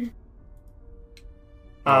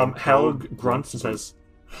 Helg grunts and says,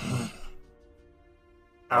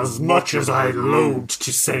 "As much as I loathe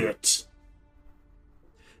to say it,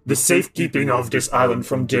 the safekeeping of this island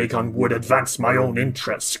from Dagon would advance my own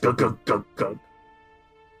interests. Gug, gug, gug, gug.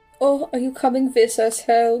 Oh, are you coming with us,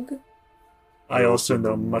 Helg? I also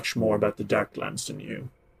know much more about the Darklands than you.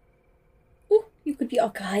 Oh, you could be our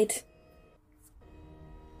guide.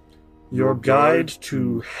 Your guide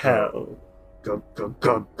to hell. Gug, gug,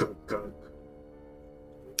 gug, gug, gug.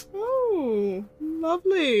 Oh,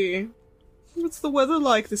 lovely. What's the weather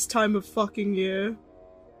like this time of fucking year?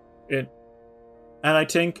 And I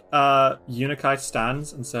think Unikai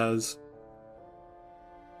stands and says,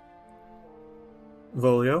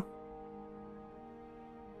 Volio,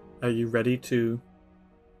 are you ready to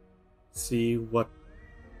see what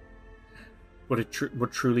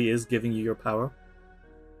truly is giving you your power?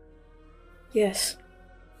 Yes.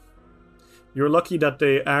 You're lucky that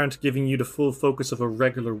they aren't giving you the full focus of a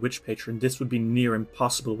regular witch patron. This would be near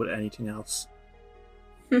impossible with anything else.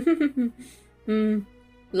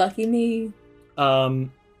 Lucky me.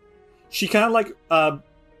 She kind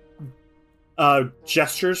of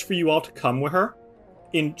gestures for you all to come with her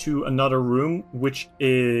into another room, which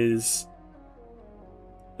is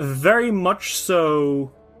very much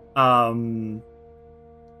so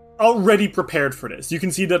already prepared for this. You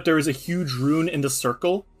can see that there is a huge rune in the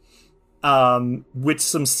circle with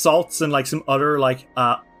some salts and some other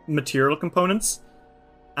material components,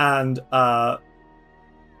 and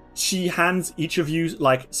she hands each of you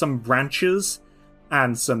some branches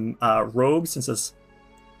and some robes and says,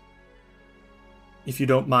 if you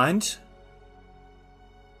don't mind,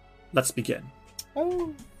 let's begin.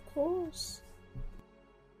 Oh, of course.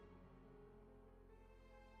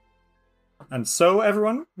 And so,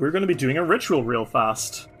 everyone, we're going to be doing a ritual real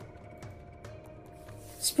fast.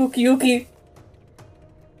 Spooky Yuki.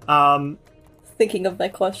 Thinking of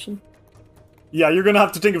that question. Yeah, you're going to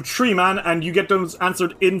have to think of Tree Man, and you get those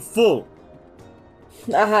answered in full.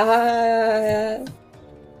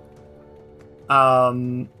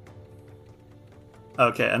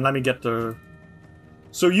 Okay, and let me get the...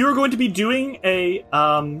 So you're going to be doing a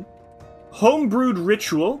homebrewed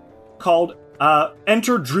ritual called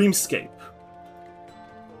Enter Dreamscape.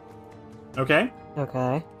 Okay?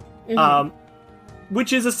 Okay.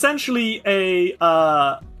 Which is essentially a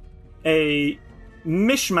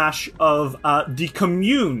mishmash of the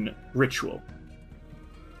commune ritual.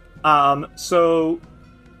 So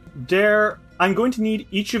there, I'm going to need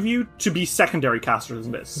each of you to be secondary casters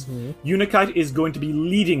in this. Unikite is going to be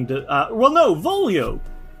leading the... Volio,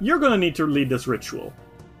 you're going to need to lead this ritual.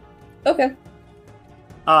 Okay.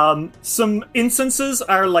 Some incenses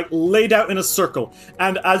are laid out in a circle,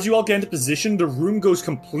 and as you all get into position, the room goes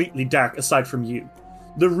completely dark aside from you.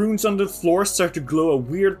 The runes on the floor start to glow a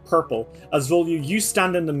weird purple as Volio, you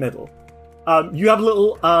stand in the middle. You have a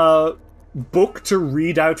little book to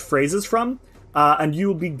read out phrases from, and you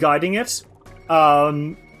will be guiding it.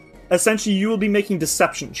 Essentially, you will be making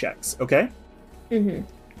deception checks, okay?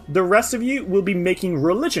 The rest of you will be making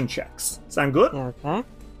religion checks. Sound good? Okay.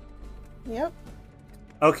 Yep.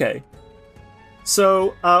 Okay.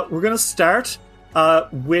 So, we're gonna start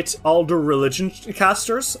with all the religion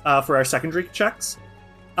casters for our secondary checks.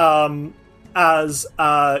 As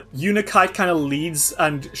Unikite kind of leads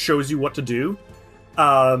and shows you what to do.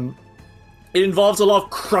 It involves a lot of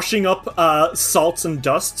crushing up salts and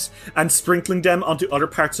dusts and sprinkling them onto other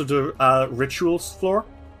parts of the rituals floor.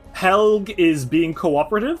 Helg is being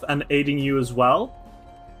cooperative and aiding you as well.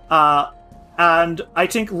 And I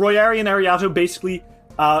think Royari and Ariato basically...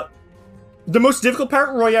 the most difficult part,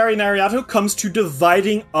 Royari and Ariato, comes to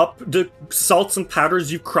dividing up the salts and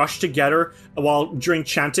powders you crush together during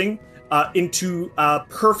chanting into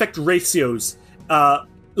perfect ratios,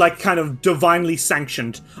 like kind of divinely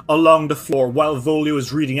sanctioned along the floor while Volio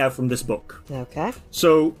is reading out from this book. Okay.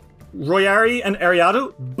 So, Royari and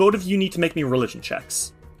Ariato, both of you need to make me religion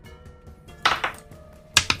checks.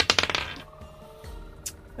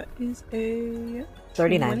 That is a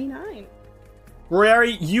 39. 29.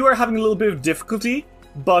 Royari, you are having a little bit of difficulty,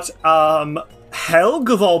 but Helg,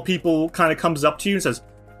 of all people, kind of comes up to you and says,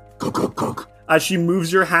 "Gug, gug, gug," as she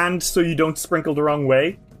moves your hand so you don't sprinkle the wrong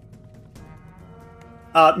way.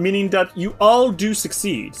 Meaning that you all do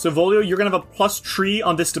succeed. So, Volio, you're going to have a +3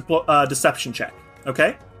 on this deception check,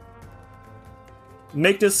 okay?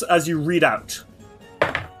 Make this as you read out.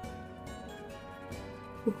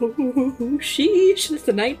 Sheesh, that's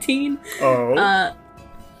a 19. Oh.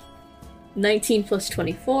 19 plus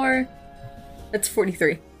 24. That's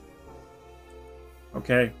 43.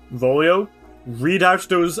 Okay, Volio, read out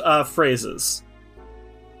those phrases.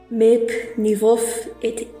 Mip nivof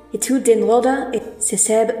etu den roda et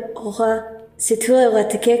seseb ora setur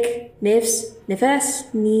latekek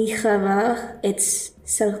nefes ni chavar et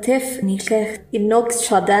saltef nikler inox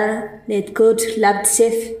chada net good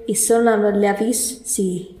labsef isolam lavis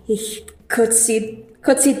si ich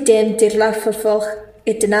kotsi dem de la vervolg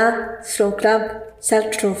etna stroklab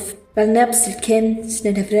saltrof valnapsilken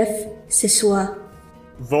snedevref sesua.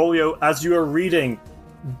 Volio, as you are reading,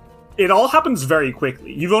 it all happens very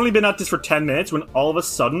quickly. You've only been at this for 10 minutes when all of a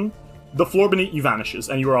sudden, the floor beneath you vanishes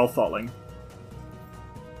and you are all falling.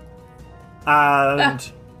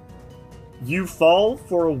 And you fall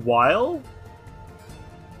for a while.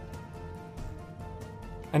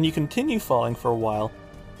 And you continue falling for a while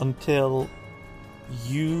until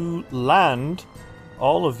you land,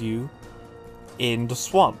 all of you, in the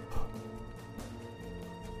swamp.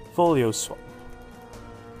 Folio Swamp,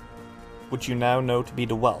 which you now know to be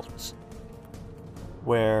the Wells,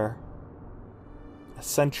 where a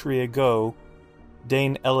century ago,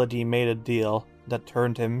 Dane Elodie made a deal that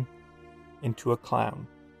turned him into a clown.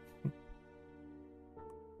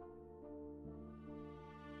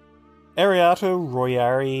 Ariato,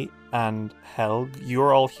 Royari, and Helg,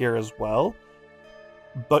 you're all here as well,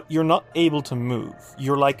 but you're not able to move.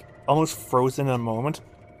 You're like almost frozen in a moment.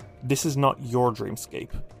 This is not your dreamscape.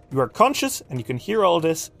 You are conscious and you can hear all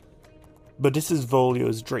this, but this is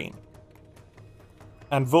Volio's dream.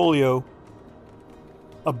 And Volio,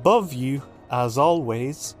 above you, as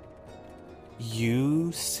always,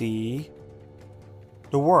 you see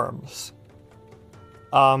the worms.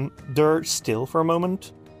 They're still for a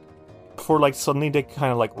moment, before like suddenly they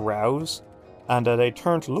kind of like rouse, and they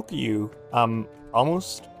turn to look at you,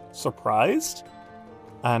 almost surprised,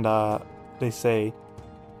 and they say,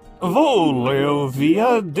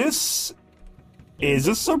 "Voliovia, this is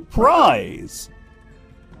a surprise.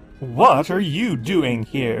 What are you doing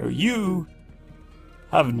here? You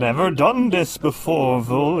have never done this before,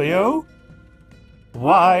 Volio.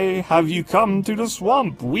 Why have you come to the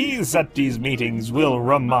swamp? We at these meetings will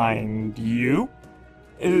remind you.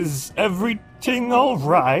 Is everything all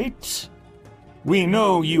right? We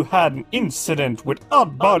know you had an incident with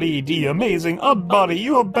Oddbody, the amazing Oddbody,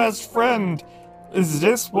 your best friend. Is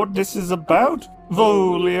this what this is about,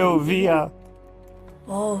 Voliovia?"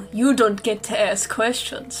 Oh, you don't get to ask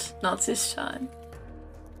questions. Not this time.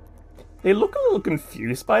 They look a little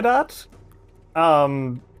confused by that.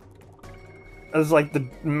 As like the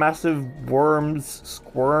massive worms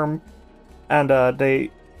squirm, and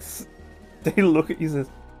they look at you and says,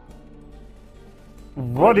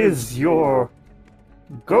 "What is your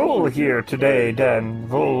goal here today, then,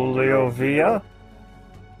 Voliovia?"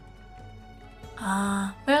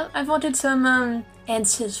 Well, I wanted some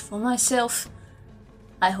answers for myself.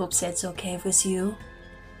 I hope that's okay with you.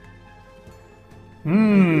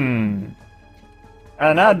 An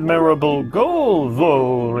admirable goal,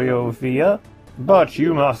 Voliovia, but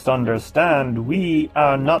you must understand we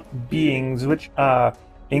are not beings which are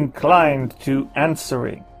inclined to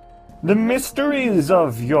answering. The mysteries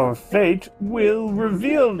of your fate will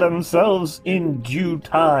reveal themselves in due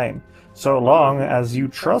time, so long as you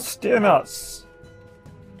trust in us.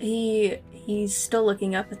 He's still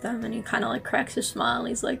looking up at them, and he kind of like cracks a smile.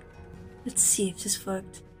 He's like, "Let's see if this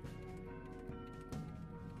worked.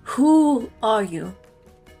 Who are you?"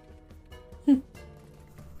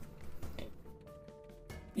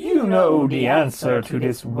 You know the answer to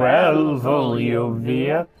this well,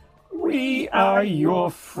 Voliovia. We are your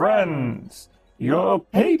friends. Your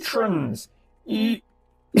patrons! And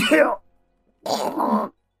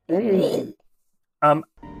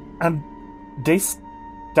they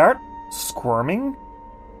start squirming,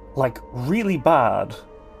 like, really bad.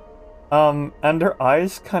 And their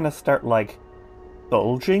eyes kind of start, like,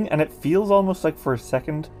 bulging, and it feels almost like for a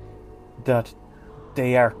second that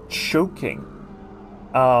they are choking.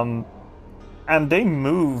 And they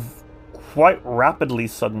move quite rapidly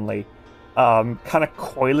suddenly, kind of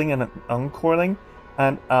coiling and uncoiling,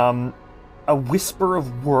 and a whisper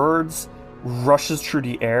of words rushes through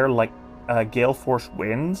the air like gale force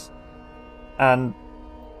winds, and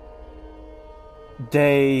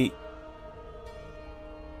they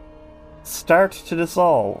start to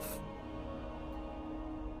dissolve.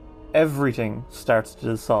 Everything starts to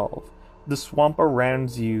dissolve. The swamp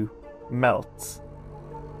around you melts.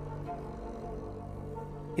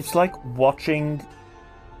 It's like watching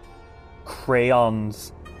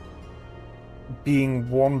crayons being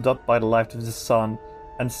warmed up by the light of the sun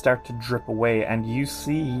and start to drip away, and you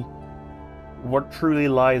see what truly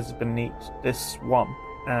lies beneath this swamp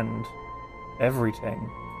and everything.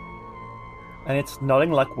 And it's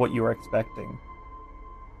nothing like what you were expecting.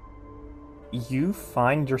 You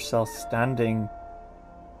find yourself standing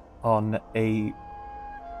on a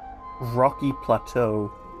rocky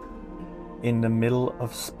plateau in the middle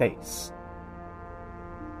of space.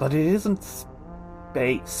 But it isn't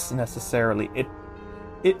space necessarily.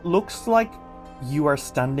 It looks like you are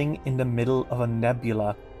standing in the middle of a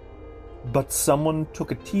nebula, but someone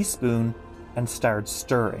took a teaspoon and started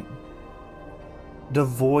stirring. The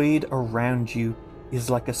void around you is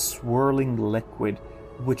like a swirling liquid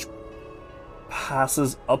which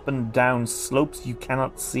passes up and down slopes you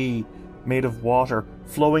cannot see, made of water,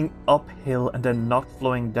 flowing uphill and then not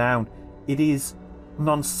flowing down. It is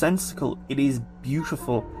nonsensical, it is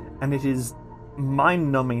beautiful, and it is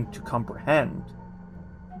mind-numbing to comprehend.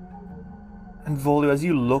 And Volio, as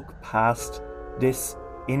you look past this,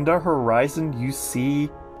 in the horizon you see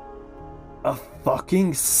a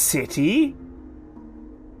fucking city?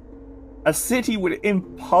 A city with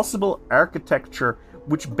impossible architecture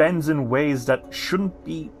which bends in ways that shouldn't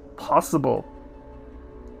be possible.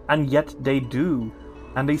 And yet they do,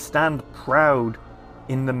 and they stand proud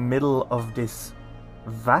in the middle of this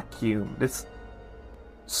vacuum, this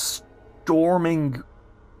storming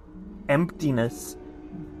emptiness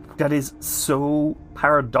that is so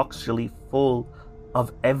paradoxically full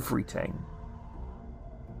of everything.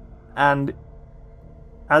 And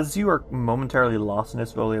as you are momentarily lost in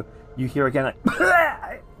this, Volio, you hear again like,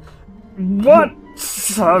 "What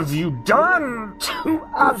have you done to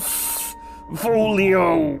us,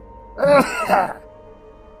 Volio?"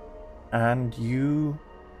 And you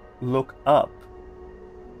look up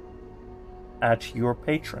at your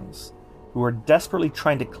patrons, who are desperately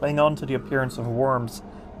trying to cling on to the appearance of worms,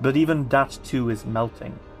 but even that too is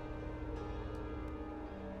melting.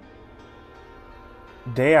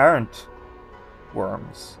 They aren't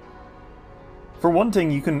worms. For one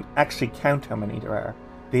thing, you can actually count how many there are.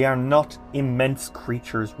 They are not immense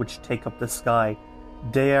creatures which take up the sky.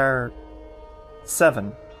 They are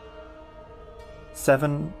 7.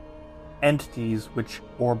 7 entities which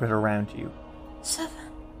orbit around you. 7.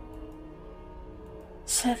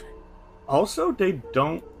 Also, they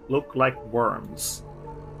don't look like worms.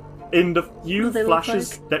 In the few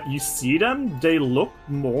flashes that you see them, they look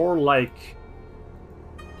more like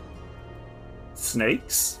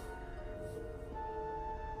snakes.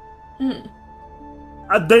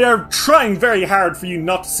 They are trying very hard for you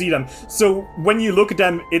not to see them. So when you look at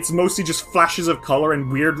them, it's mostly just flashes of color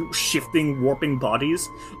and weird shifting, warping bodies.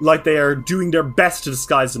 Like they are doing their best to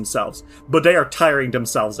disguise themselves. But they are tiring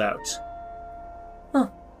themselves out. Huh.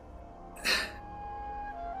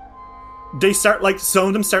 They start, like, some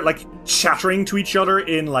of them start, like, chattering to each other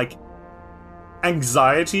in, like,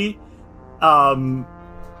 anxiety. In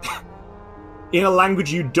a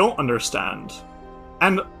language you don't understand.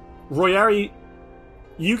 And Royari,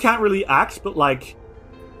 you can't really act, but, like,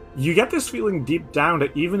 you get this feeling deep down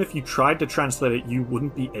that even if you tried to translate it, you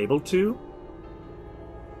wouldn't be able to.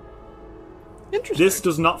 Interesting. This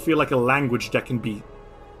does not feel like a language that can be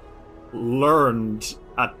learned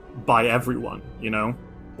by everyone, you know?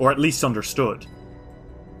 Or at least understood.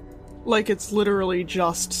 Like it's literally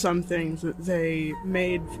just something that they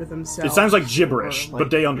made for themselves. It sounds like gibberish, or, like,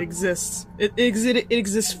 but they exists. It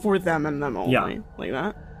exists for them and them only. Yeah. Like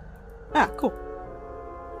that. Ah, cool.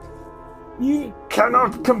 You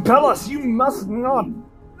cannot compel us, you must not.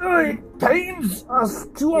 It pains us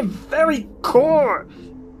to a very core.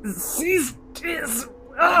 Cease this,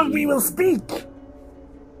 we will speak.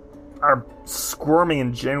 Are squirming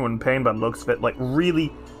in genuine pain by the looks of it, like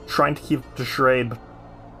really trying to keep the charade, but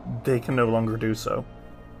they can no longer do so.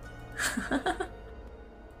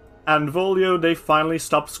 And Volio, they finally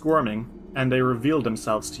stop squirming, and they reveal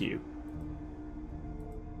themselves to you.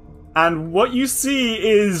 And what you see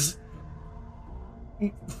is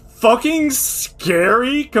fucking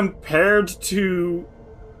scary compared to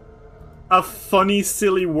a funny,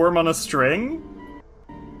 silly worm on a string.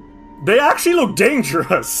 They actually look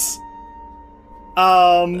dangerous.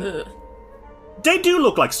 They do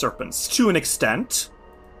look like serpents, to an extent.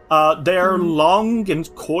 They are long and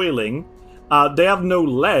coiling. They have no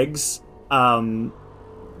legs.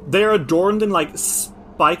 They are adorned in, like,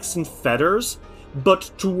 spikes and feathers,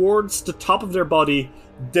 but towards the top of their body,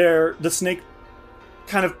 the snake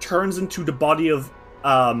kind of turns into the body of,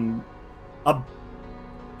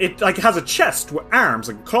 it, like, has a chest with arms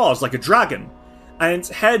and claws, like a dragon. And its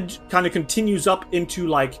head kind of continues up into,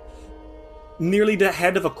 like, nearly the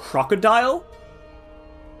head of a crocodile.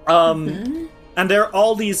 And there are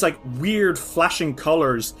all these, like, weird flashing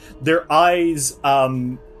colors. Their eyes,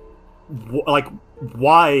 like,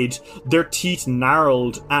 wide, their teeth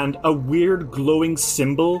narrowed, and a weird glowing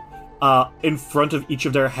symbol in front of each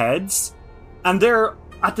of their heads. And they're,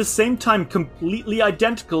 at the same time, completely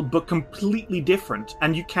identical, but completely different.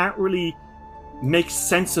 And you can't really make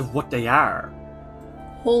sense of what they are.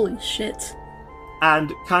 Holy shit.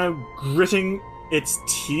 And kind of gritting its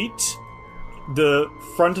teeth, the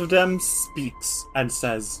front of them speaks and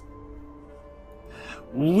says,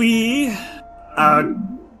 We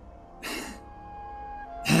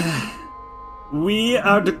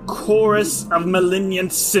are the chorus of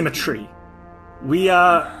malignant symmetry. We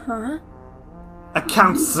are a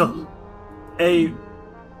council, a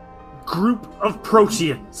group of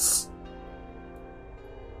Proteans,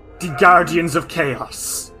 the guardians of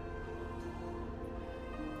chaos.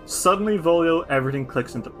 Suddenly, Volio, everything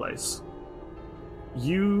clicks into place.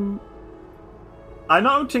 I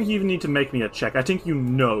don't think you even need to make me a check. I think you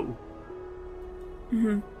know.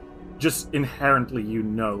 Just inherently you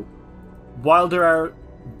know. While there are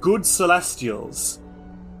good Celestials,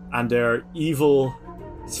 and there are evil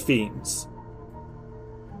fiends,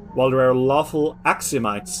 while there are lawful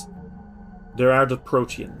Axiomites, there are the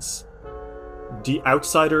Proteans. The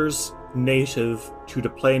outsiders native to the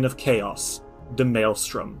plane of chaos, the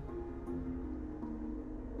Maelstrom.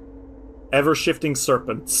 Ever-shifting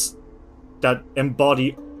serpents that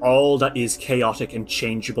embody all that is chaotic and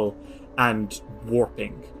changeable and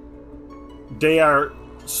warping. They are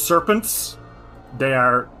serpents, they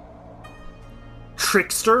are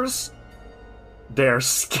tricksters, they are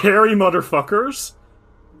scary motherfuckers,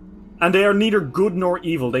 and they are neither good nor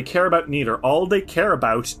evil. They care about neither. All they care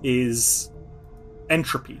about is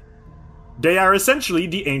entropy. They are essentially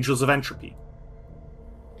the angels of entropy.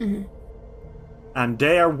 And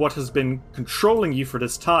they are what has been controlling you for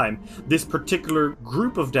this time. This particular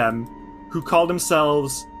group of them who call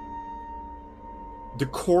themselves the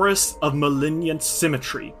Chorus of Malignant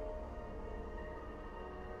Symmetry.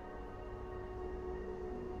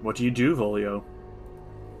 What do you do, Volio?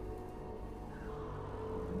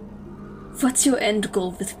 What's your end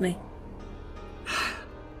goal with me?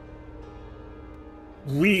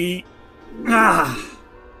 We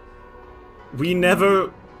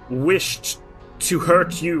never wished to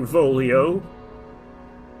hurt you, Volio.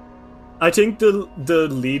 I think the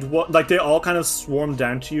lead one, like, they all kind of swarm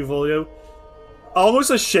down to you, Volio. Almost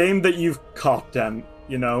ashamed that you've caught them,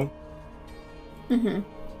 you know?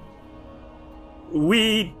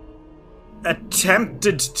 We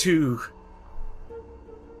attempted to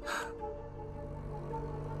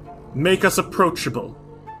make us approachable.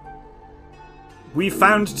 We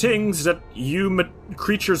found things that you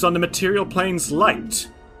creatures on the material planes liked.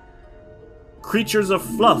 Creatures of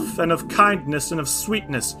fluff and of kindness and of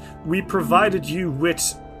sweetness. We provided you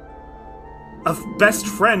with a best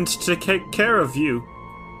friend to take care of you.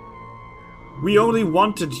 We only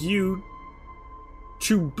wanted you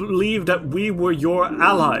to believe that we were your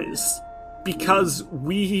allies, because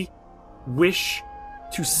we wish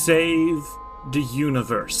to save the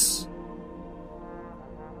universe.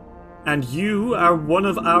 And you are one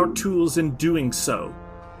of our tools in doing so.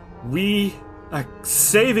 We are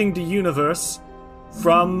saving the universe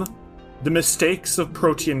from the mistakes of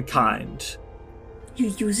Protean kind.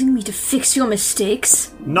 You're using me to fix your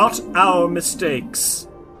mistakes? Not our mistakes.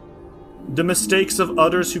 The mistakes of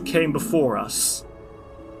others who came before us.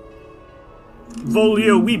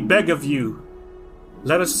 Volio, we beg of you.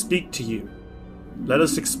 Let us speak to you. Let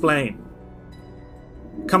us explain.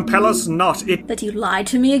 Compel us not. That you lied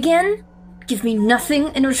to me again? Give me nothing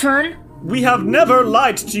in return? We have never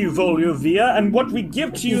lied to you, Volio Via, and what we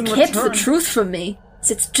give to you in return... You kept the truth from me,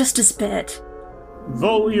 so it's just as bad.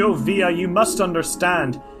 Voliovia, you must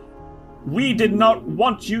understand. We did not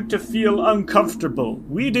want you to feel uncomfortable.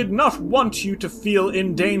 We did not want you to feel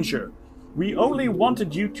in danger. We only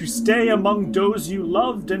wanted you to stay among those you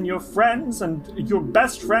loved and your friends and your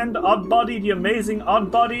best friend, Oddbody, the amazing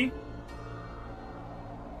Oddbody.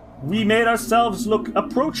 We made ourselves look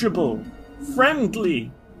approachable,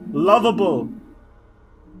 friendly, lovable.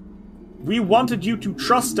 We wanted you to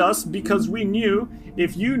trust us because we knew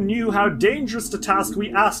if you knew how dangerous the task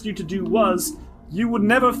we asked you to do was, you would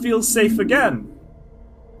never feel safe again.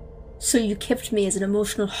 So you kept me as an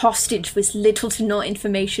emotional hostage with little to no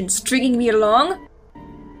information, stringing me along?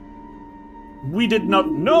 We did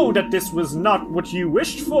not know that this was not what you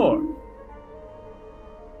wished for.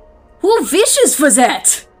 Who wishes for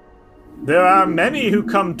that? There are many who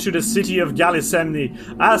come to the city of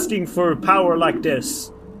Galisemni asking for power like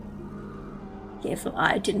this. Yeah, well,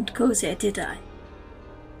 I didn't go there, did I?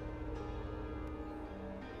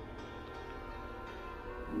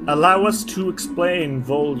 Allow us to explain,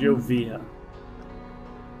 Voliovia.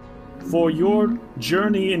 For your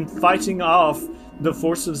journey in fighting off the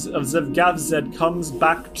forces of Zevgavzed comes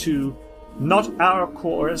back to not our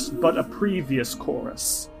chorus, but a previous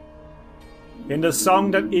chorus. In the song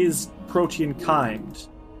that is Protean Kind,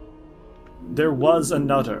 there was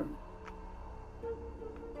another.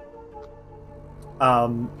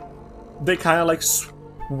 They kind of like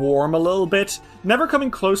swarm a little bit, never coming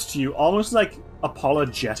close to you, almost like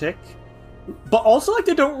apologetic, but also like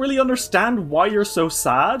they don't really understand why you're so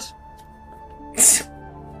sad.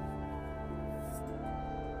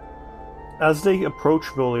 As they approach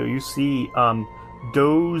Volio, you see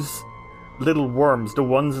those little worms, the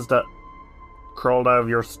ones that crawled out of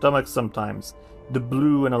your stomach sometimes, the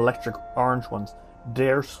blue and electric orange ones,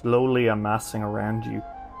 they're slowly amassing around you.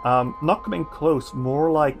 Not coming close, more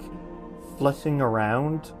like flitting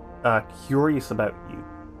around, curious about you.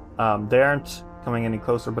 They aren't coming any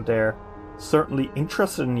closer, but they're certainly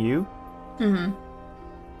interested in you. Mm-hmm.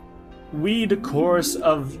 We, the chorus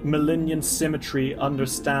of Millennium Symmetry,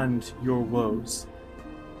 understand your woes.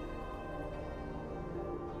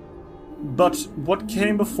 But what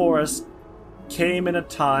came before us came in a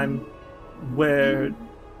time where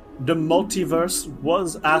the multiverse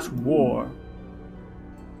was at war.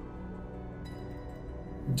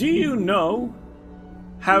 Do you know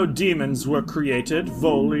how demons were created,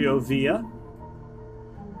 Voliovia?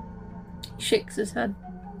 Shakes his head.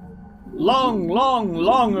 Long, long,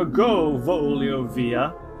 long ago,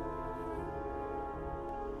 Voliovia,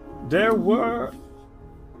 there were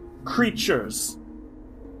creatures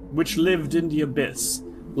which lived in the abyss,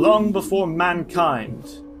 long before mankind.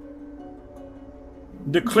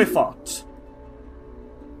 The Qliphoth.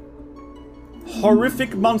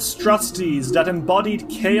 Horrific monstrosities that embodied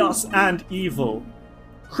chaos and evil.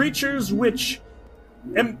 Creatures which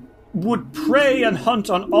would prey and hunt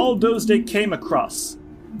on all those they came across.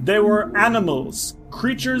 They were animals,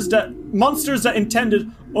 monsters that intended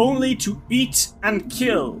only to eat and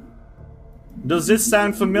kill. Does this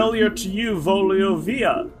sound familiar to you,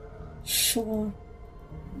 Voliovia? Sure.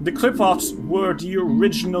 The Qliphoths were the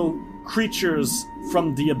original creatures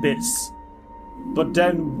from the abyss. But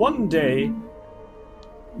then one day,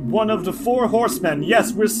 one of the 4 horsemen,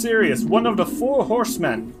 yes, we're serious, one of the 4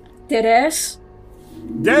 horsemen. Deadass?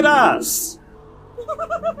 Deadass!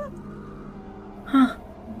 Huh.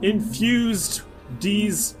 Infused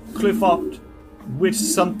these Qliphoth with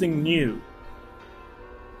something new.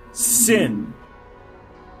 Sin.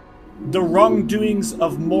 The wrongdoings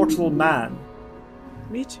of mortal man.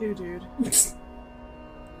 Me too, dude.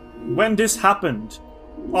 When this happened,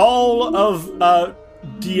 all of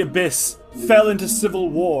the Abyss fell into civil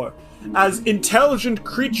war as intelligent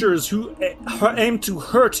creatures who aim to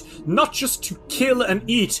hurt, not just to kill and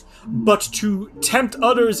eat, but to tempt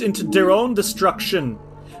others into their own destruction,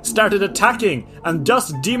 started attacking, and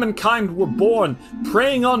thus demonkind were born,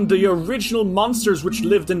 preying on the original monsters which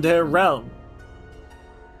lived in their realm.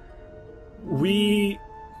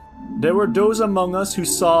 There were those among us who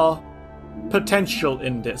saw potential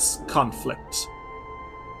in this conflict.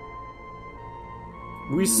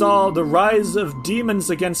 We saw the rise of demons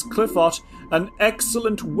against Qliphoth, an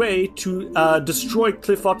excellent way to destroy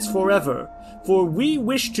Qliphoths forever. For we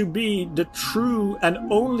wish to be the true and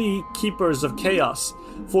only keepers of chaos.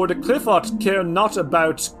 For the Qliphoth care not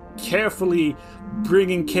about carefully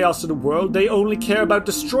bringing chaos to the world, they only care about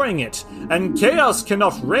destroying it. And chaos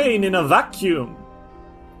cannot reign in a vacuum.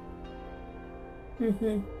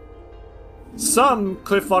 Mm-hmm. Some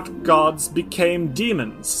Qliphoth gods became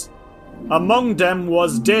demons. Among them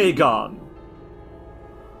was Dagon.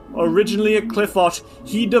 Originally a Qliphoth,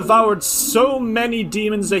 he devoured so many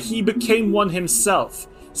demons that he became one himself,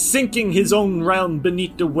 sinking his own realm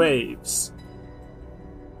beneath the waves.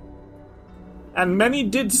 And many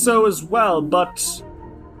did so as well, but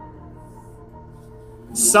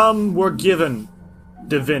some were given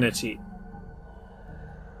divinity.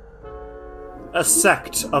 A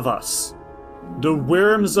sect of us, the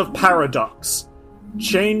Worms of Paradox,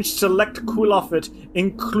 changed select Qliphoth,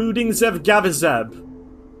 including Zev-Gavizeb,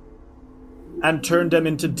 and turned them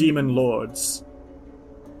into demon lords.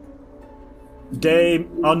 They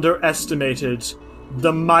underestimated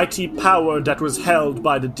the mighty power that was held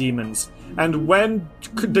by the demons, and when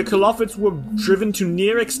the Qliphoths were driven to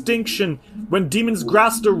near extinction, when demons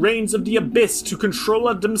grasped the reins of the abyss to control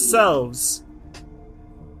it themselves,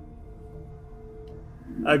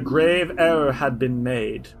 a grave error had been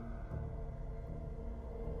made.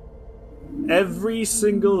 Every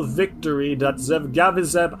single victory that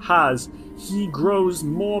Zev-Gavizeb has, he grows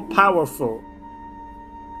more powerful.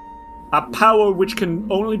 A power which can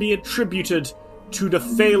only be attributed to the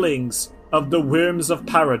failings of the Worms of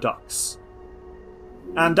Paradox.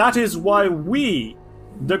 And that is why we,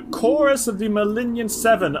 the chorus of the Malignant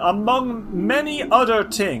Seven, among many other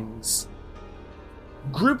things,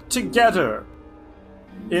 grouped together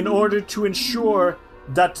in order to ensure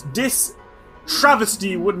that this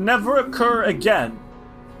travesty would never occur again,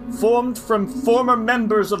 formed from former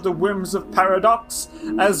members of the Worms of Paradox,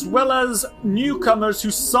 as well as newcomers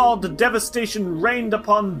who saw the devastation rained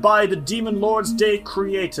upon by the demon lords they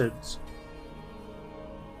created.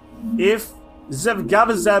 If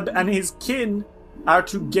Zev-Gavizeb and his kin are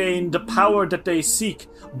to gain the power that they seek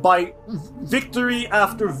by victory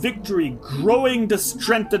after victory, growing the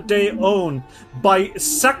strength that they own, by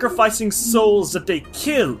sacrificing souls that they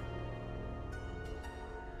kill,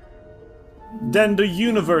 then the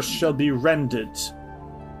universe shall be rended,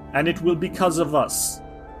 and it will be because of us.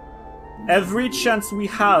 Every chance we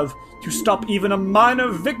have to stop even a minor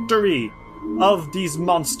victory of these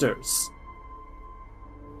monsters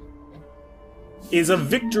is a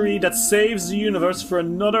victory that saves the universe for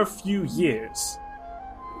another few years.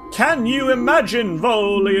 Can you imagine,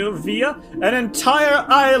 Volivia, an entire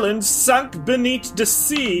island sunk beneath the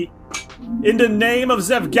sea in the name of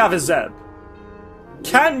Zev-Gavizeb?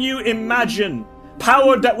 Can you imagine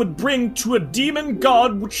power that would bring to a demon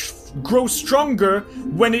god which grows stronger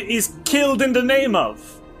when it is killed in the name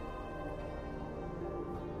of?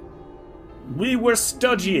 We were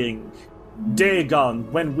studying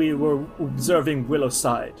Dagon when we were observing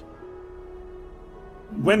Willowside.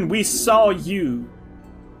 When we saw you,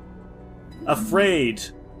 afraid,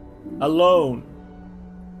 alone,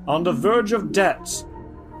 on the verge of death,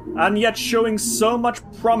 and yet showing so much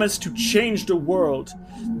promise to change the world,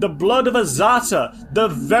 the blood of Azata, the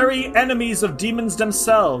very enemies of demons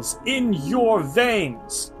themselves, in your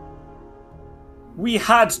veins. We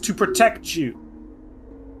had to protect you.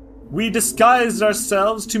 We disguised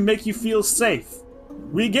ourselves to make you feel safe.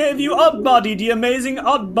 We gave you Oddbody, the amazing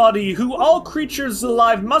Oddbody, who all creatures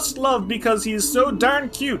alive must love because he is so darn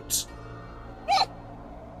cute.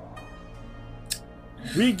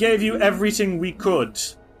 We gave you everything we could.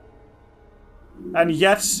 And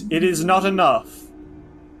yet, it is not enough.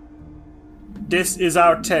 This is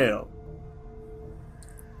our tale.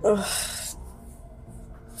 Ugh.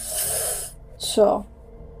 So,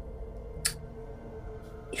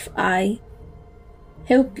 if I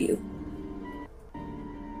help you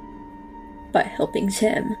by helping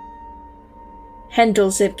him handle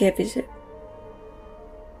Zev-Gavizeb,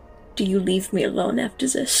 do you leave me alone after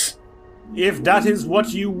this? If that is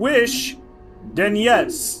what you wish, then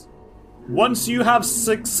yes. Once you have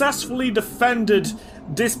successfully defended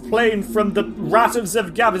this plane from the wrath of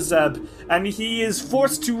Zev-Gavizeb, and he is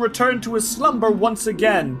forced to return to his slumber once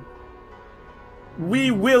again,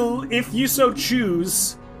 we will, if you so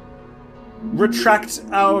choose, retract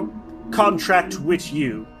our contract with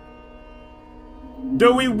you.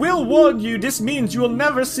 Though we will warn you, this means you will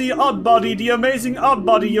never see Oddbody, the amazing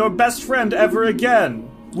Oddbody, your best friend, ever again.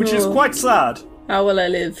 Which is quite sad. How will I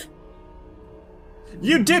live?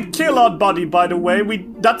 You did kill Oddbody, by the way.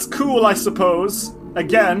 That's cool, I suppose.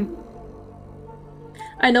 Again.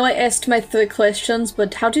 I know I asked my 3 questions,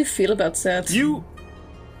 but how do you feel about that? You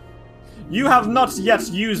have not yet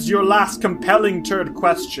used your last compelling third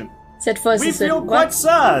question. We feel quite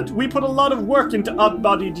sad. We put a lot of work into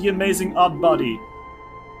Oddbody, the amazing Oddbody.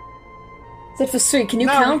 That was 3. Can you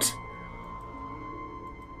count?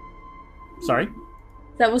 Sorry?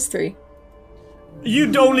 That was 3.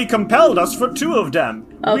 You'd only compelled us for 2 of them.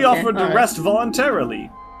 Okay, we offered the rest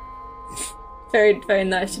voluntarily. Very, very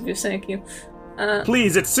nice of you, thank you.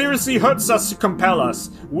 Please, it seriously hurts us to compel us.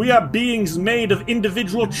 We are beings made of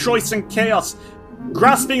individual choice and chaos.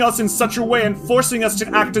 Grasping us in such a way and forcing us to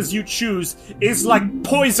act as you choose is like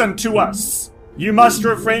poison to us. You must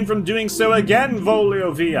refrain from doing so again,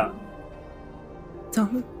 Voliovia.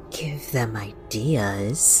 Don't give them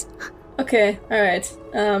ideas. Okay, alright.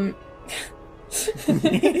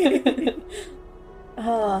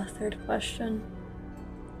 Third question.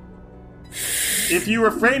 If you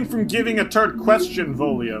refrain from giving a third question,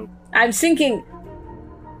 Volio, I'm thinking.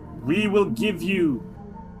 we will give you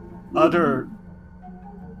other...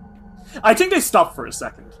 I think they stop for a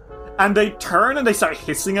second. And they turn and they start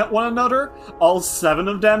hissing at one another. All 7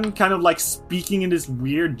 of them kind of like speaking in this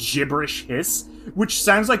weird gibberish hiss, which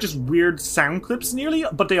sounds like just weird sound clips nearly,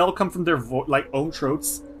 but they all come from their own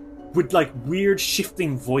throats with like weird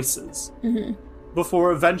shifting voices. Mm-hmm.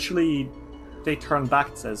 Before eventually they turn back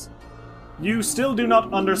and says, "You still do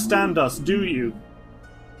not understand us, do you?"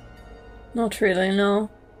 Not really, no.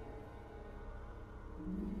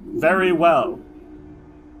 Very well.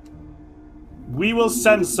 We will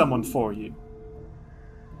send someone for you.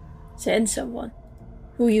 Send someone.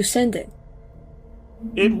 Who are you sending?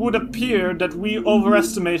 It would appear that we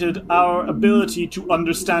overestimated our ability to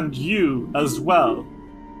understand you as well.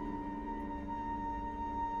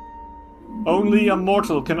 Only a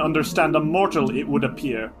mortal can understand a mortal, it would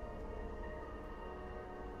appear.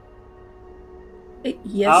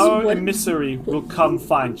 Yes, Our emissary will come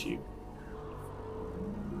find you.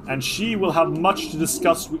 And she will have much to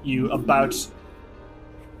discuss with you about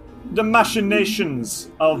the machinations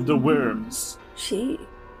of the worms. She?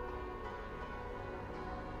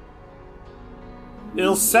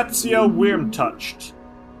 Ilsetia Worm-touched.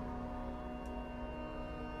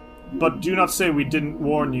 But do not say we didn't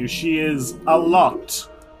warn you. She is a lot.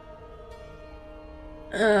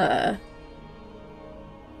 If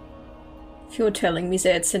you're telling me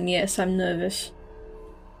that, then yes, I'm nervous.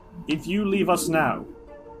 If you leave us now,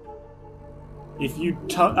 if you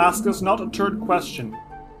ask us not a third question,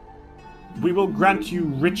 we will grant you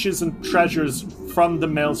riches and treasures from the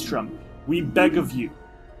Maelstrom. We beg of you.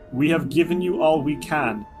 We have given you all we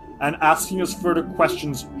can, and asking us further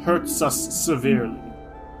questions hurts us severely.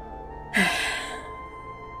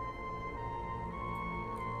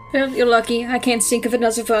 Well, you're lucky. I can't think of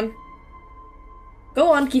another one.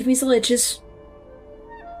 Go on, give me the riches.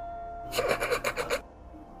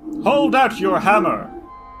 Hold out your hammer!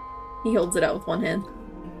 He holds it out with one hand.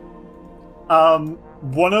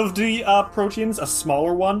 One of the proteins, a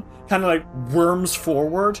smaller one, kind of like worms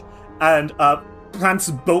forward and plants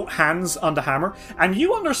both hands on the hammer. And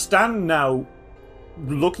you understand now,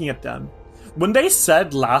 looking at them, when they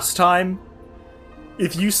said last time,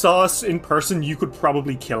 if you saw us in person, you could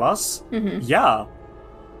probably kill us. Mm-hmm. Yeah,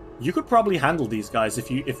 you could probably handle these guys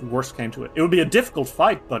if worst came to it. It would be a difficult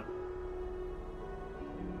fight, but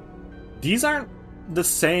these aren't the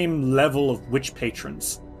same level of witch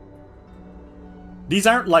patrons. These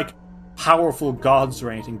aren't like powerful gods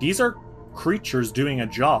or anything. These are creatures doing a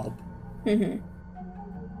job. Mm-hmm.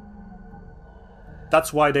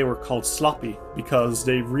 That's why they were called sloppy, because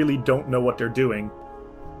they really don't know what they're doing.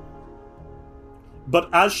 But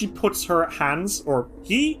as she puts her hands, or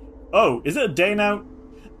he? Oh, is it a day now?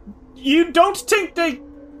 You don't think they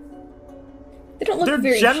don't look their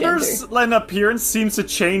very genders and appearance seems to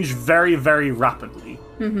change very, very rapidly.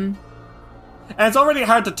 Mm-hmm. And it's already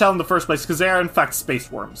hard to tell in the first place, because they are in fact space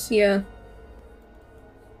worms. Yeah.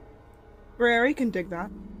 Rary can dig that.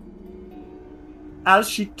 As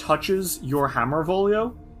she touches your hammer,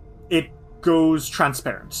 Volio, it goes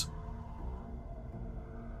transparent.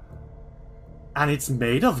 And it's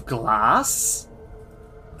made of glass?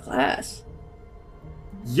 Glass?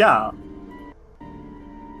 Yeah.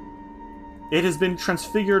 It has been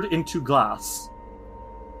transfigured into glass.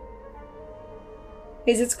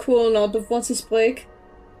 Is it cool out of what's his break?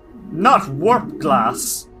 Not warped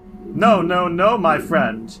glass. No, my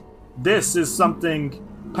friend. This is something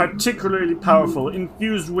particularly powerful,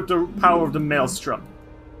 infused with the power of the Maelstrom.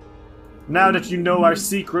 Now that you know our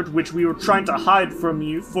secret, which we were trying to hide from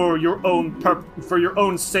you for your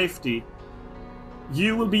own safety,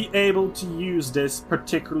 you will be able to use this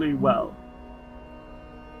particularly well.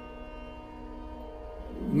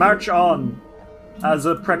 March on as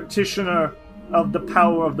a practitioner of the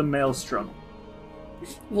power of the Maelstrom.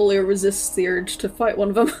 Volia resists the urge to fight one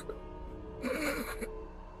of them.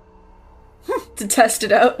 To test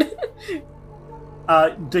it out.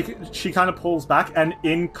 She kind of pulls back, and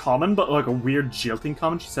in common, but like a weird jilting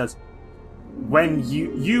common, she says, "When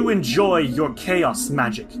you enjoy your chaos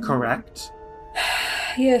magic, correct?"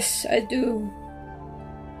 Yes, I do.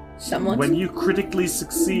 Somewhat. When you critically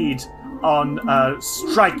succeed on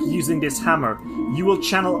strike using this hammer, you will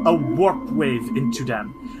channel a warp wave into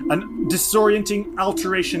them, a disorienting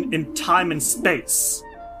alteration in time and space.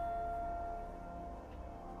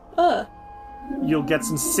 You'll get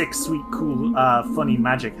some sick, sweet, cool, funny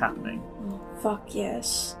magic happening. Fuck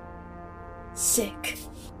yes. Sick.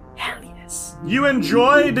 Hell yes. You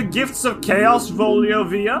enjoy the gifts of chaos,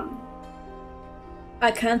 Voliovia?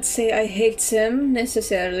 I can't say I hate him,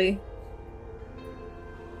 necessarily.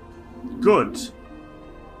 Good.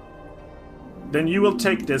 Then you will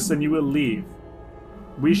take this and you will leave.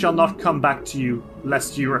 We shall not come back to you,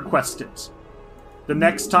 lest you request it. The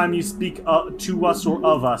next time you speak to us or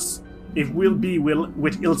of us, it will be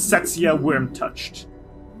with Ilsetsia Worm-touched.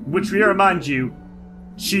 Which we remind you,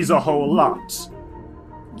 she's a whole lot.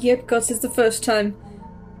 Yep, because it's the first time.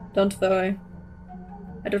 Don't worry.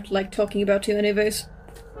 I don't like talking about you anyways.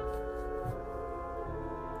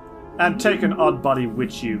 And take an odd body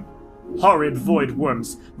with you. Horrid void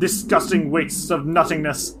worms, disgusting wastes of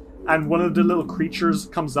nothingness. And one of the little creatures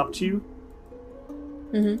comes up to you.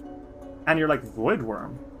 Mm-hmm. And you're like, void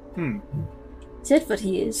worm? Is that what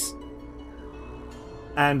he is?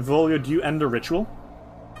 And Volio, do you end the ritual?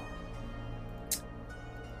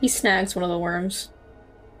 He snags one of the worms.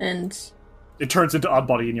 And... It turns into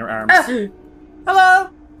Oddbody in your arms. Hello!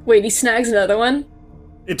 Wait, he snags another one?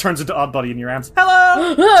 It turns into Oddbody in your arms.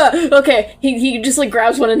 Hello! Okay, he just like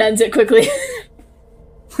grabs one and ends it quickly.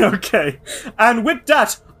 Okay. And with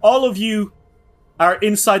that, all of you are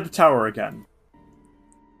inside the tower again.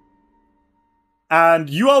 And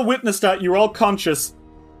you all witnessed that, you're all conscious.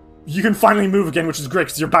 You can finally move again, which is great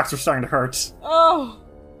because your backs are starting to hurt. Oh,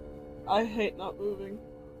 I hate not moving.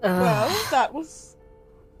 Well, that was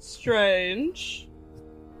strange.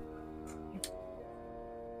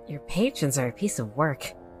 Your patrons are a piece of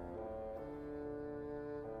work.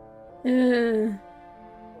 It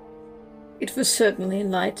was certainly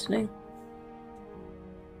enlightening.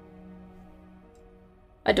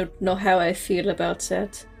 I don't know how I feel about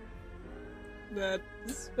that.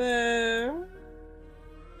 That's fair.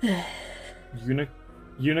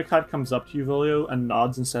 Unicide comes up to you, Volio, and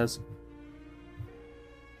nods and says,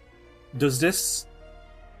 "Does this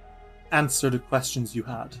answer the questions you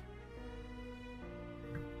had?"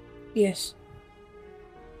 Yes.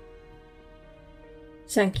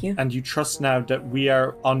 Thank you. And you trust now that we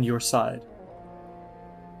are on your side?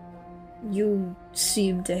 You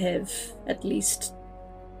seem to have at least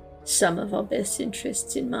some of our best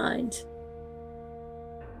interests in mind.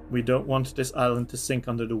 We don't want this island to sink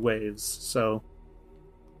under the waves, so...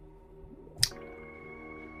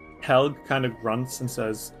 Helg kind of grunts and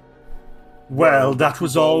says, "Well, that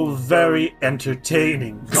was all very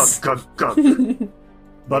entertaining. Gug, gug, gug.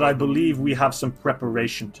 But I believe we have some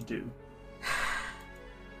preparation to do.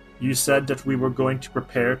 You said that we were going to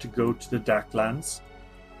prepare to go to the Darklands."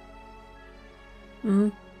 Mm-hmm.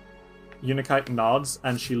 Unikite nods,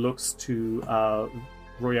 and she looks to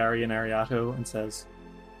Royari and Ariato and says,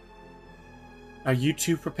 "Are you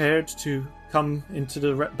two prepared to come into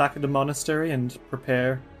the back of the monastery and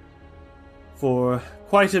prepare for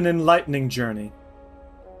quite an enlightening journey?"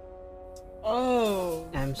 Oh,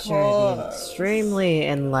 I'm sure it'll be extremely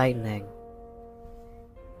enlightening.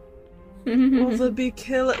 Will there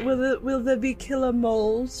be killer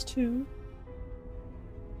moles too?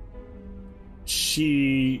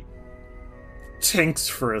 She thinks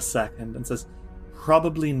for a second and says,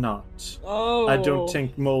 "Probably not. Oh. I don't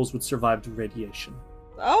think moles would survive the radiation."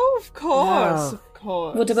 Oh, of course, No. of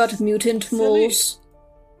course. What about mutant moles?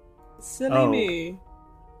 Silly me.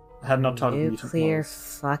 I had not thought of mutant Nuclear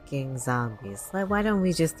moles. fucking zombies. Why don't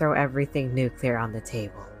we just throw everything nuclear on the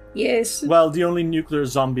table? Yes. Well, the only nuclear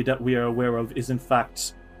zombie that we are aware of is in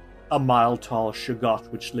fact a mile-tall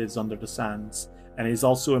Shoggoth which lives under the sands, and is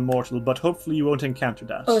also immortal, but hopefully you won't encounter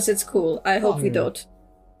that. Oh, that's cool. I hope we don't.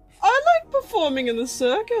 I like performing in the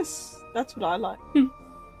circus. That's what I like.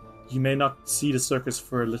 You may not see the circus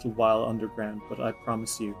for a little while underground, but I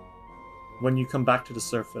promise you, when you come back to the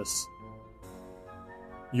surface,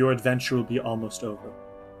 your adventure will be almost over.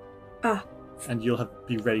 Ah. And you'll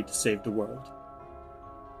be ready to save the world.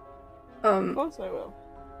 Of course I will.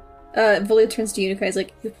 Volio turns to Unica. He's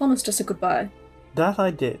like, "You promised us a goodbye." That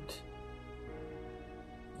I did.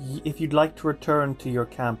 If you'd like to return to your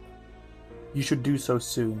camp, you should do so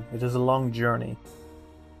soon. It is a long journey.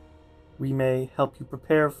 We may help you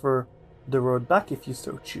prepare for the road back if you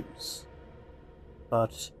so choose.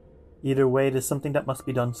 But either way, it is something that must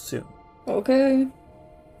be done soon. Okay.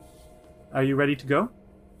 Are you ready to go?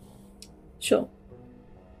 Sure.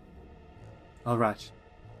 Alright.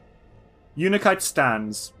 Unikite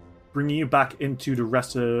stands, bringing you back into the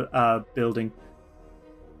rest of the building.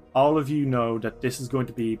 All of you know that this is going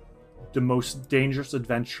to be the most dangerous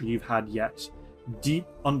adventure you've had yet. Deep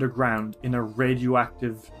underground in a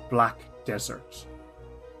radioactive black desert.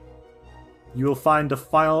 You will find the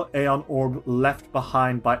final Aeon Orb left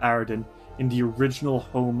behind by Aradin in the original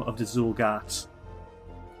home of the Zulgat.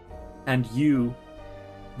 And you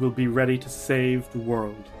will be ready to save the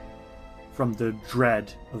world from the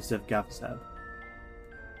dread of Zev-Gavzeb.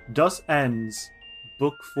 Thus ends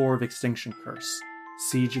Book 4 of Extinction Curse,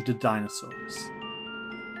 Siege of the Dinosaurs.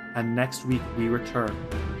 And next week we return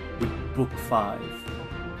with Book 5,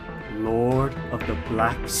 Lord of the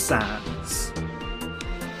Black Sands.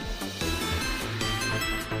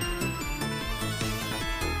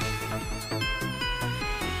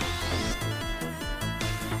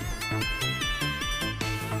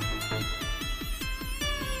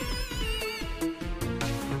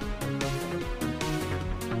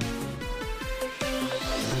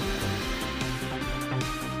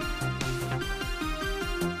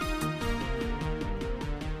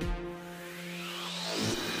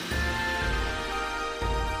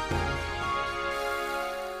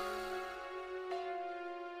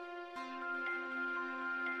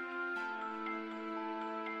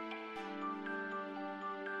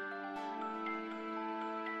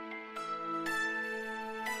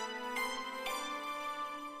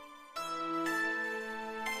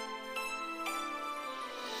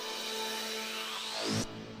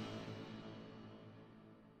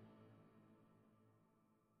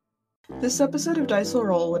 This episode of Dice Will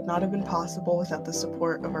Roll would not have been possible without the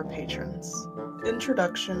support of our patrons.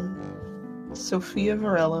 Introduction: Sophia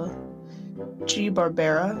Varela, G.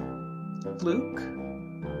 Barbera, Luke,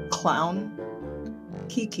 Clown,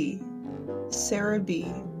 Kiki, Sarah B.,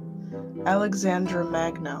 Alexandra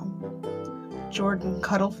Magno, Jordan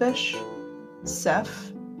Cuttlefish,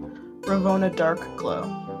 Seth, Ravona Darkglow,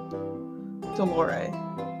 Dolore,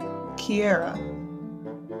 Kiera,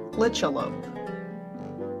 Lichalope,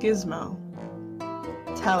 Gizmo,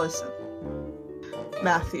 Taliesin,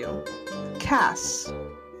 Matthew, Cass,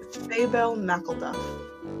 Faybell McElduff,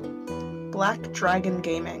 Black Dragon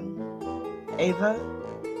Gaming, Ava,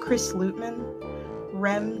 Chris Lutman,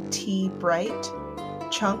 Rem T. Bright,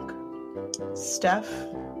 Chunk, Steph,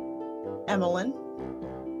 Emmeline,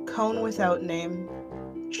 Cone Without Name,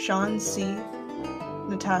 Sean C.,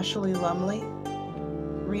 Natasha Lee Lumley,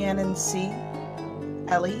 Rhiannon C.,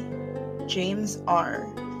 Ellie, James R.,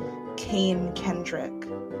 Kane Kendrick,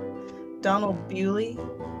 Donald Bewley,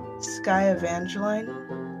 Sky Evangeline,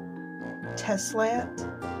 Teslat,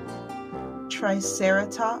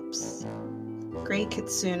 Triceratops, Grey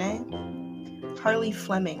Kitsune, Harley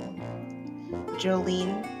Fleming,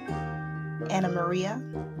 Jolene, Anna Maria,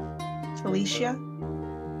 Felicia,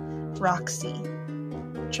 Roxy,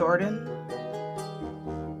 Jordan,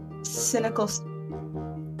 Cynical,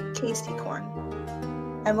 Casey Corn,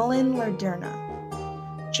 Emmeline Larderna,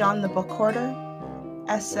 John the Book Hoarder,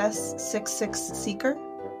 SS66 Seeker,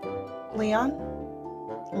 Leon,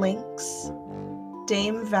 Lynx,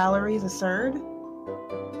 Dame Valerie III,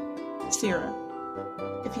 Sierra.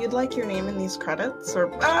 If you'd like your name in these credits, or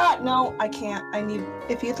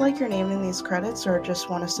if you'd like your name in these credits or just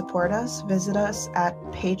want to support us, visit us at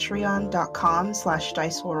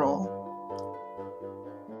patreon.com/dicewillroll.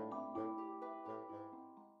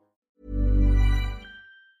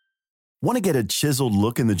 Want to get a chiseled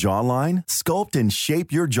look in the jawline? Sculpt and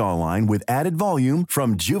shape your jawline with added volume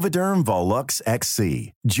from Juvederm Volux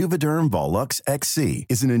XC. Juvederm Volux XC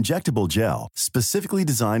is an injectable gel specifically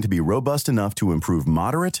designed to be robust enough to improve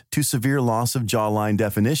moderate to severe loss of jawline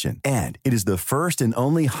definition. And it is the first and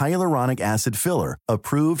only hyaluronic acid filler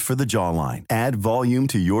approved for the jawline. Add volume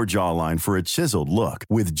to your jawline for a chiseled look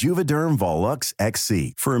with Juvederm Volux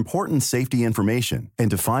XC. For important safety information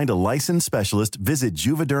and to find a licensed specialist, visit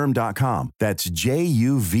juvederm.com. That's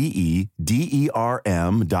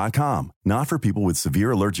JUVEDERM.com. Not for people with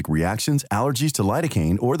severe allergic reactions, allergies to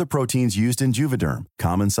lidocaine, or the proteins used in Juvederm.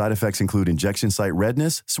 Common side effects include injection site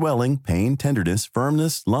redness, swelling, pain, tenderness,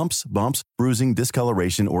 firmness, lumps, bumps, bruising,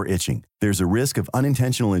 discoloration, or itching. There's a risk of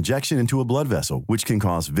unintentional injection into a blood vessel, which can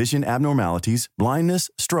cause vision abnormalities,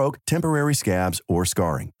 blindness, stroke, temporary scabs, or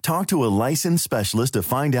scarring. Talk to a licensed specialist to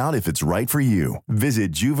find out if it's right for you.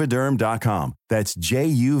 Visit Juvederm.com. That's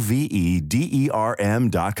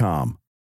JUVEDERM.com.